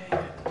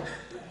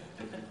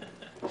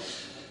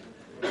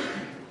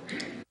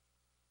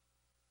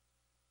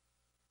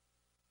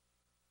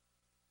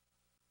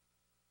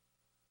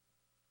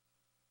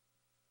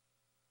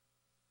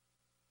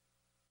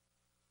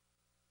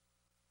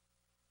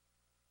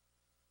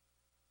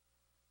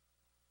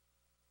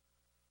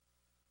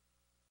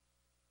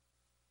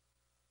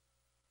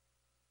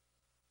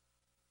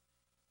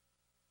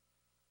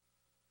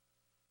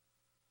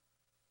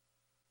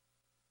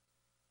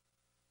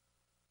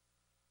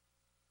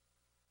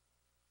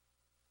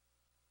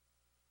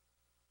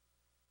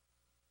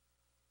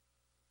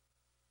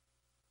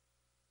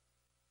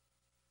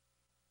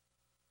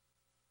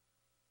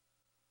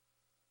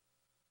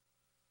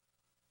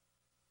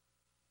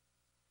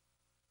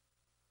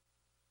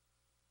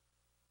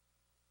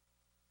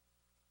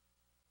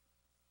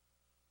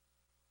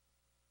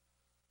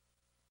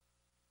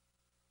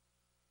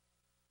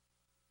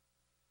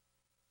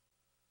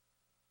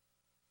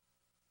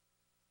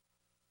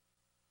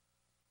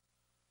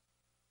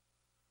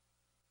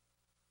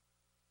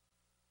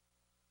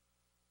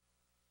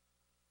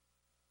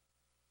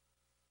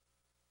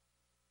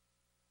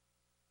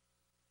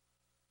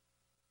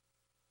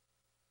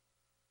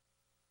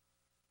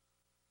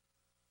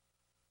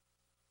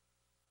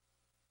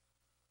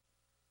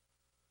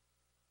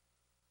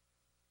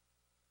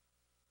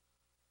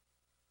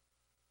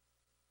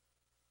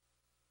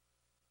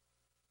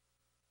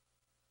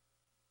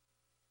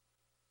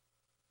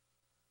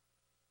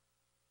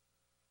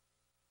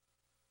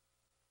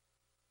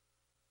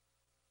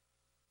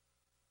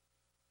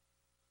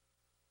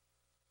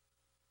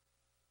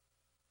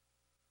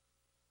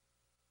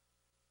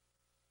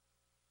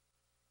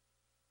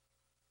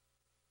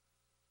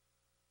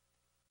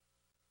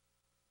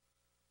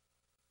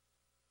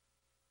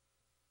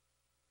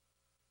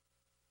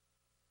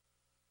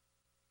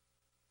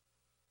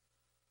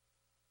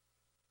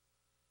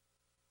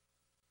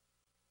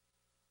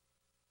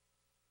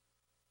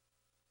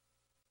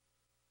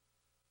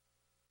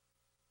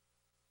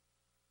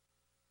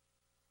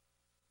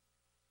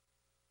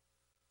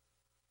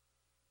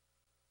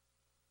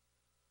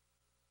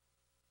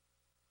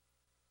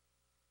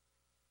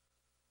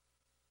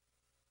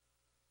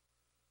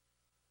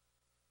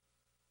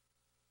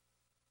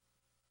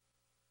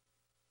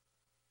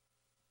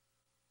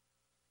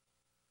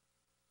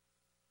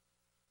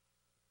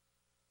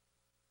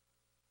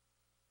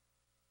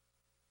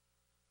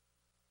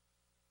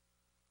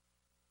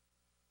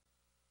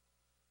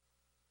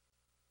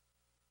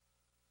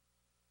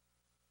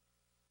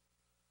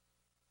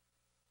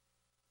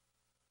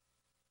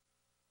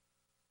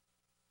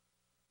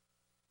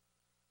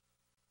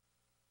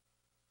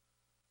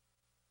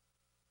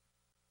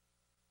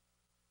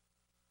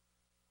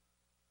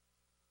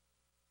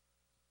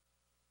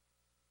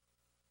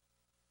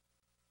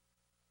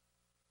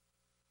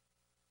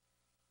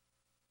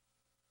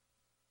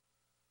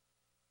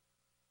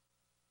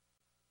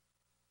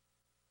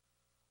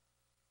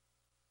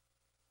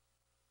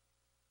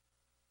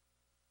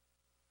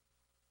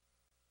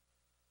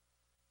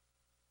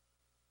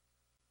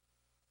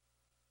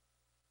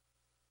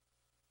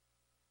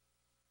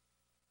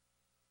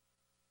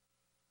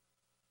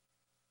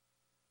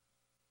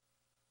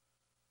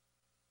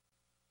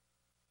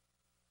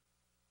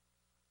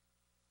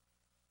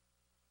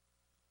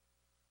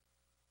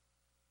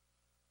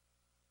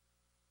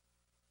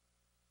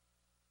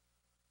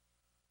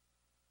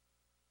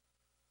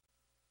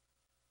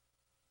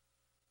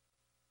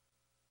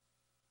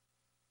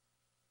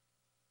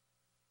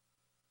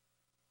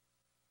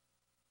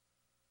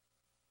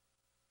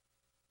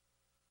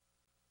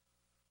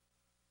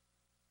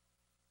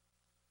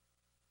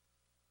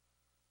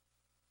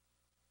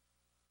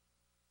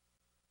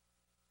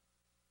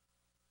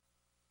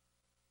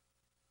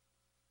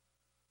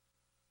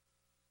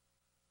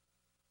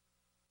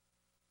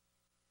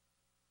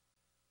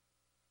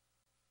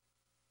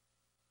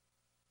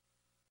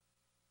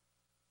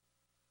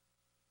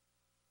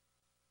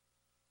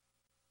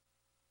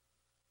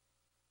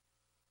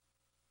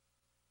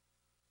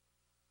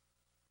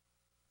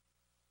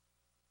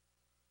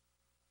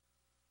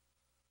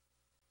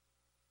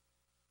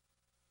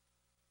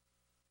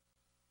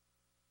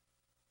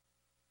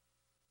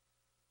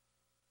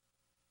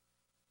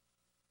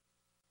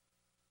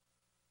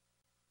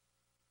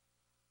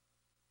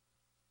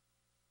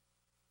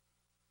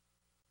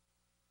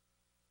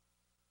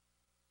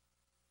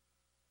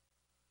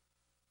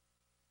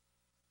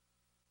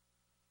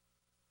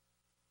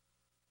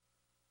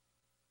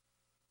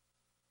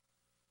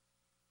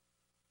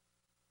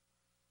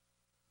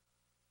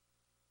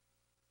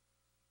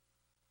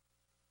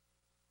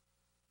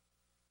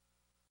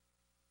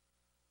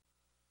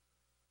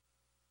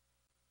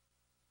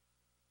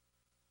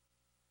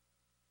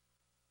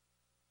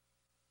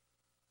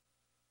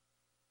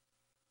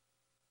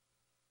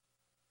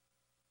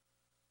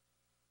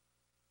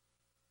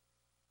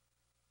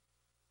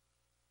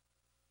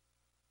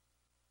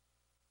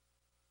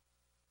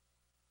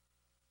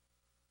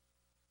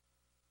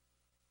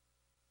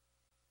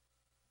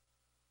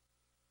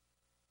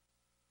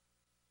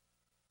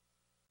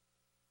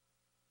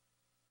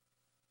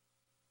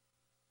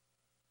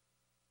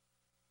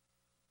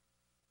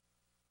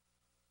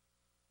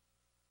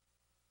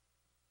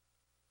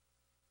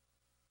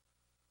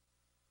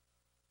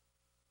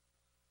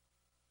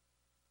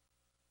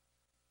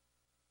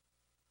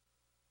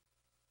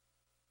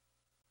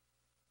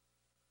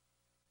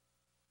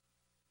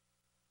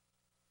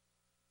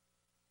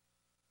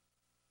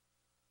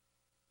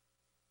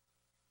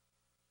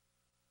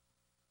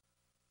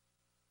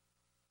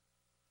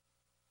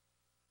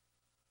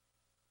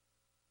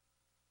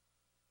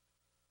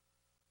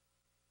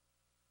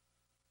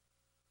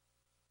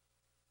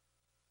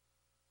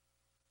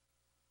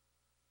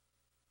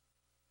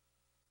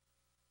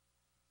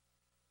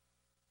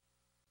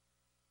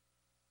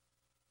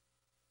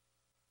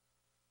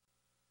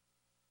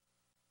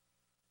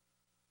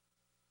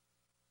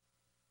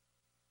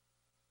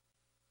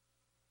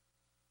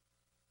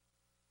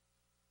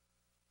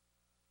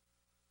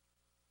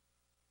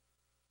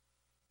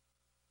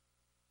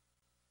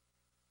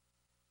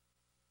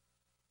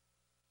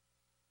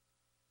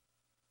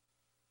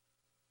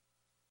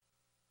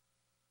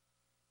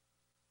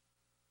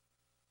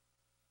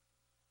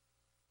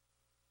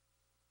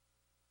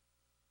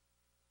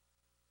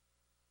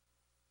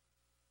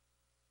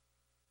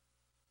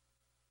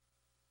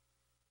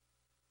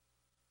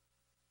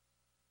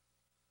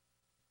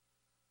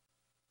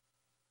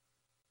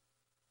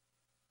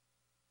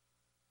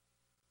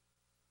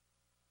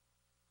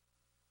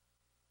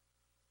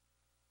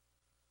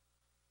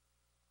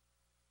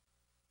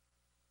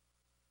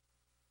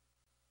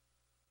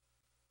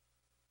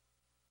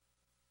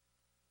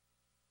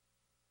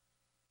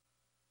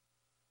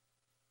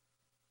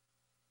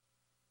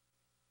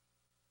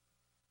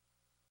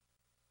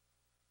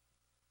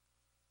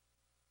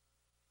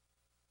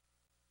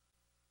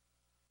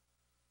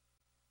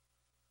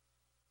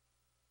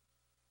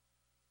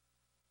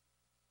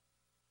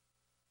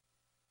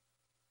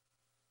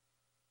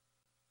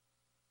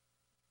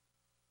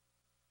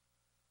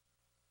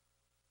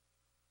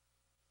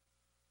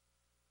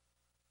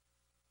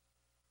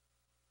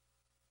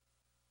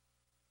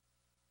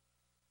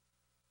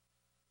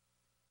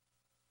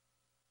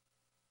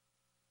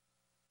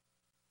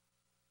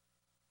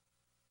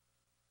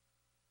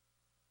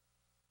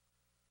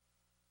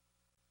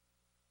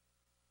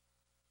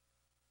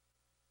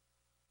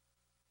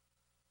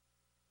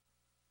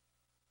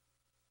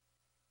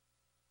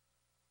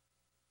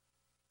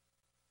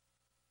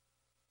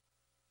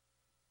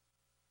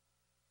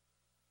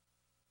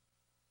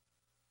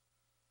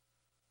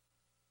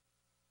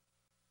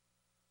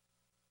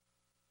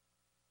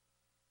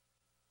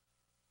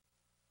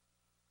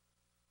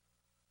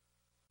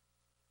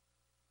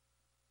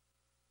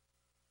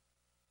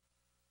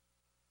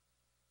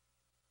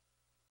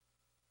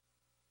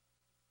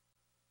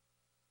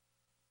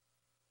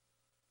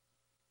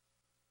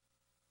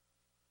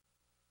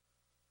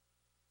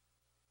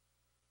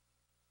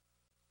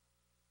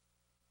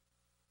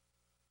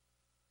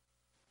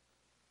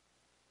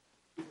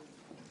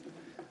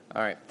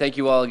 All right, thank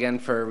you all again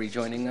for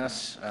rejoining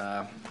us.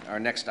 Our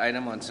next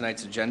item on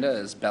tonight's agenda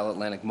is Bell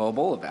Atlantic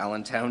Mobile of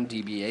Allentown,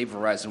 DBA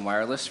Verizon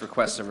Wireless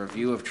requests a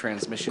review of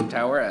transmission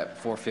tower at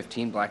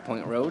 415 Black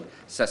Point Road,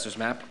 Assessors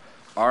Map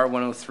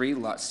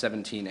R103, Lot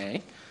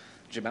 17A.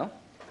 Jamel?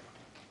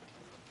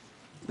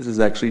 This is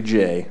actually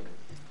Jay.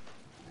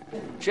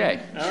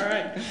 Jay? All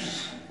right.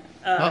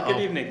 Good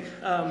evening.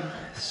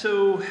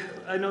 So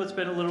I know it's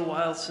been a little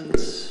while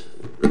since,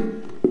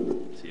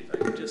 let's see if I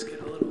can just get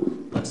a little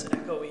less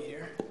echoey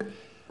here.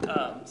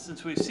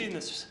 Since we've seen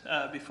this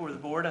before the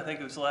board, I think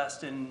it was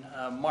last in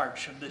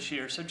March of this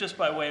year. So just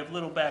by way of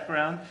little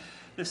background,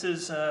 this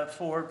is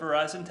for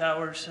Verizon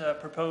Tower's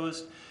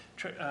proposed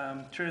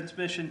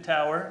transmission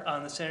tower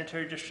on the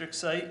sanitary district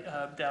site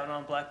down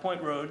on Black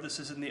Point Road. This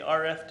is in the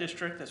RF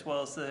district as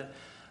well as the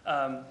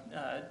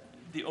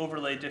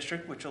overlay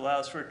district, which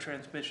allows for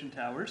transmission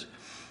towers.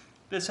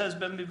 This has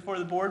been before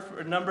the board for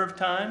a number of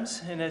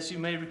times, and as you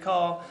may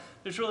recall,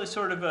 there's really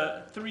sort of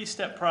a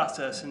three-step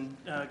process in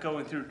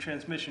going through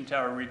transmission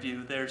tower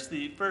review. There's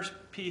the first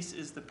piece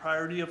is the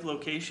priority of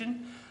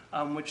location,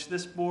 which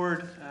this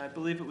board, I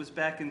believe it was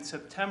back in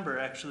September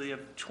actually of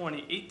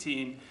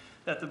 2018,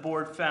 that the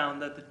board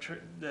found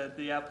that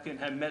the applicant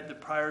had met the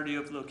priority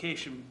of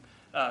location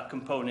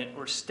component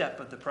or step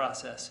of the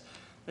process.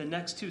 The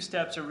next two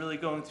steps are really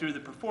going through the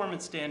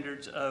performance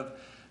standards of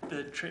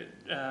the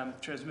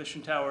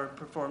transmission tower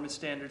performance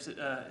standards and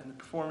the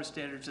performance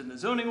standards in the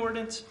zoning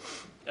ordinance,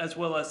 as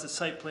well as the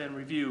site plan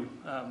review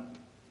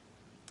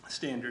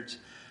standards.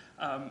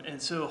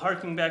 And so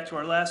harking back to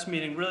our last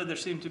meeting, really there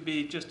seemed to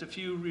be just a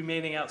few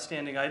remaining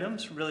outstanding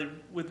items, really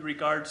with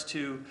regards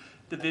to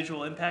the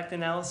visual impact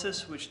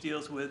analysis, which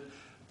deals with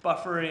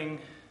buffering,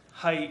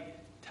 height,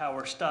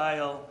 tower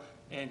style,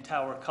 and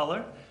tower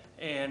color.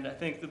 And I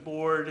think the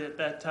board at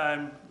that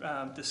time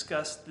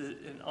discussed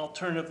an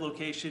alternative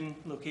location,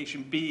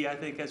 location B, I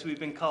think as we've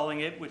been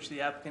calling it, which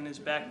the applicant is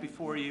back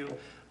before you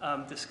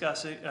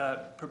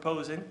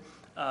proposing.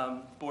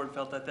 Board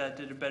felt that that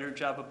did a better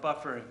job of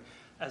buffering.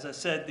 As I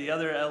said, the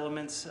other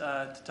elements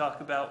to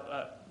talk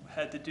about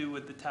had to do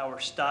with the tower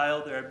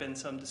style. There had been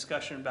some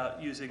discussion about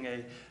using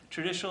a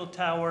traditional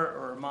tower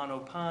or a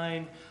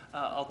monopine.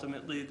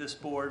 Ultimately, this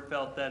board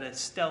felt that a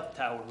stealth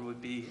tower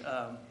would be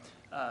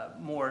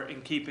more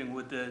in keeping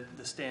with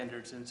the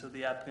standards, and so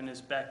the applicant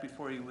is back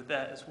before you with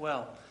that as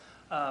well.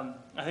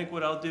 I think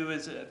what I'll do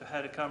is I've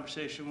had a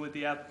conversation with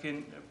the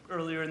applicant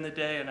earlier in the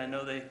day, and I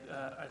know they,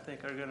 I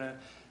think, are going to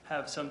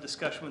have some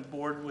discussion with the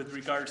board with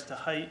regards to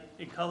height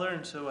and color,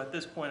 and so at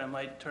this point I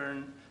might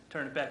turn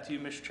it back to you,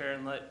 Mr. Chair,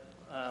 and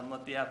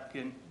let the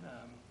applicant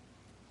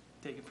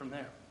take it from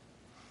there.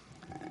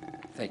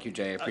 Thank you,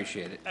 Jay. I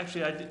appreciate it.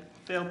 Actually, I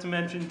failed to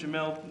mention,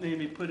 Jamel made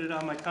me put it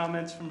on my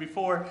comments from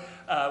before.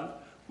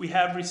 We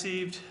have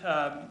received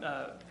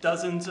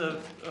dozens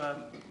of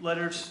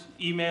letters,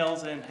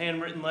 emails, and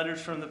handwritten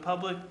letters from the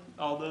public.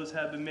 All those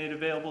have been made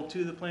available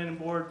to the planning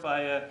board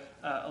via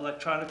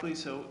electronically,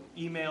 so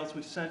emails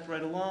we've sent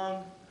right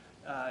along.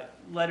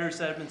 Letters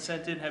that have been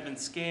sent in have been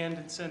scanned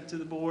and sent to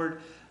the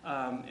board,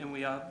 and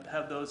we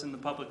have those in the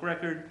public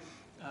record.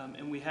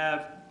 And we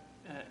have,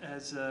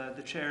 as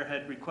the chair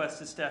had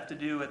requested staff to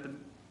do at the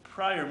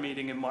prior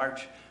meeting in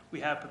March,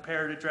 we have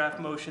prepared a draft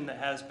motion that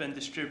has been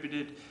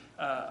distributed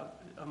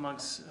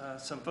amongst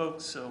some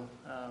folks, so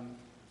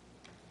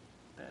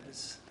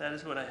that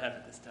is what I have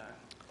at this time.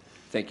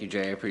 Thank you,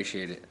 Jay. I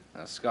appreciate it.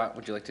 Scott,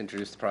 would you like to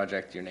introduce the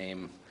project, your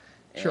name,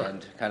 Sure.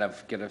 and kind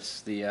of give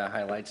us the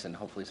highlights and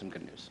hopefully some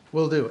good news?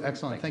 Will do.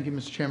 Excellent. Thank you,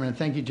 Mr. Chairman, and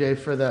thank you, Jay,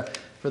 for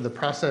the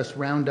process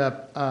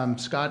roundup.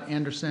 Scott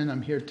Anderson,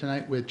 I'm here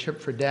tonight with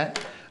Chip Fredette.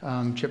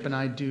 Chip and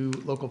I do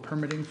local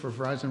permitting for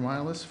Verizon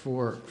Wireless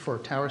for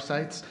tower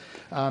sites.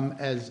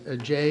 As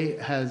Jay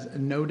has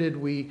noted,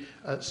 we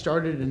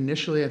started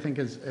initially, I think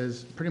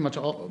as pretty much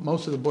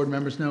most of the board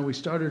members know, we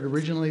started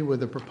originally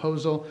with a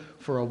proposal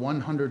for a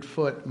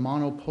 100-foot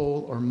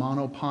monopole or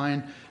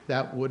monopine.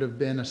 That would have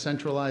been a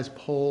centralized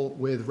pole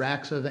with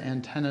racks of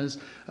antennas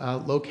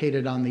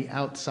located on the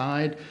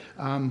outside.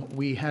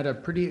 We had a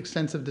pretty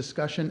extensive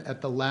discussion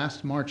at the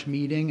last March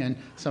meeting, and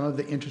some of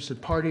the interested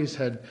parties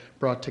had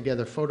brought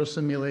together photo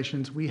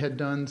simulations. We had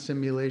done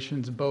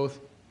simulations both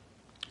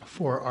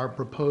for our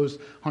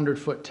proposed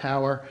 100-foot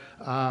tower,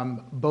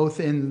 both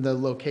in the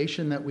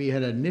location that we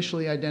had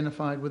initially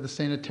identified with the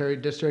sanitary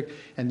district,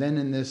 and then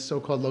in this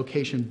so-called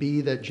location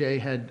B that Jay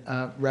had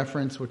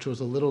referenced, which was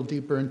a little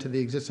deeper into the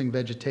existing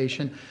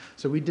vegetation.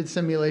 So we did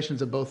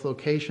simulations of both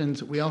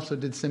locations. We also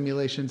did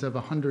simulations of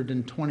a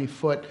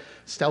 120-foot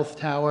stealth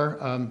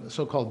tower,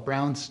 so-called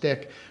brown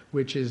stick,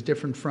 which is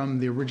different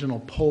from the original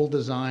pole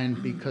design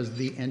because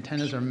the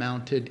antennas are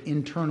mounted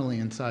internally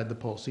inside the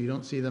pole, so you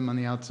don't see them on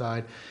the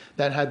outside.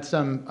 That had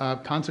some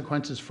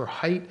consequences for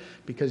height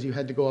because you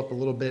had to go up a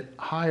little bit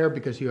higher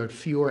because you had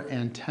fewer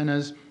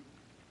antennas.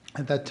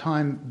 At that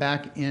time,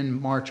 back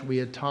in March, we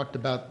had talked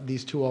about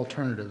these two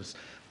alternatives.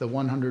 The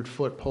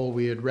 100-foot pole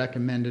we had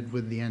recommended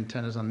with the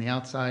antennas on the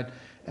outside,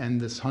 and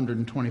this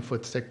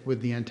 120-foot stick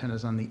with the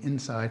antennas on the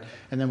inside.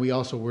 And then we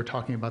also were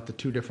talking about the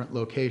 2 different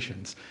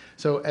locations.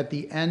 So at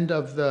the end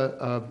of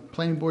the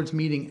planning board's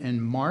meeting in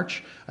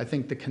March, I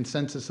think the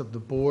consensus of the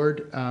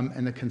board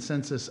and the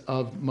consensus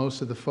of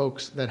most of the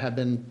folks that have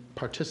been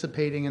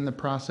participating in the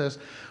process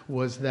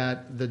was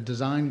that the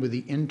design with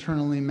the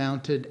internally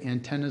mounted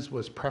antennas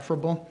was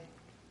preferable,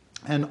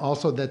 and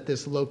also that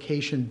this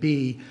location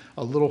B,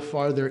 a little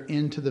farther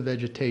into the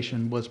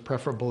vegetation, was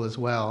preferable as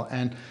well.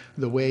 And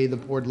the way the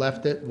board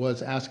left it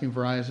was asking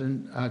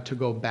Verizon to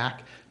go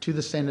back to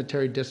the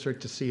sanitary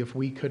district to see if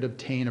we could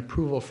obtain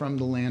approval from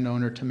the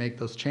landowner to make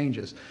those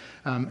changes.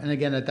 And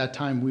again, at that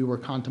time, we were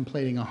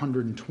contemplating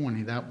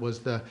 120. That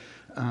was the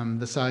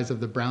size of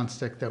the brown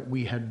stick that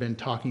we had been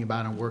talking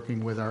about and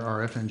working with our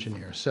RF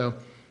engineers. So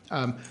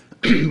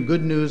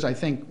good news, I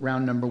think,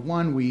 round number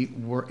 1, we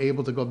were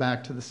able to go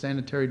back to the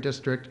sanitary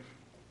district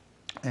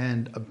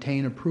and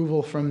obtain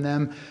approval from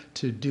them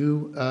to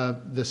do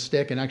the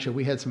stick. And actually,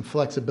 we had some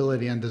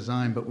flexibility on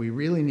design, but we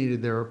really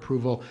needed their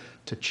approval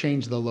to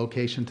change the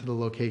location to the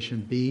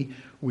location B.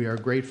 We are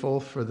grateful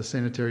for the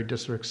sanitary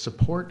district's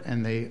support,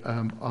 and they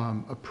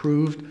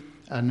approved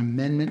an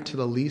amendment to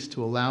the lease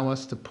to allow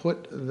us to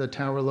put the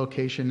tower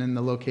location in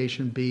the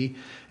location B.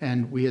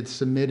 And we had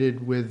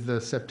submitted with the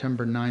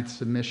September 9th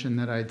submission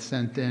that I had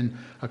sent in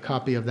a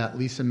copy of that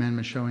lease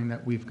amendment showing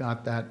that we've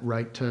got that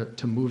right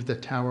to move the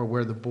tower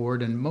where the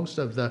board and most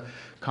of the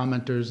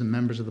commenters and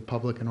members of the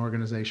public and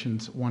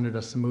organizations wanted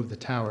us to move the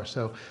tower.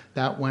 So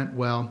that went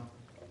well.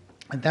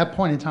 At that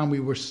point in time, we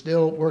were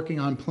still working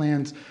on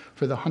plans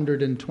for the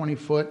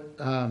 120-foot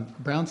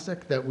brown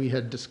stick that we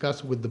had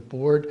discussed with the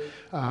board.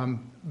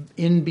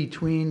 In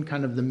between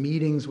kind of the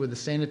meetings with the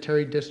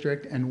sanitary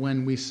district and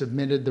when we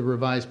submitted the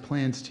revised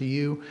plans to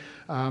you,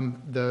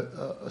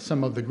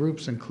 some of the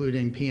groups,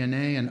 including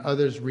PNA and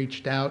others,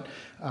 reached out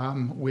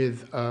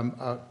with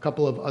a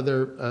couple of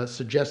other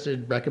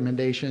suggested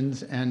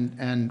recommendations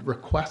and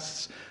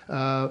requests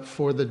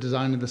for the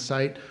design of the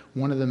site.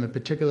 One of them in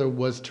particular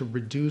was to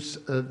reduce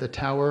the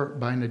tower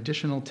by an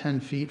additional 10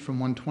 feet from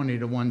 120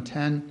 to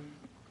 110.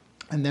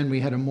 And then we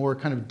had a more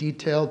kind of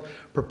detailed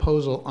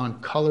proposal on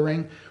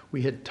coloring.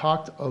 We had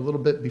talked a little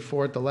bit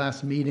before at the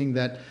last meeting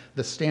that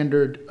the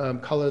standard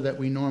color that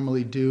we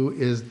normally do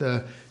is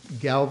the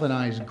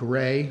galvanized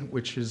gray,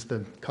 which is the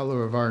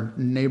color of our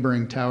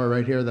neighboring tower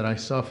right here that I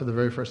saw for the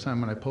very first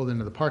time when I pulled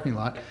into the parking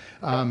lot.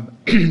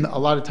 A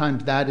lot of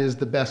times that is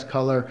the best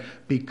color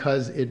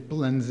because it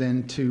blends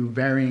into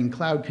varying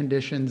cloud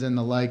conditions and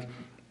the like.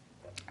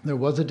 There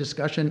was a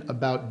discussion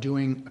about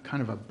doing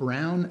kind of a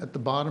brown at the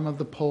bottom of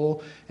the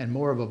pole and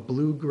more of a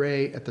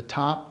blue-gray at the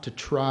top to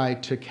try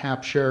to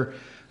capture,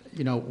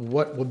 you know,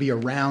 what will be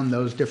around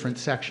those different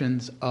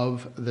sections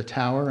of the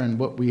tower. And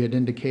what we had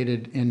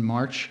indicated in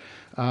March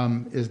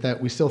is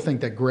that we still think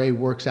that gray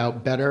works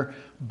out better,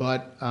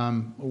 but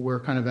we're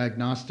kind of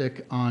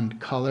agnostic on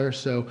color.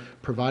 So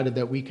provided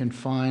that we can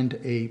find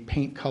a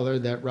paint color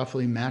that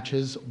roughly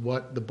matches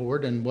what the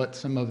board and what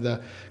some of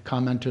the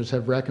commenters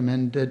have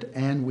recommended,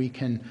 and we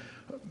can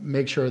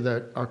make sure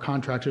that our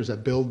contractors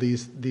that build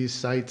these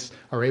sites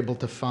are able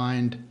to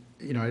find,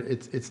 you know,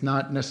 it's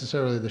not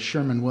necessarily the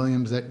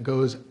Sherman-Williams that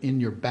goes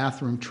in your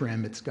bathroom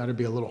trim. It's got to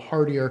be a little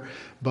hardier,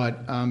 but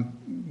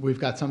we've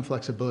got some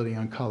flexibility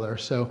on color.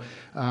 So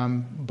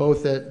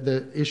both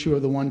the issue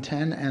of the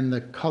 110 and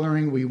the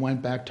coloring, we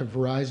went back to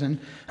Verizon,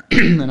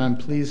 and I'm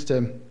pleased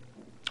to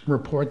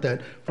report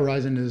that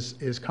Verizon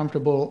is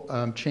comfortable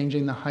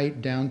changing the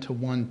height down to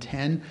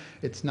 110.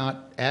 It's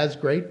not as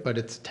great, but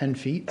it's 10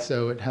 feet,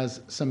 so it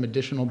has some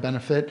additional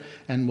benefit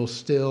and will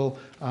still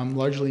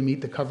largely meet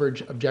the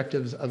coverage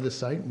objectives of the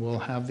site. We'll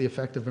have the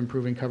effect of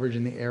improving coverage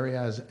in the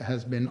area, as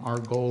has been our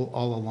goal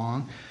all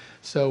along.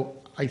 So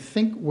I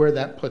think where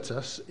that puts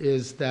us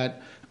is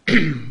that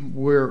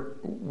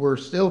we're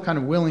still kind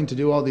of willing to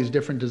do all these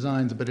different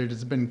designs, but it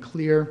has been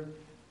clear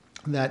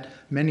that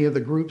many of the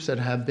groups that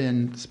have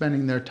been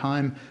spending their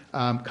time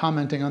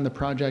commenting on the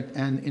project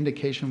and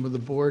indication with the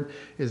board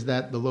is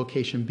that the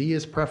location B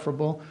is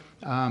preferable.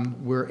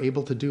 We're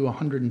able to do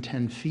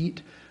 110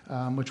 feet,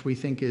 which we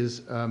think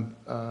is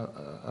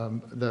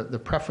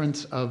the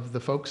preference of the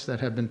folks that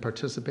have been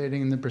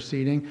participating in the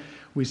proceeding.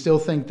 We still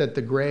think that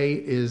the gray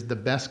is the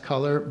best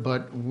color,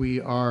 but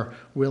we are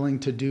willing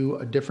to do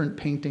a different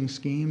painting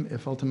scheme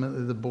if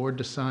ultimately the board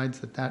decides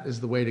that that is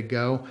the way to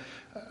go.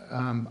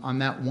 On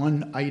that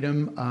one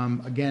item,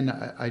 again,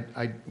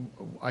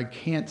 I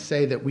can't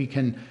say that we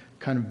can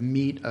kind of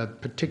meet a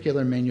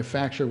particular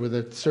manufacturer with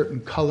a certain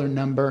color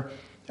number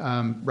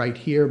right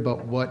here,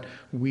 but what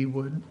we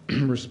would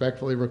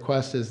respectfully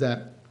request is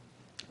that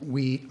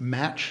we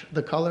match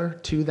the color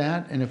to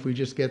that, and if we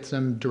just get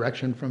some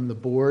direction from the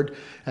board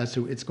as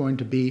to it's going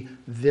to be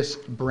this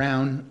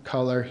brown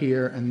color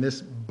here and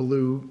this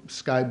blue,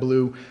 sky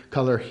blue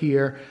color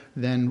here,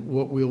 then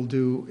what we'll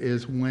do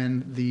is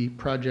when the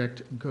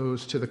project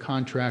goes to the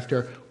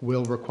contractor,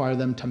 we'll require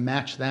them to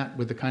match that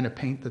with the kind of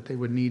paint that they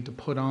would need to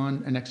put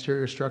on an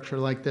exterior structure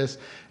like this,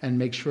 and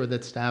make sure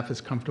that staff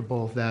is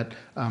comfortable that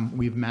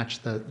we've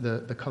matched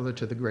the color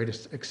to the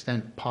greatest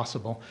extent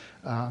possible.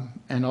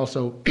 And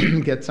also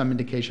get some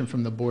indication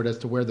from the board as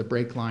to where the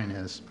break line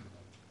is,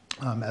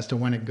 as to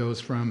when it goes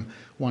from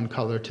one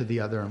color to the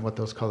other and what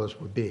those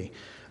colors would be.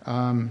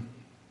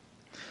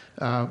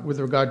 With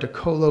regard to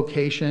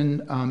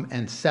co-location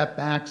and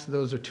setbacks,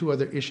 those are two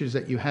other issues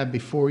that you have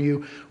before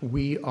you.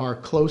 We are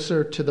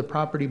closer to the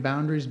property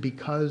boundaries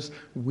because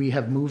we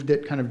have moved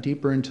it kind of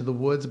deeper into the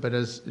woods, but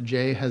as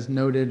Jay has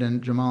noted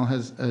and Jamal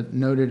has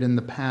noted in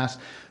the past,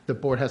 the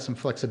board has some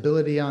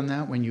flexibility on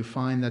that. When you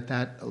find that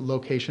that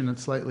location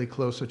that's slightly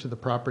closer to the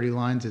property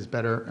lines is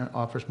better and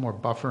offers more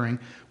buffering,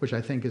 which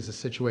I think is the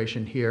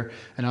situation here.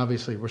 And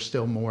obviously, we're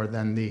still more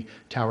than the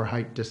tower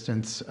height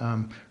distance.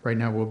 Right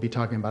now, we'll be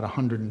talking about a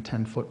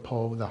 110-foot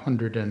pole with a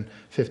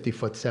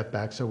 150-foot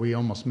setback, so we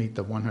almost meet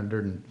the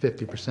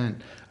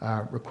 150%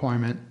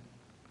 requirement.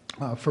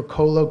 For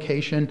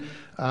co-location,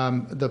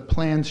 the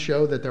plans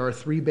show that there are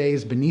 3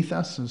 bays beneath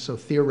us, and so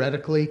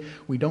theoretically,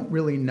 we don't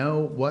really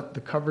know what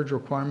the coverage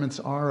requirements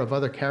are of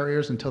other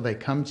carriers until they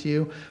come to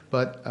you,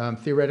 but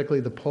theoretically,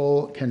 the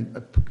pole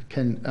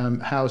can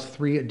house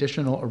 3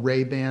 additional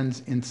array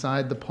bands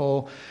inside the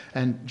pole.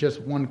 And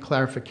just one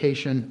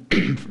clarification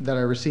that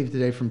I received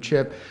today from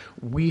Chip,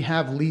 we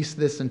have leased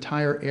this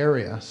entire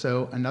area,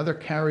 so another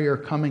carrier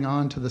coming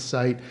onto the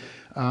site,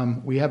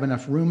 we have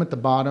enough room at the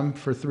bottom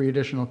for 3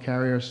 additional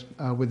carriers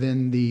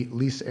within the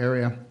lease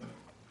area.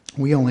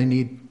 We only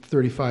need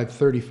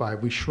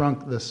 35. We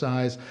shrunk the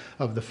size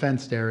of the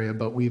fenced area,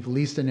 but we've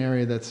leased an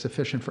area that's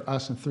sufficient for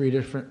us and 3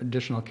 different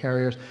additional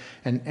carriers.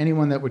 And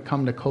anyone that would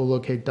come to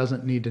co-locate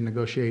doesn't need to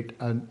negotiate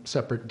a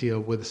separate deal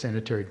with the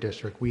sanitary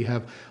district. We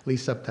have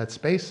leased up that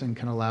space and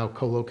can allow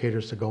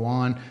co-locators to go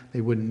on.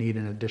 They wouldn't need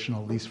an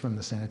additional lease from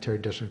the sanitary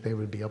district. They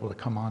would be able to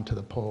come onto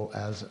the pole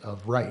as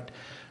of right.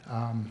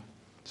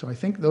 So I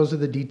think those are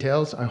the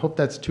details. I hope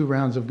that's 2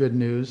 rounds of good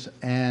news.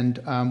 And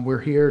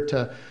we're here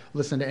to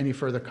listen to any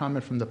further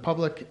comment from the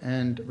public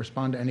and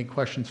respond to any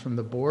questions from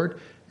the board.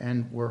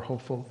 And we're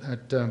hopeful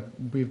that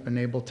we've been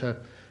able to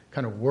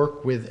kind of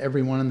work with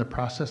everyone in the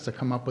process to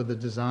come up with a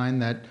design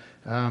that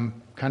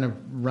kind of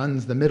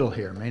runs the middle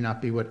here. May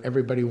not be what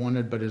everybody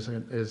wanted, but is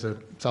a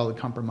solid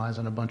compromise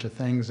on a bunch of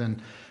things.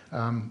 And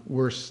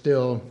we're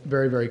still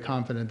very, very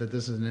confident that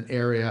this is an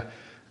area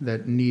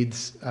that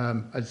needs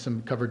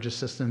some coverage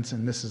assistance,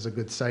 and this is a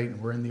good site,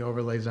 and we're in the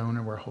overlay zone,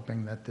 and we're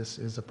hoping that this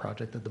is a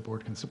project that the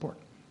board can support.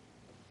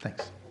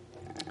 Thanks.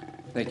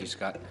 Thank you,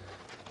 Scott.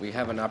 We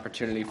have an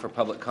opportunity for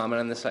public comment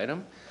on this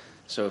item.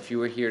 So if you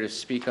were here to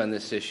speak on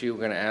this issue, we're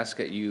going to ask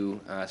that you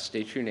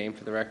state your name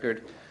for the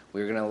record.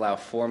 We're going to allow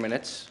 4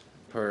 minutes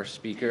per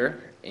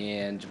speaker,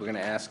 and we're going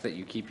to ask that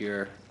you keep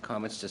your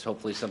comments to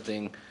hopefully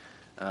something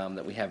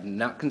that we have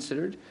not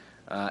considered.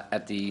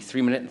 At the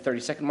 3-minute and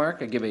 30-second mark,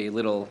 I give a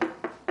little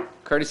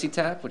courtesy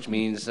tap, which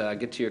means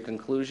get to your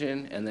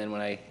conclusion, and then when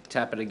I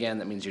tap it again,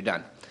 that means you're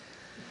done.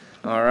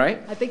 All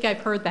right? I think I've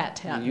heard that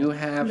tap. You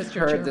have Mr.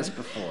 heard Chairman. this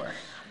before.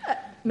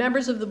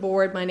 Members of the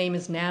board, my name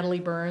is Natalie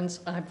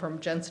Burns. I'm from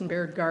Jensen,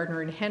 Baird,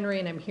 Gardner, and Henry,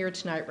 and I'm here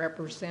tonight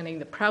representing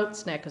the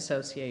Prouts Neck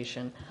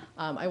Association.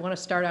 I want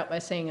to start out by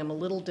saying I'm a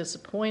little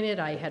disappointed.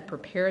 I had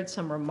prepared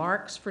some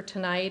remarks for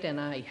tonight, and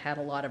I had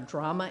a lot of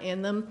drama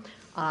in them.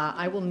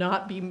 I will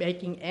not be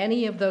making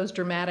any of those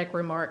dramatic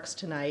remarks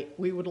tonight.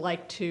 We would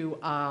like to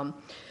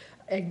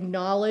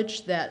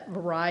acknowledge that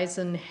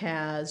Verizon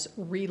has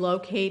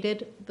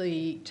relocated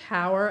the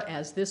tower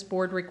as this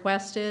board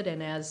requested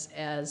and as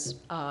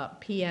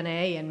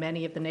PNA and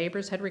many of the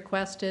neighbors had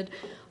requested.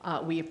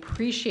 We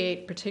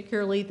appreciate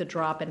particularly the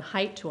drop in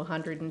height to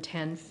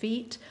 110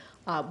 feet.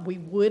 We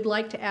would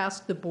like to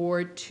ask the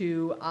board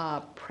to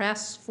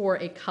press for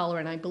a color,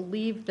 and I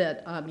believe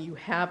that you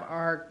have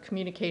our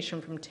communication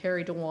from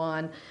Terry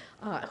Dewan,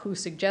 who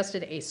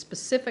suggested a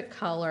specific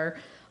color,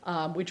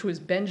 which was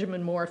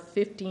Benjamin Moore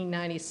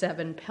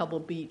 1597 Pebble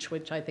Beach,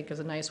 which I think is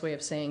a nice way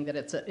of saying that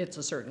it's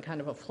a certain kind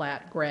of a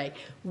flat gray.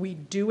 We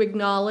do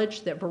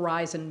acknowledge that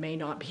Verizon may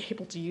not be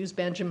able to use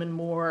Benjamin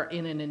Moore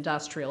in an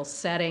industrial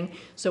setting,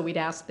 so we'd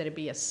ask that it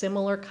be a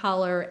similar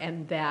color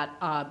and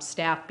that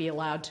staff be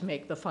allowed to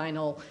make the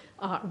final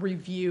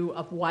review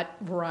of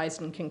what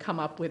Verizon can come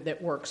up with that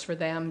works for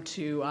them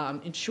to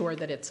ensure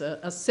that it's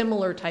a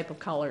similar type of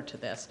color to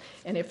this.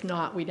 And if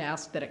not, we'd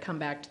ask that it come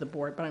back to the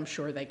board, but I'm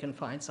sure they can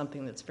find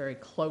something that's very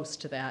close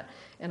to that.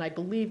 And I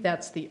believe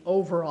that's the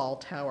overall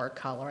tower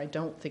color. I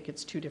don't think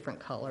it's 2 different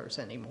colors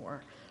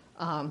anymore.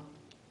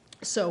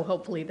 So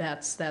hopefully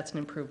that's an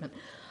improvement.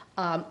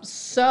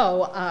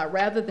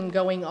 Rather than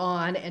going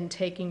on and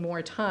taking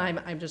more time,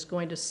 I'm just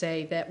going to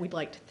say that we'd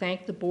like to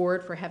thank the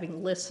board for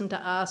having listened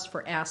to us,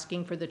 for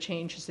asking for the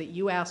changes that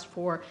you asked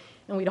for,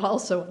 And we'd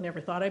also, never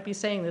thought I'd be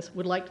saying this,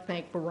 would like to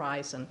thank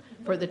Verizon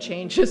for the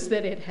changes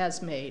that it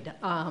has made.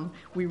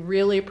 We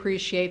really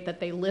appreciate that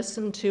they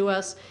listened to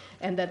us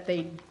and that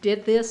they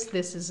did this.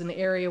 This is an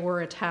area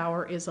where a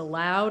tower is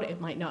allowed. It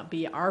might not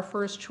be our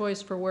first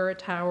choice for where a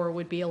tower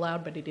would be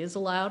allowed, but it is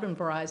allowed, and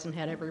Verizon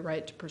had every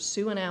right to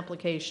pursue an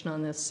application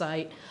on this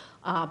site.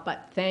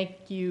 But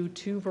thank you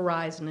to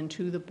Verizon and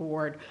to the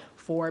board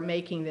for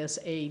making this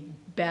a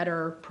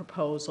better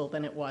proposal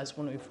than it was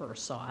when we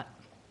first saw it.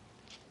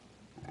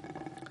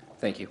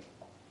 Thank you.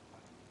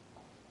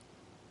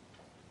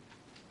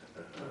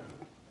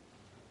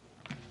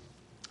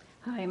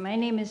 Hi, my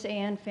name is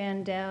Ann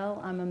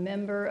Fandel. I'm a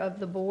member of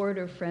the board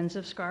of Friends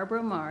of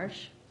Scarborough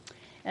Marsh,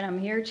 and I'm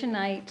here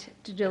tonight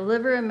to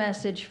deliver a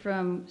message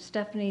from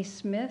Stephanie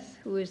Smith,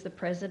 who is the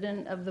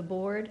president of the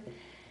board,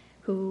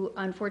 who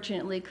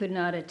unfortunately could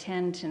not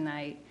attend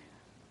tonight.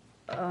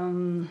 I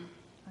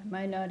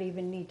might not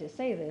even need to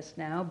say this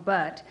now,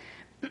 but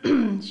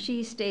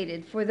she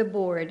stated, for the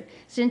board,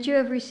 since you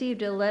have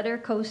received a letter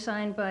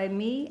co-signed by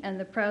me and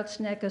the Prouts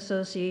Neck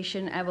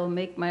Association, I will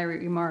make my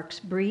remarks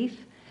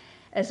brief.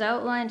 As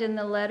outlined in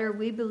the letter,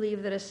 we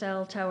believe that a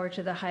cell tower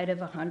to the height of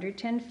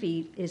 110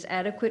 feet is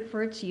adequate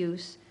for its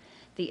use.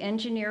 The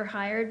engineer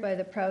hired by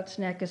the Prouts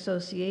Neck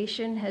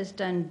Association has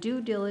done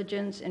due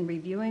diligence in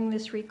reviewing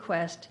this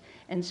request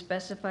and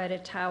specified a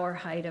tower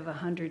height of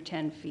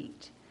 110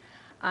 feet.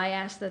 I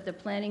ask that the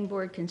planning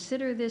board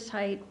consider this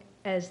height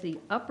as the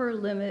upper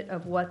limit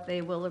of what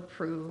they will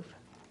approve.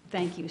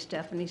 Thank you,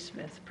 Stephanie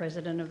Smith,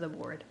 president of the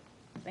board.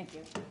 Thank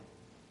you.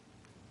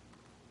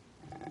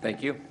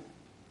 Thank you.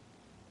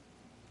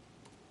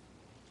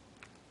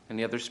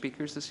 Any other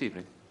speakers this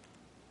evening?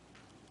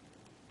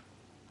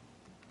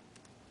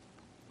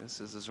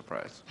 This is a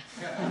surprise.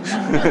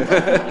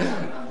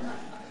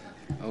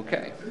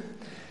 Okay.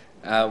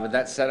 With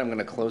that said, I'm going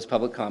to close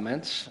public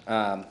comments.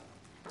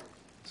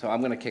 So I'm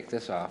going to kick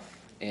this off,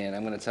 and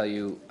I'm going to tell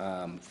you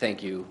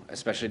thank you,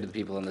 especially to the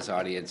people in this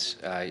audience.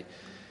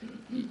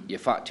 You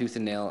fought tooth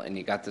and nail, and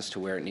you got this to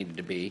where it needed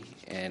to be,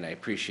 and I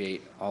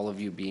appreciate all of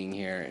you being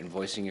here and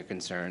voicing your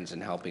concerns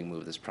and helping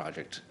move this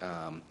project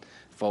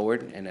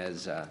forward. And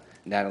as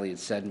Natalie had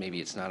said,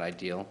 maybe it's not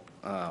ideal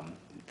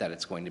that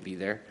it's going to be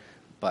there,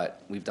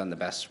 but we've done the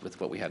best with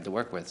what we have to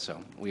work with,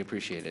 so we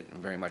appreciate it,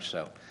 very much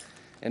so.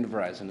 And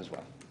Verizon as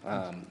well.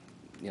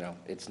 You know,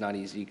 it's not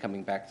easy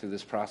coming back through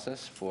this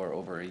process for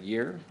over a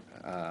year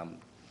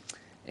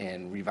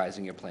and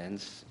revising your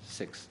plans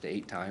 6 to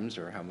 8 times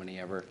or how many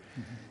ever.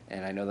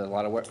 And I know that a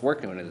lot of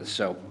work going into this.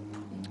 So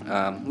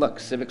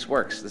look, civics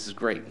works. This is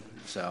great.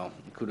 So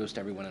kudos to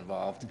everyone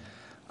involved.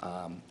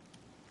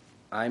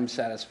 I'm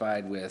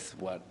satisfied with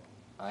what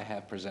I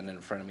have presented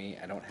in front of me.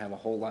 I don't have a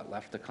whole lot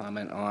left to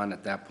comment on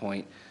at that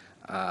point.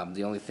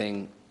 The only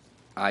thing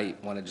I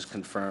want to just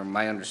confirm,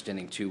 my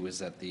understanding too was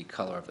that the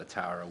color of the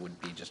tower would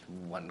be just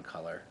one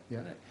color.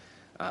 Yeah.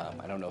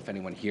 I don't know if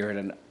anyone here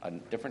had a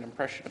different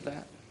impression of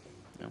that?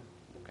 No?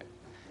 Okay.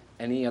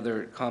 Any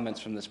other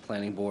comments from this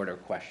planning board or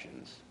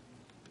questions?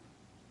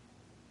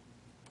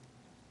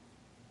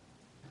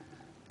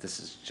 This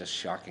is just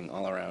shocking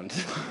all around.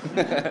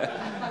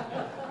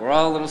 We're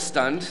all a little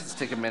stunned. Let's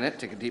take a minute,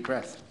 take a deep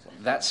breath.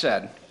 That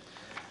said,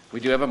 we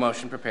do have a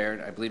motion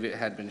prepared. I believe it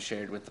had been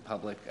shared with the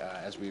public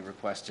as we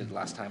requested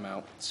last time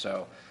out.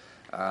 So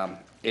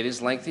it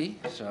is lengthy,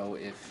 so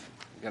if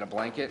you got a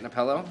blanket and a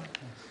pillow,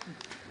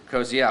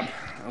 cozy up.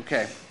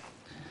 Okay.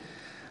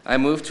 I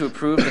move to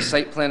approve the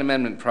site plan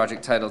amendment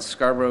project titled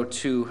Scarborough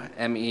 2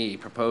 ME,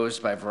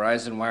 proposed by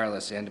Verizon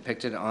Wireless and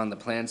depicted on the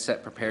plan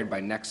set prepared by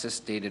Nexus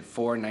dated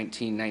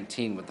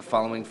 4/19/19 with the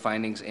following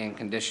findings and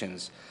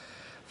conditions.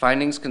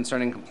 Findings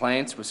concerning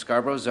compliance with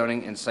Scarborough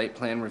zoning and site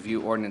plan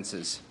review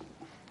ordinances.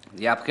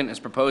 The applicant is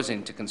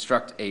proposing to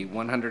construct a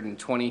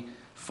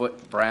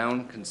 120-foot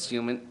brown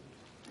concealment,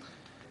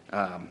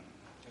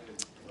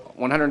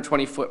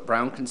 120-foot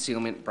brown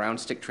concealment brown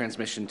stick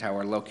transmission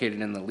tower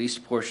located in the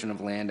leased portion of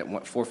land at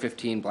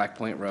 415 Black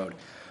Point Road,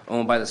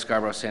 owned by the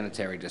Scarborough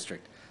Sanitary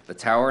District. The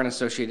tower and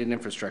associated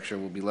infrastructure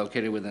will be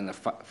located within the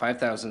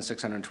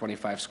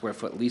 5,625 square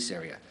foot lease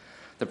area.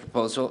 The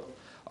proposal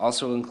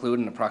also include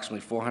an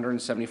approximately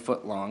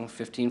 470-foot long,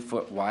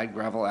 15-foot wide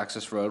gravel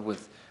access road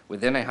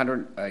within a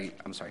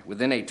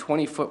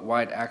 20-foot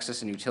wide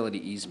access and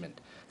utility easement.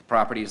 The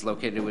property is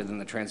located within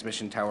the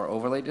Transmission Tower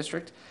Overlay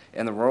District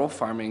and the Rural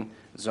Farming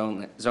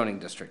Zoning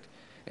District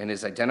and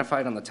is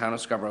identified on the Town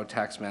of Scarborough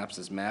tax maps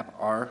as Map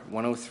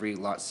R103,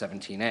 Lot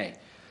 17A.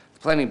 The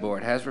Planning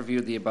Board has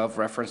reviewed the above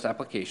referenced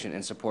application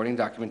and supporting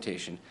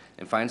documentation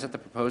and finds that the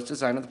proposed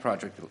design of the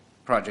project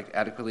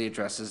adequately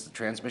addresses the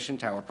transmission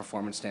tower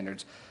performance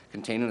standards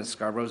contained in the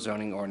Scarborough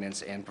zoning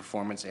ordinance and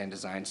performance and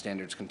design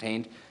standards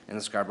contained in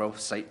the Scarborough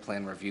site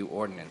plan review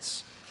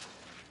ordinance.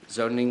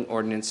 Zoning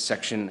ordinance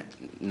section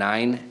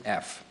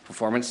 9F,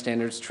 performance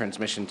standards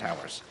transmission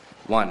towers.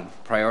 1,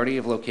 priority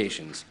of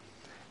locations.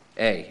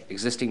 A,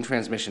 existing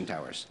transmission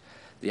towers.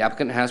 The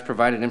applicant has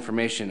provided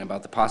information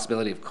about the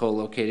possibility of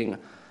co-locating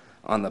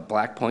on the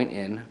Black Point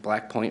Inn,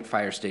 Black Point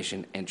Fire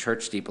Station, and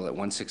church steeple at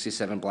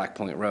 167 Black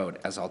Point Road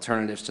as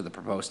alternatives to the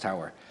proposed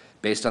tower.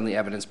 Based on the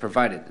evidence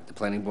provided, the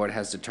planning board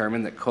has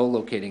determined that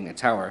co-locating a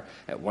tower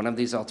at one of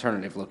these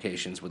alternative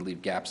locations would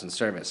leave gaps in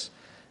service.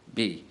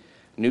 B,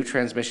 new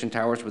transmission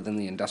towers within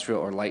the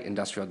industrial or light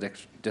industrial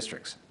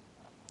districts.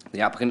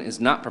 The applicant is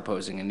not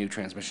proposing a new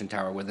transmission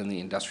tower within the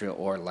industrial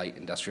or light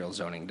industrial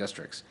zoning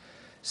districts.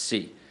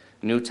 C,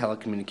 new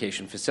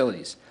telecommunication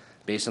facilities.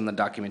 Based on the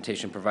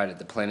documentation provided,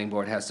 the planning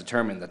board has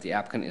determined that the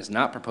applicant is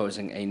not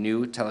proposing a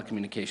new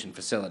telecommunication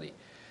facility.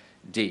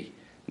 D,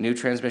 new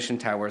transmission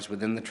towers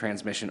within the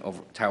transmission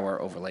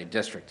tower overlay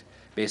district.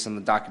 Based on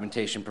the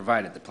documentation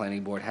provided, the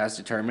planning board has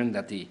determined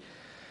that the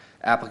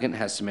applicant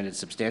has submitted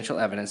substantial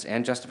evidence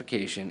and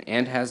justification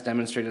and has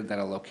demonstrated that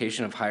a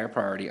location of higher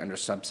priority under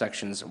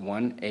subsections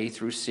 1A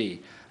through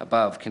C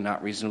above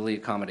cannot reasonably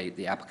accommodate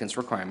the applicant's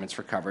requirements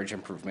for coverage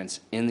improvements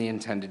in the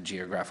intended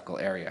geographical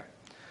area.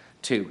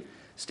 2.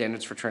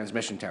 Standards for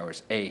transmission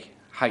towers. A.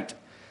 Height.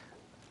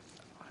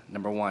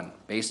 Number 1,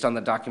 based on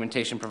the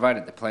documentation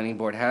provided, the planning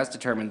board has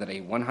determined that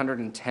a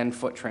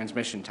 110-foot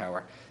transmission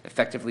tower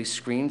effectively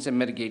screens and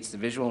mitigates the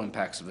visual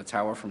impacts of the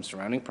tower from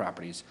surrounding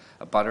properties,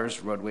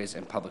 abutters, roadways,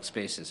 and public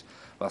spaces,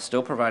 while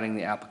still providing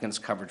the applicant's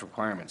coverage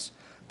requirements.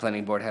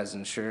 Planning board has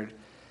ensured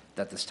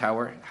that this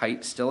tower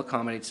height still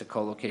accommodates the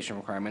co-location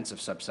requirements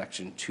of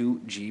subsection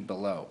 2G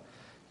below.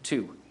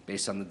 2,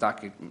 based on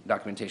the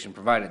documentation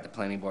provided, the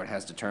planning board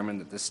has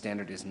determined that this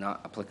standard is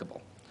not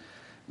applicable.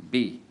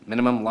 B,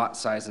 minimum lot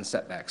size and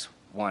setbacks.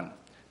 1,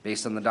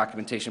 based on the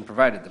documentation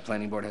provided, the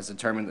planning board has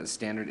determined that the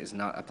standard is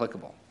not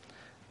applicable.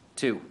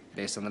 2,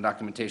 based on the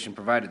documentation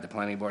provided, the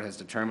planning board has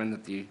determined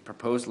that the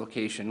proposed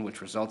location,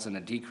 which results in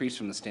a decrease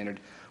from the standard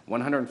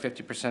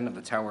 150% of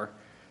the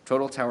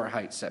total tower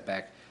height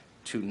setback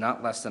to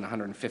not less than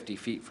 150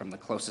 feet from the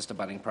closest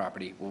abutting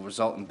property, will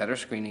result in better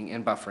screening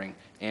and buffering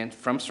and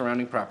from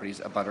surrounding properties,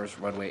 abutters,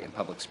 roadway, and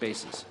public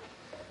spaces.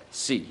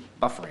 C,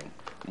 buffering.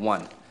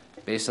 1,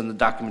 based on the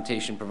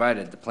documentation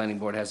provided, the planning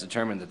board has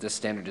determined that this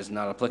standard is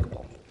not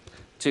applicable.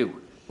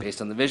 2,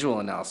 based on the visual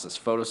analysis,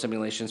 photo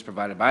simulations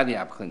provided by the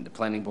applicant, the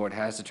planning board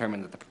has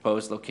determined that the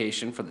proposed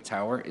location for the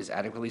tower is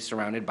adequately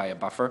surrounded by a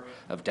buffer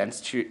of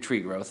dense tree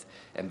growth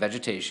and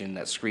vegetation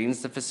that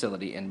screens the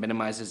facility and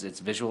minimizes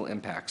its visual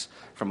impacts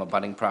from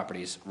abutting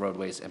properties,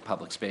 roadways, and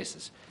public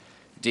spaces.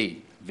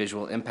 D,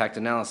 visual impact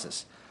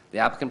analysis. The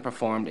applicant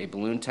performed a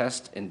balloon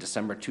test in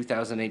December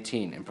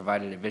 2018 and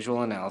provided a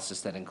visual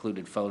analysis that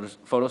included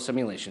photo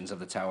simulations of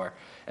the tower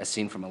as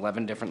seen from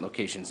 11 different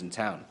locations in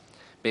town.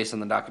 Based on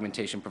the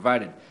documentation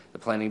provided, the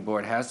planning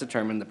board has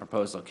determined the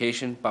proposed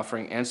location,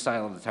 buffering, and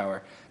style of the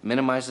tower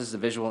minimizes the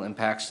visual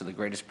impacts to the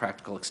greatest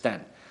practical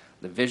extent.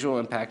 The visual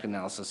impact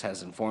analysis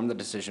has informed the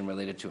decision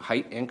related to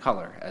height and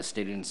color as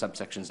stated in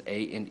subsections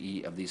A and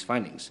E of these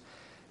findings.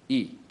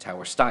 E,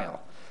 tower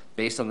style.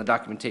 Based on the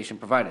documentation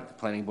provided, the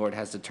planning board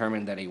has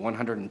determined that a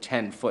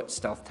 110-foot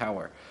stealth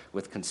tower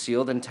with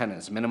concealed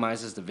antennas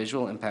minimizes the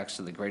visual impacts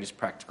to the greatest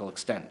practical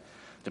extent.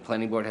 The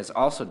planning board has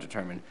also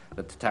determined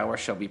that the tower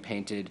shall be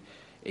painted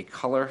a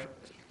color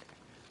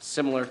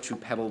similar to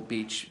Pebble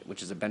Beach,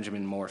 which is a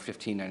Benjamin Moore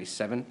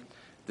 1597.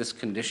 This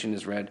condition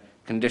is read,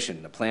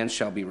 condition, the plans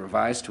shall be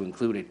revised to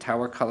include a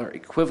tower color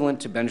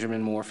equivalent to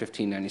Benjamin Moore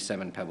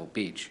 1597 Pebble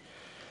Beach.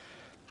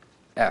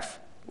 F,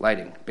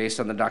 lighting. Based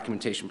on the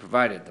documentation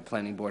provided, the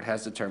planning board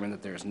has determined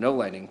that there is no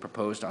lighting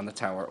proposed on the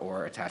tower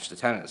or attached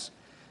antennas.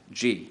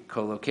 G,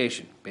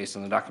 co-location. Based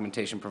on the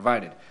documentation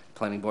provided, the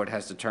planning board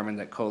has determined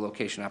that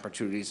co-location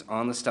opportunities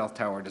on the stealth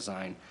tower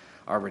design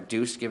are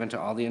reduced given to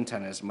all the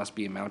antennas must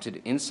be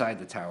mounted inside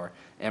the tower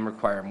and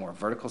require more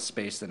vertical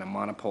space than a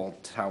monopole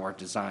tower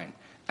design.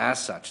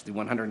 As such, the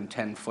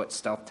 110-foot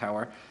stealth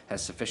tower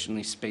has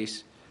sufficient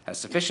space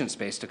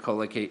to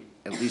co-locate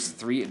at least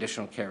 3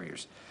 additional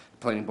carriers. The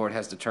planning board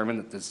has determined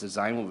that this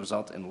design will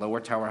result in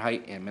lower tower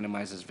height and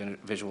minimizes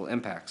visual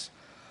impacts.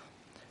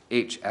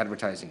 H,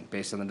 advertising.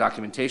 Based on the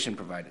documentation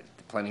provided,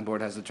 the planning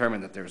board has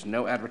determined that there is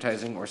no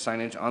advertising or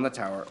signage on the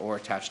tower or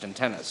attached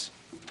antennas.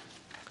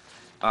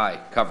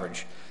 I,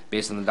 coverage.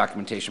 Based on the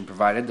documentation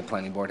provided, the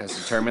planning board has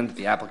determined that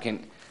the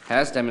applicant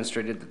has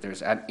demonstrated that there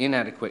is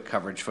inadequate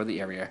coverage for the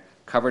area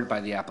covered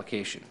by the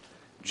application.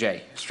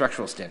 J,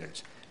 structural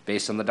standards.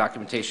 Based on the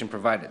documentation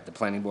provided, the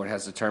planning board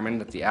has determined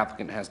that the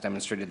applicant has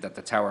demonstrated that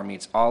the tower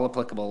meets all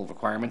applicable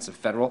requirements of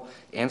federal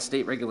and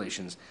state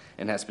regulations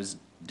and has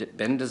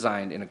been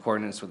designed in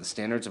accordance with the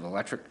standards of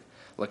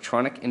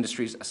Electronic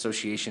Industries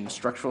Association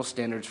structural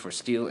standards for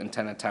steel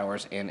antenna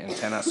towers and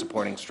antenna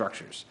supporting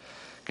structures.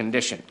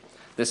 Condition.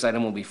 This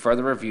item will be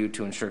further reviewed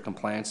to ensure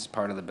compliance as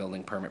part of the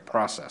building permit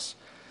process.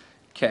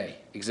 K,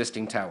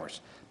 existing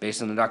towers.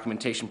 Based on the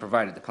documentation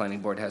provided, the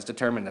planning board has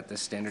determined that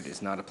this standard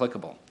is not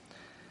applicable.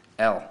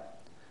 L,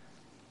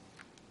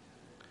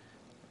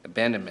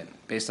 abandonment.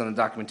 Based on the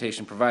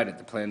documentation provided,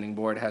 the planning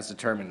board has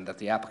determined that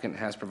the applicant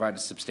has provided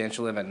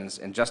substantial evidence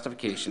and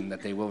justification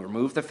that they will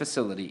remove the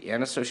facility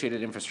and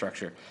associated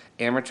infrastructure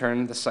and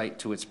return the site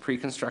to its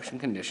pre-construction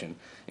condition,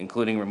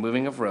 including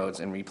removing of roads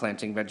and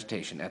replanting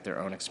vegetation at their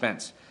own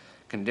expense.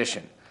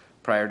 Condition.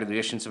 Prior to the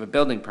issuance of a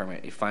building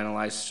permit, a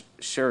finalized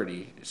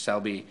surety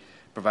shall be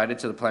provided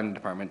to the planning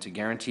department to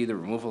guarantee the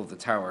removal of the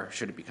tower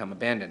should it become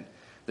abandoned.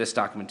 This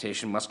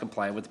documentation must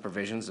comply with the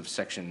provisions of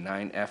Section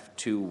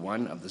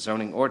 9F21 of the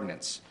zoning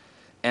ordinance.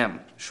 M,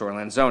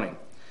 shoreline zoning.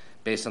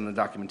 Based on the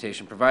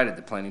documentation provided,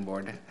 the planning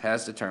board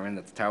has determined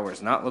that the tower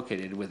is not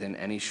located within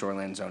any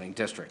shoreline zoning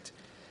district.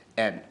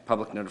 N,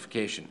 public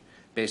notification.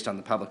 Based on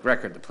the public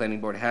record, the planning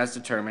board has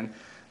determined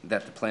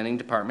that the planning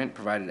department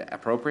provided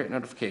appropriate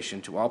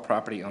notification to all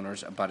property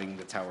owners abutting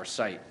the tower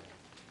site.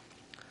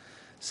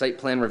 Site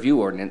plan review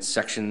ordinance,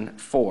 section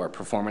 4,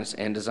 performance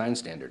and design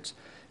standards.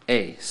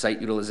 A,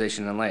 site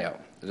utilization and layout.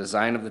 The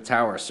design of the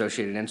tower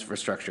associated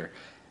infrastructure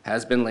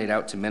has been laid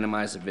out to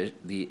minimize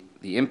the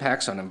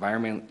impacts on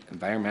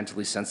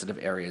environmentally sensitive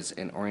areas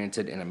and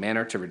oriented in a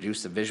manner to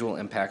reduce the visual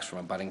impacts from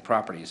abutting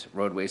properties,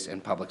 roadways,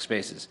 and public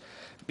spaces.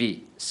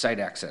 B, site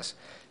access.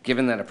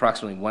 Given that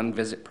approximately 1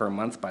 visit per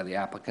month by the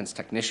applicant's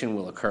technician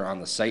will occur on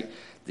the site,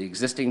 the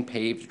existing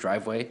paved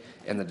driveway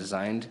and the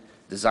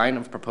design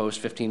of proposed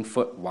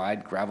 15-foot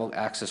wide gravel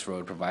access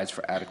road provides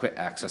for adequate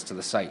access to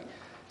the site.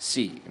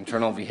 C,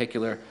 internal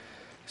vehicular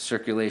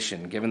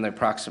circulation. Given that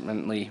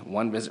approximately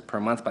 1 visit per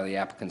month by the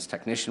applicant's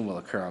technician will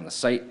occur on the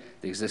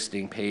site, the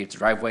existing paved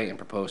driveway and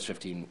proposed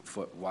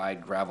 15-foot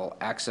wide gravel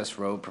access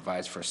road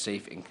provides for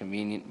safe and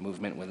convenient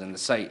movement within the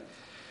site.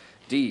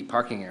 D,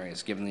 parking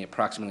areas. Given the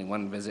approximately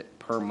 1 visit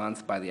per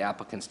month by the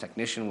applicant's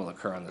technician will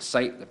occur on the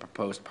site, the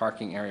proposed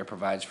parking area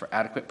provides for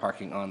adequate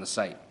parking on the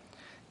site.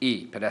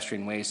 E,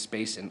 pedestrian ways,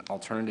 space, and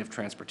alternative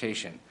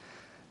transportation.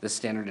 This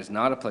standard is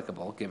not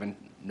applicable given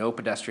no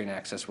pedestrian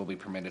access will be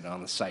permitted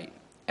on the site.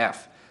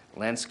 F,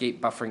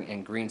 landscape buffering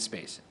and green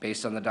space.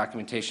 Based on the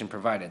documentation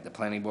provided, the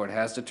planning board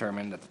has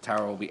determined that the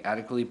tower will be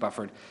adequately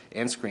buffered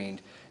and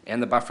screened,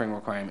 and the buffering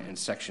requirement in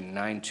section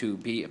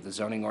 9(2)B of the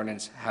zoning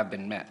ordinance have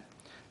been met.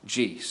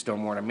 G,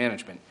 stormwater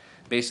management.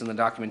 Based on the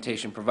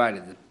documentation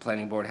provided, the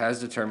planning board has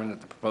determined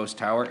that the proposed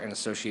tower and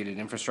associated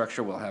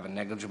infrastructure will have a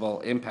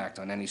negligible impact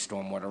on any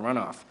stormwater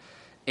runoff.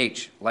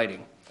 H,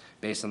 lighting.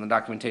 Based on the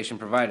documentation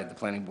provided, the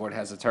planning board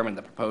has determined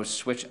the proposed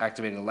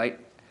switch-activated light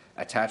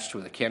attached to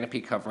the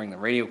canopy covering the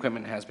radio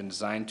equipment has been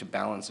designed to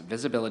balance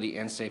visibility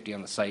and safety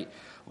on the site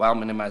while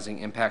minimizing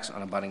impacts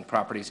on abutting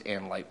properties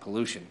and light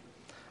pollution.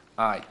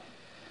 I,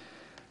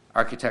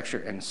 architecture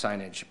and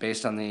signage.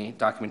 Based on the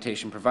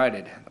documentation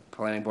provided, the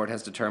planning board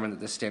has determined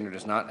that this standard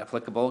is not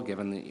applicable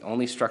given the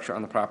only structure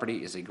on the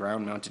property is a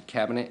ground-mounted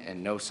cabinet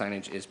and no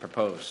signage is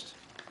proposed.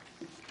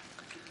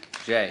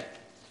 J,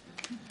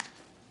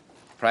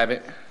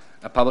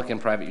 public and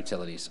private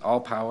utilities.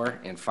 All power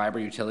and fiber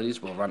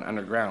utilities will run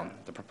underground.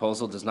 The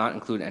proposal does not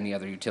include any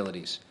other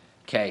utilities.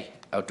 K,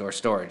 outdoor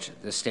storage.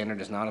 This standard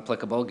is not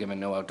applicable given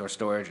no outdoor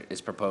storage is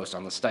proposed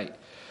on the site.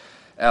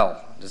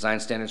 L, design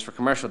standards for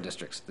commercial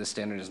districts. This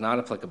standard is not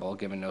applicable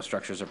given no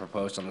structures are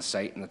proposed on the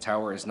site and the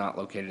tower is not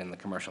located in the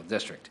commercial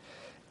district.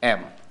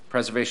 M,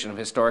 preservation of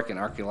historic and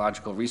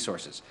archaeological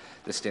resources.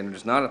 This standard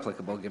is not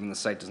applicable given the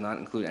site does not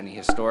include any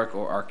historic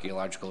or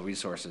archaeological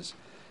resources.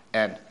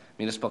 N,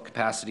 municipal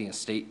capacity and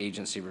state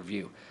agency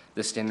review.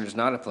 This standard is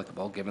not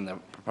applicable given the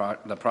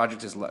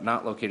project is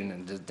not located in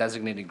a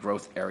designated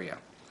growth area.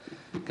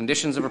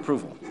 Conditions of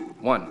approval.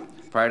 1.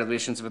 Prior to the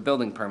issuance of a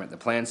building permit, the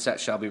plan set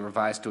shall be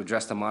revised to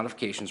address the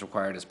modifications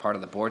required as part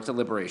of the board's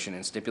deliberation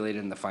and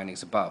stipulated in the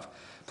findings above.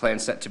 Plan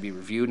set to be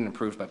reviewed and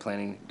approved by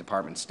planning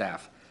department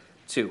staff.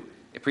 2.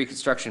 A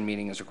pre-construction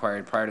meeting is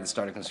required prior to the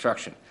start of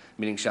construction.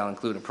 Meeting shall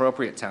include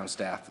appropriate town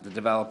staff, the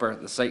developer,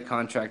 the site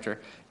contractor,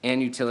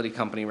 and utility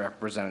company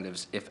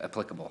representatives if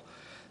applicable.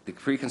 The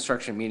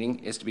pre-construction meeting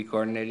is to be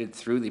coordinated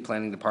through the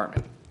planning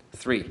department.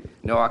 3.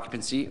 No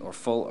occupancy or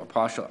full or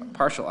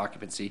partial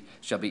occupancy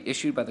shall be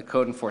issued by the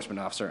code enforcement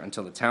officer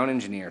until the town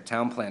engineer,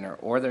 town planner,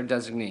 or their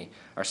designee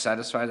are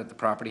satisfied that the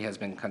property has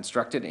been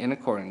constructed in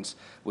accordance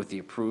with the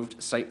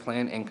approved site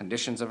plan and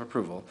conditions of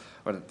approval,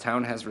 or that the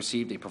town has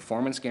received a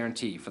performance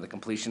guarantee for the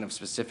completion of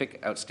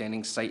specific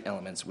outstanding site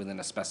elements within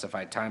a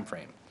specified time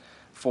frame.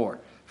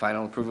 4.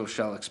 Final approval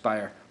shall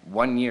expire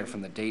 1 year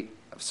from the date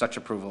of such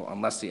approval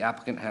unless the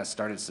applicant has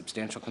started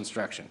substantial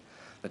construction.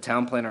 The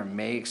town planner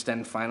may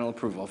extend final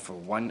approval for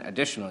 1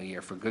 additional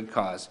year for good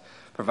cause,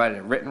 provided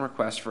a written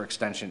request for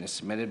extension is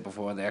submitted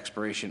before the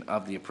expiration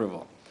of the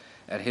approval.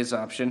 At his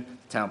option,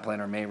 the town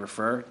planner may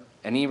refer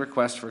any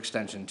request for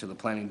extension to the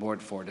planning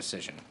board for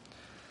decision.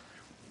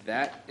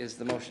 That is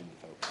the motion,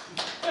 folks.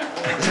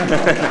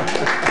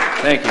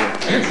 Thank you.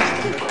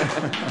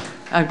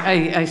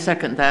 I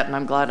second that, and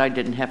I'm glad I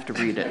didn't have to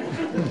read it.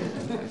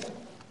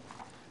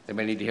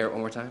 Anybody need to hear it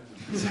one more time?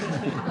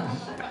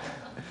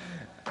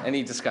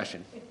 Any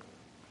discussion?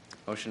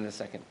 Motion and a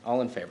second.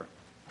 All in favor?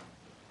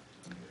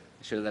 I'm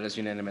sure that is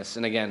unanimous.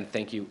 And again,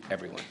 thank you,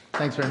 everyone.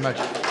 Thanks very much.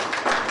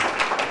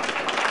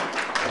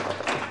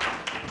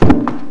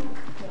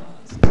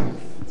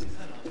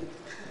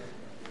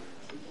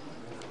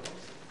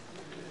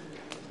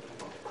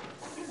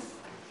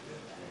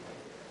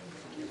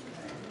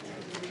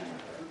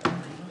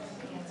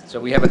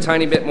 So we have a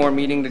tiny bit more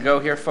meeting to go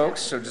here,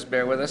 folks, so just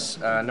bear with us.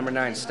 Number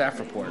 9, staff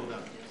report.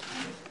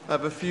 I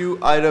have a few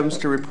items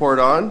to report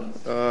on.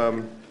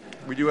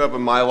 We do have a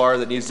Mylar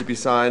that needs to be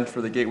signed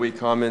for the Gateway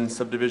Commons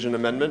subdivision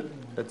amendment.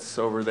 It's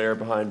over there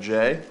behind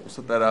Jay. We'll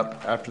set that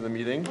up after the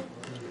meeting.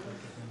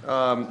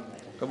 A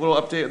little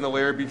update on the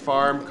Larrabee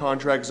Farm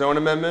contract zone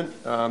amendment.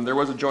 There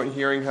was a joint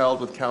hearing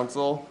held with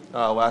council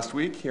last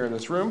week here in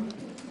this room.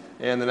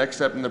 And the next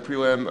step in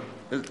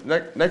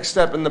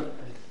the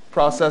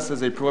process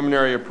is a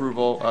preliminary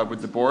approval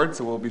with the board,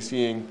 so we'll be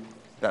seeing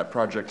that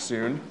project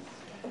soon.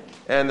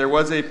 And there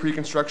was a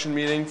pre-construction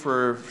meeting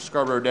for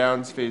Scarborough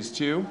Downs Phase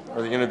 2,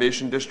 or the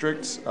Innovation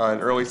District, in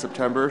early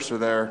September, so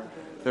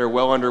they're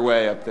well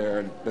underway up there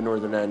at the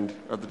northern end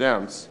of the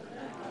Downs.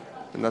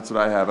 And that's what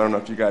I have. I don't know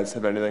if you guys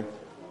have anything.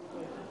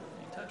 You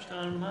touched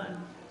on mine.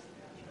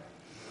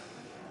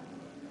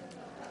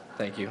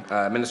 Thank you.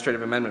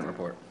 Administrative amendment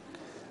report.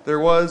 There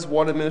was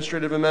one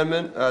administrative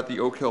amendment at the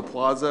Oak Hill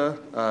Plaza.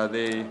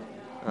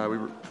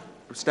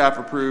 Staff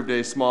approved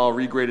a small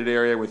regraded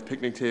area with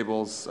picnic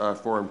tables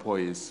for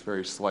employees.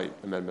 Very slight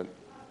amendment.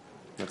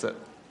 That's it.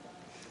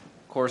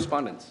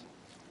 Correspondence.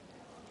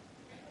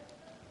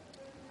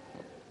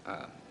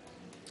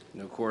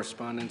 No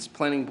correspondence.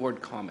 Planning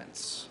board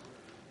comments.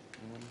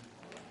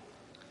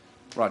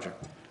 Roger.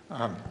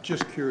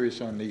 Just curious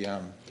on the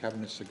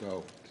cabinets to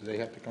go. Do they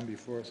have to come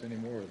before us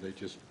anymore, or are they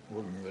just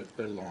moving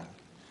right along?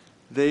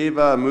 They've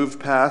moved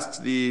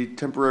past the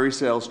temporary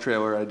sales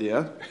trailer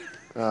idea,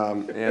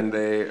 and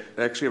they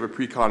actually have a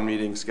pre-con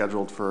meeting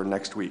scheduled for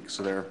next week,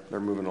 so they're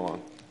moving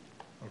along.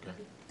 Okay.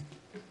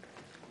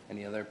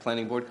 Any other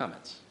planning board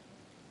comments?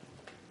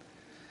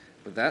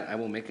 With that, I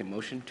will make a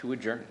motion to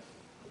adjourn.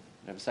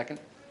 Have a second?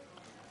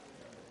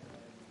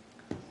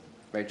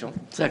 Rachel?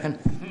 Second.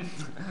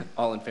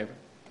 All in favor?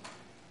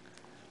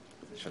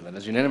 Sure, that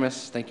is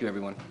unanimous. Thank you,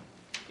 everyone.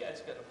 You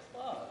guys got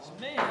applause,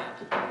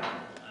 man.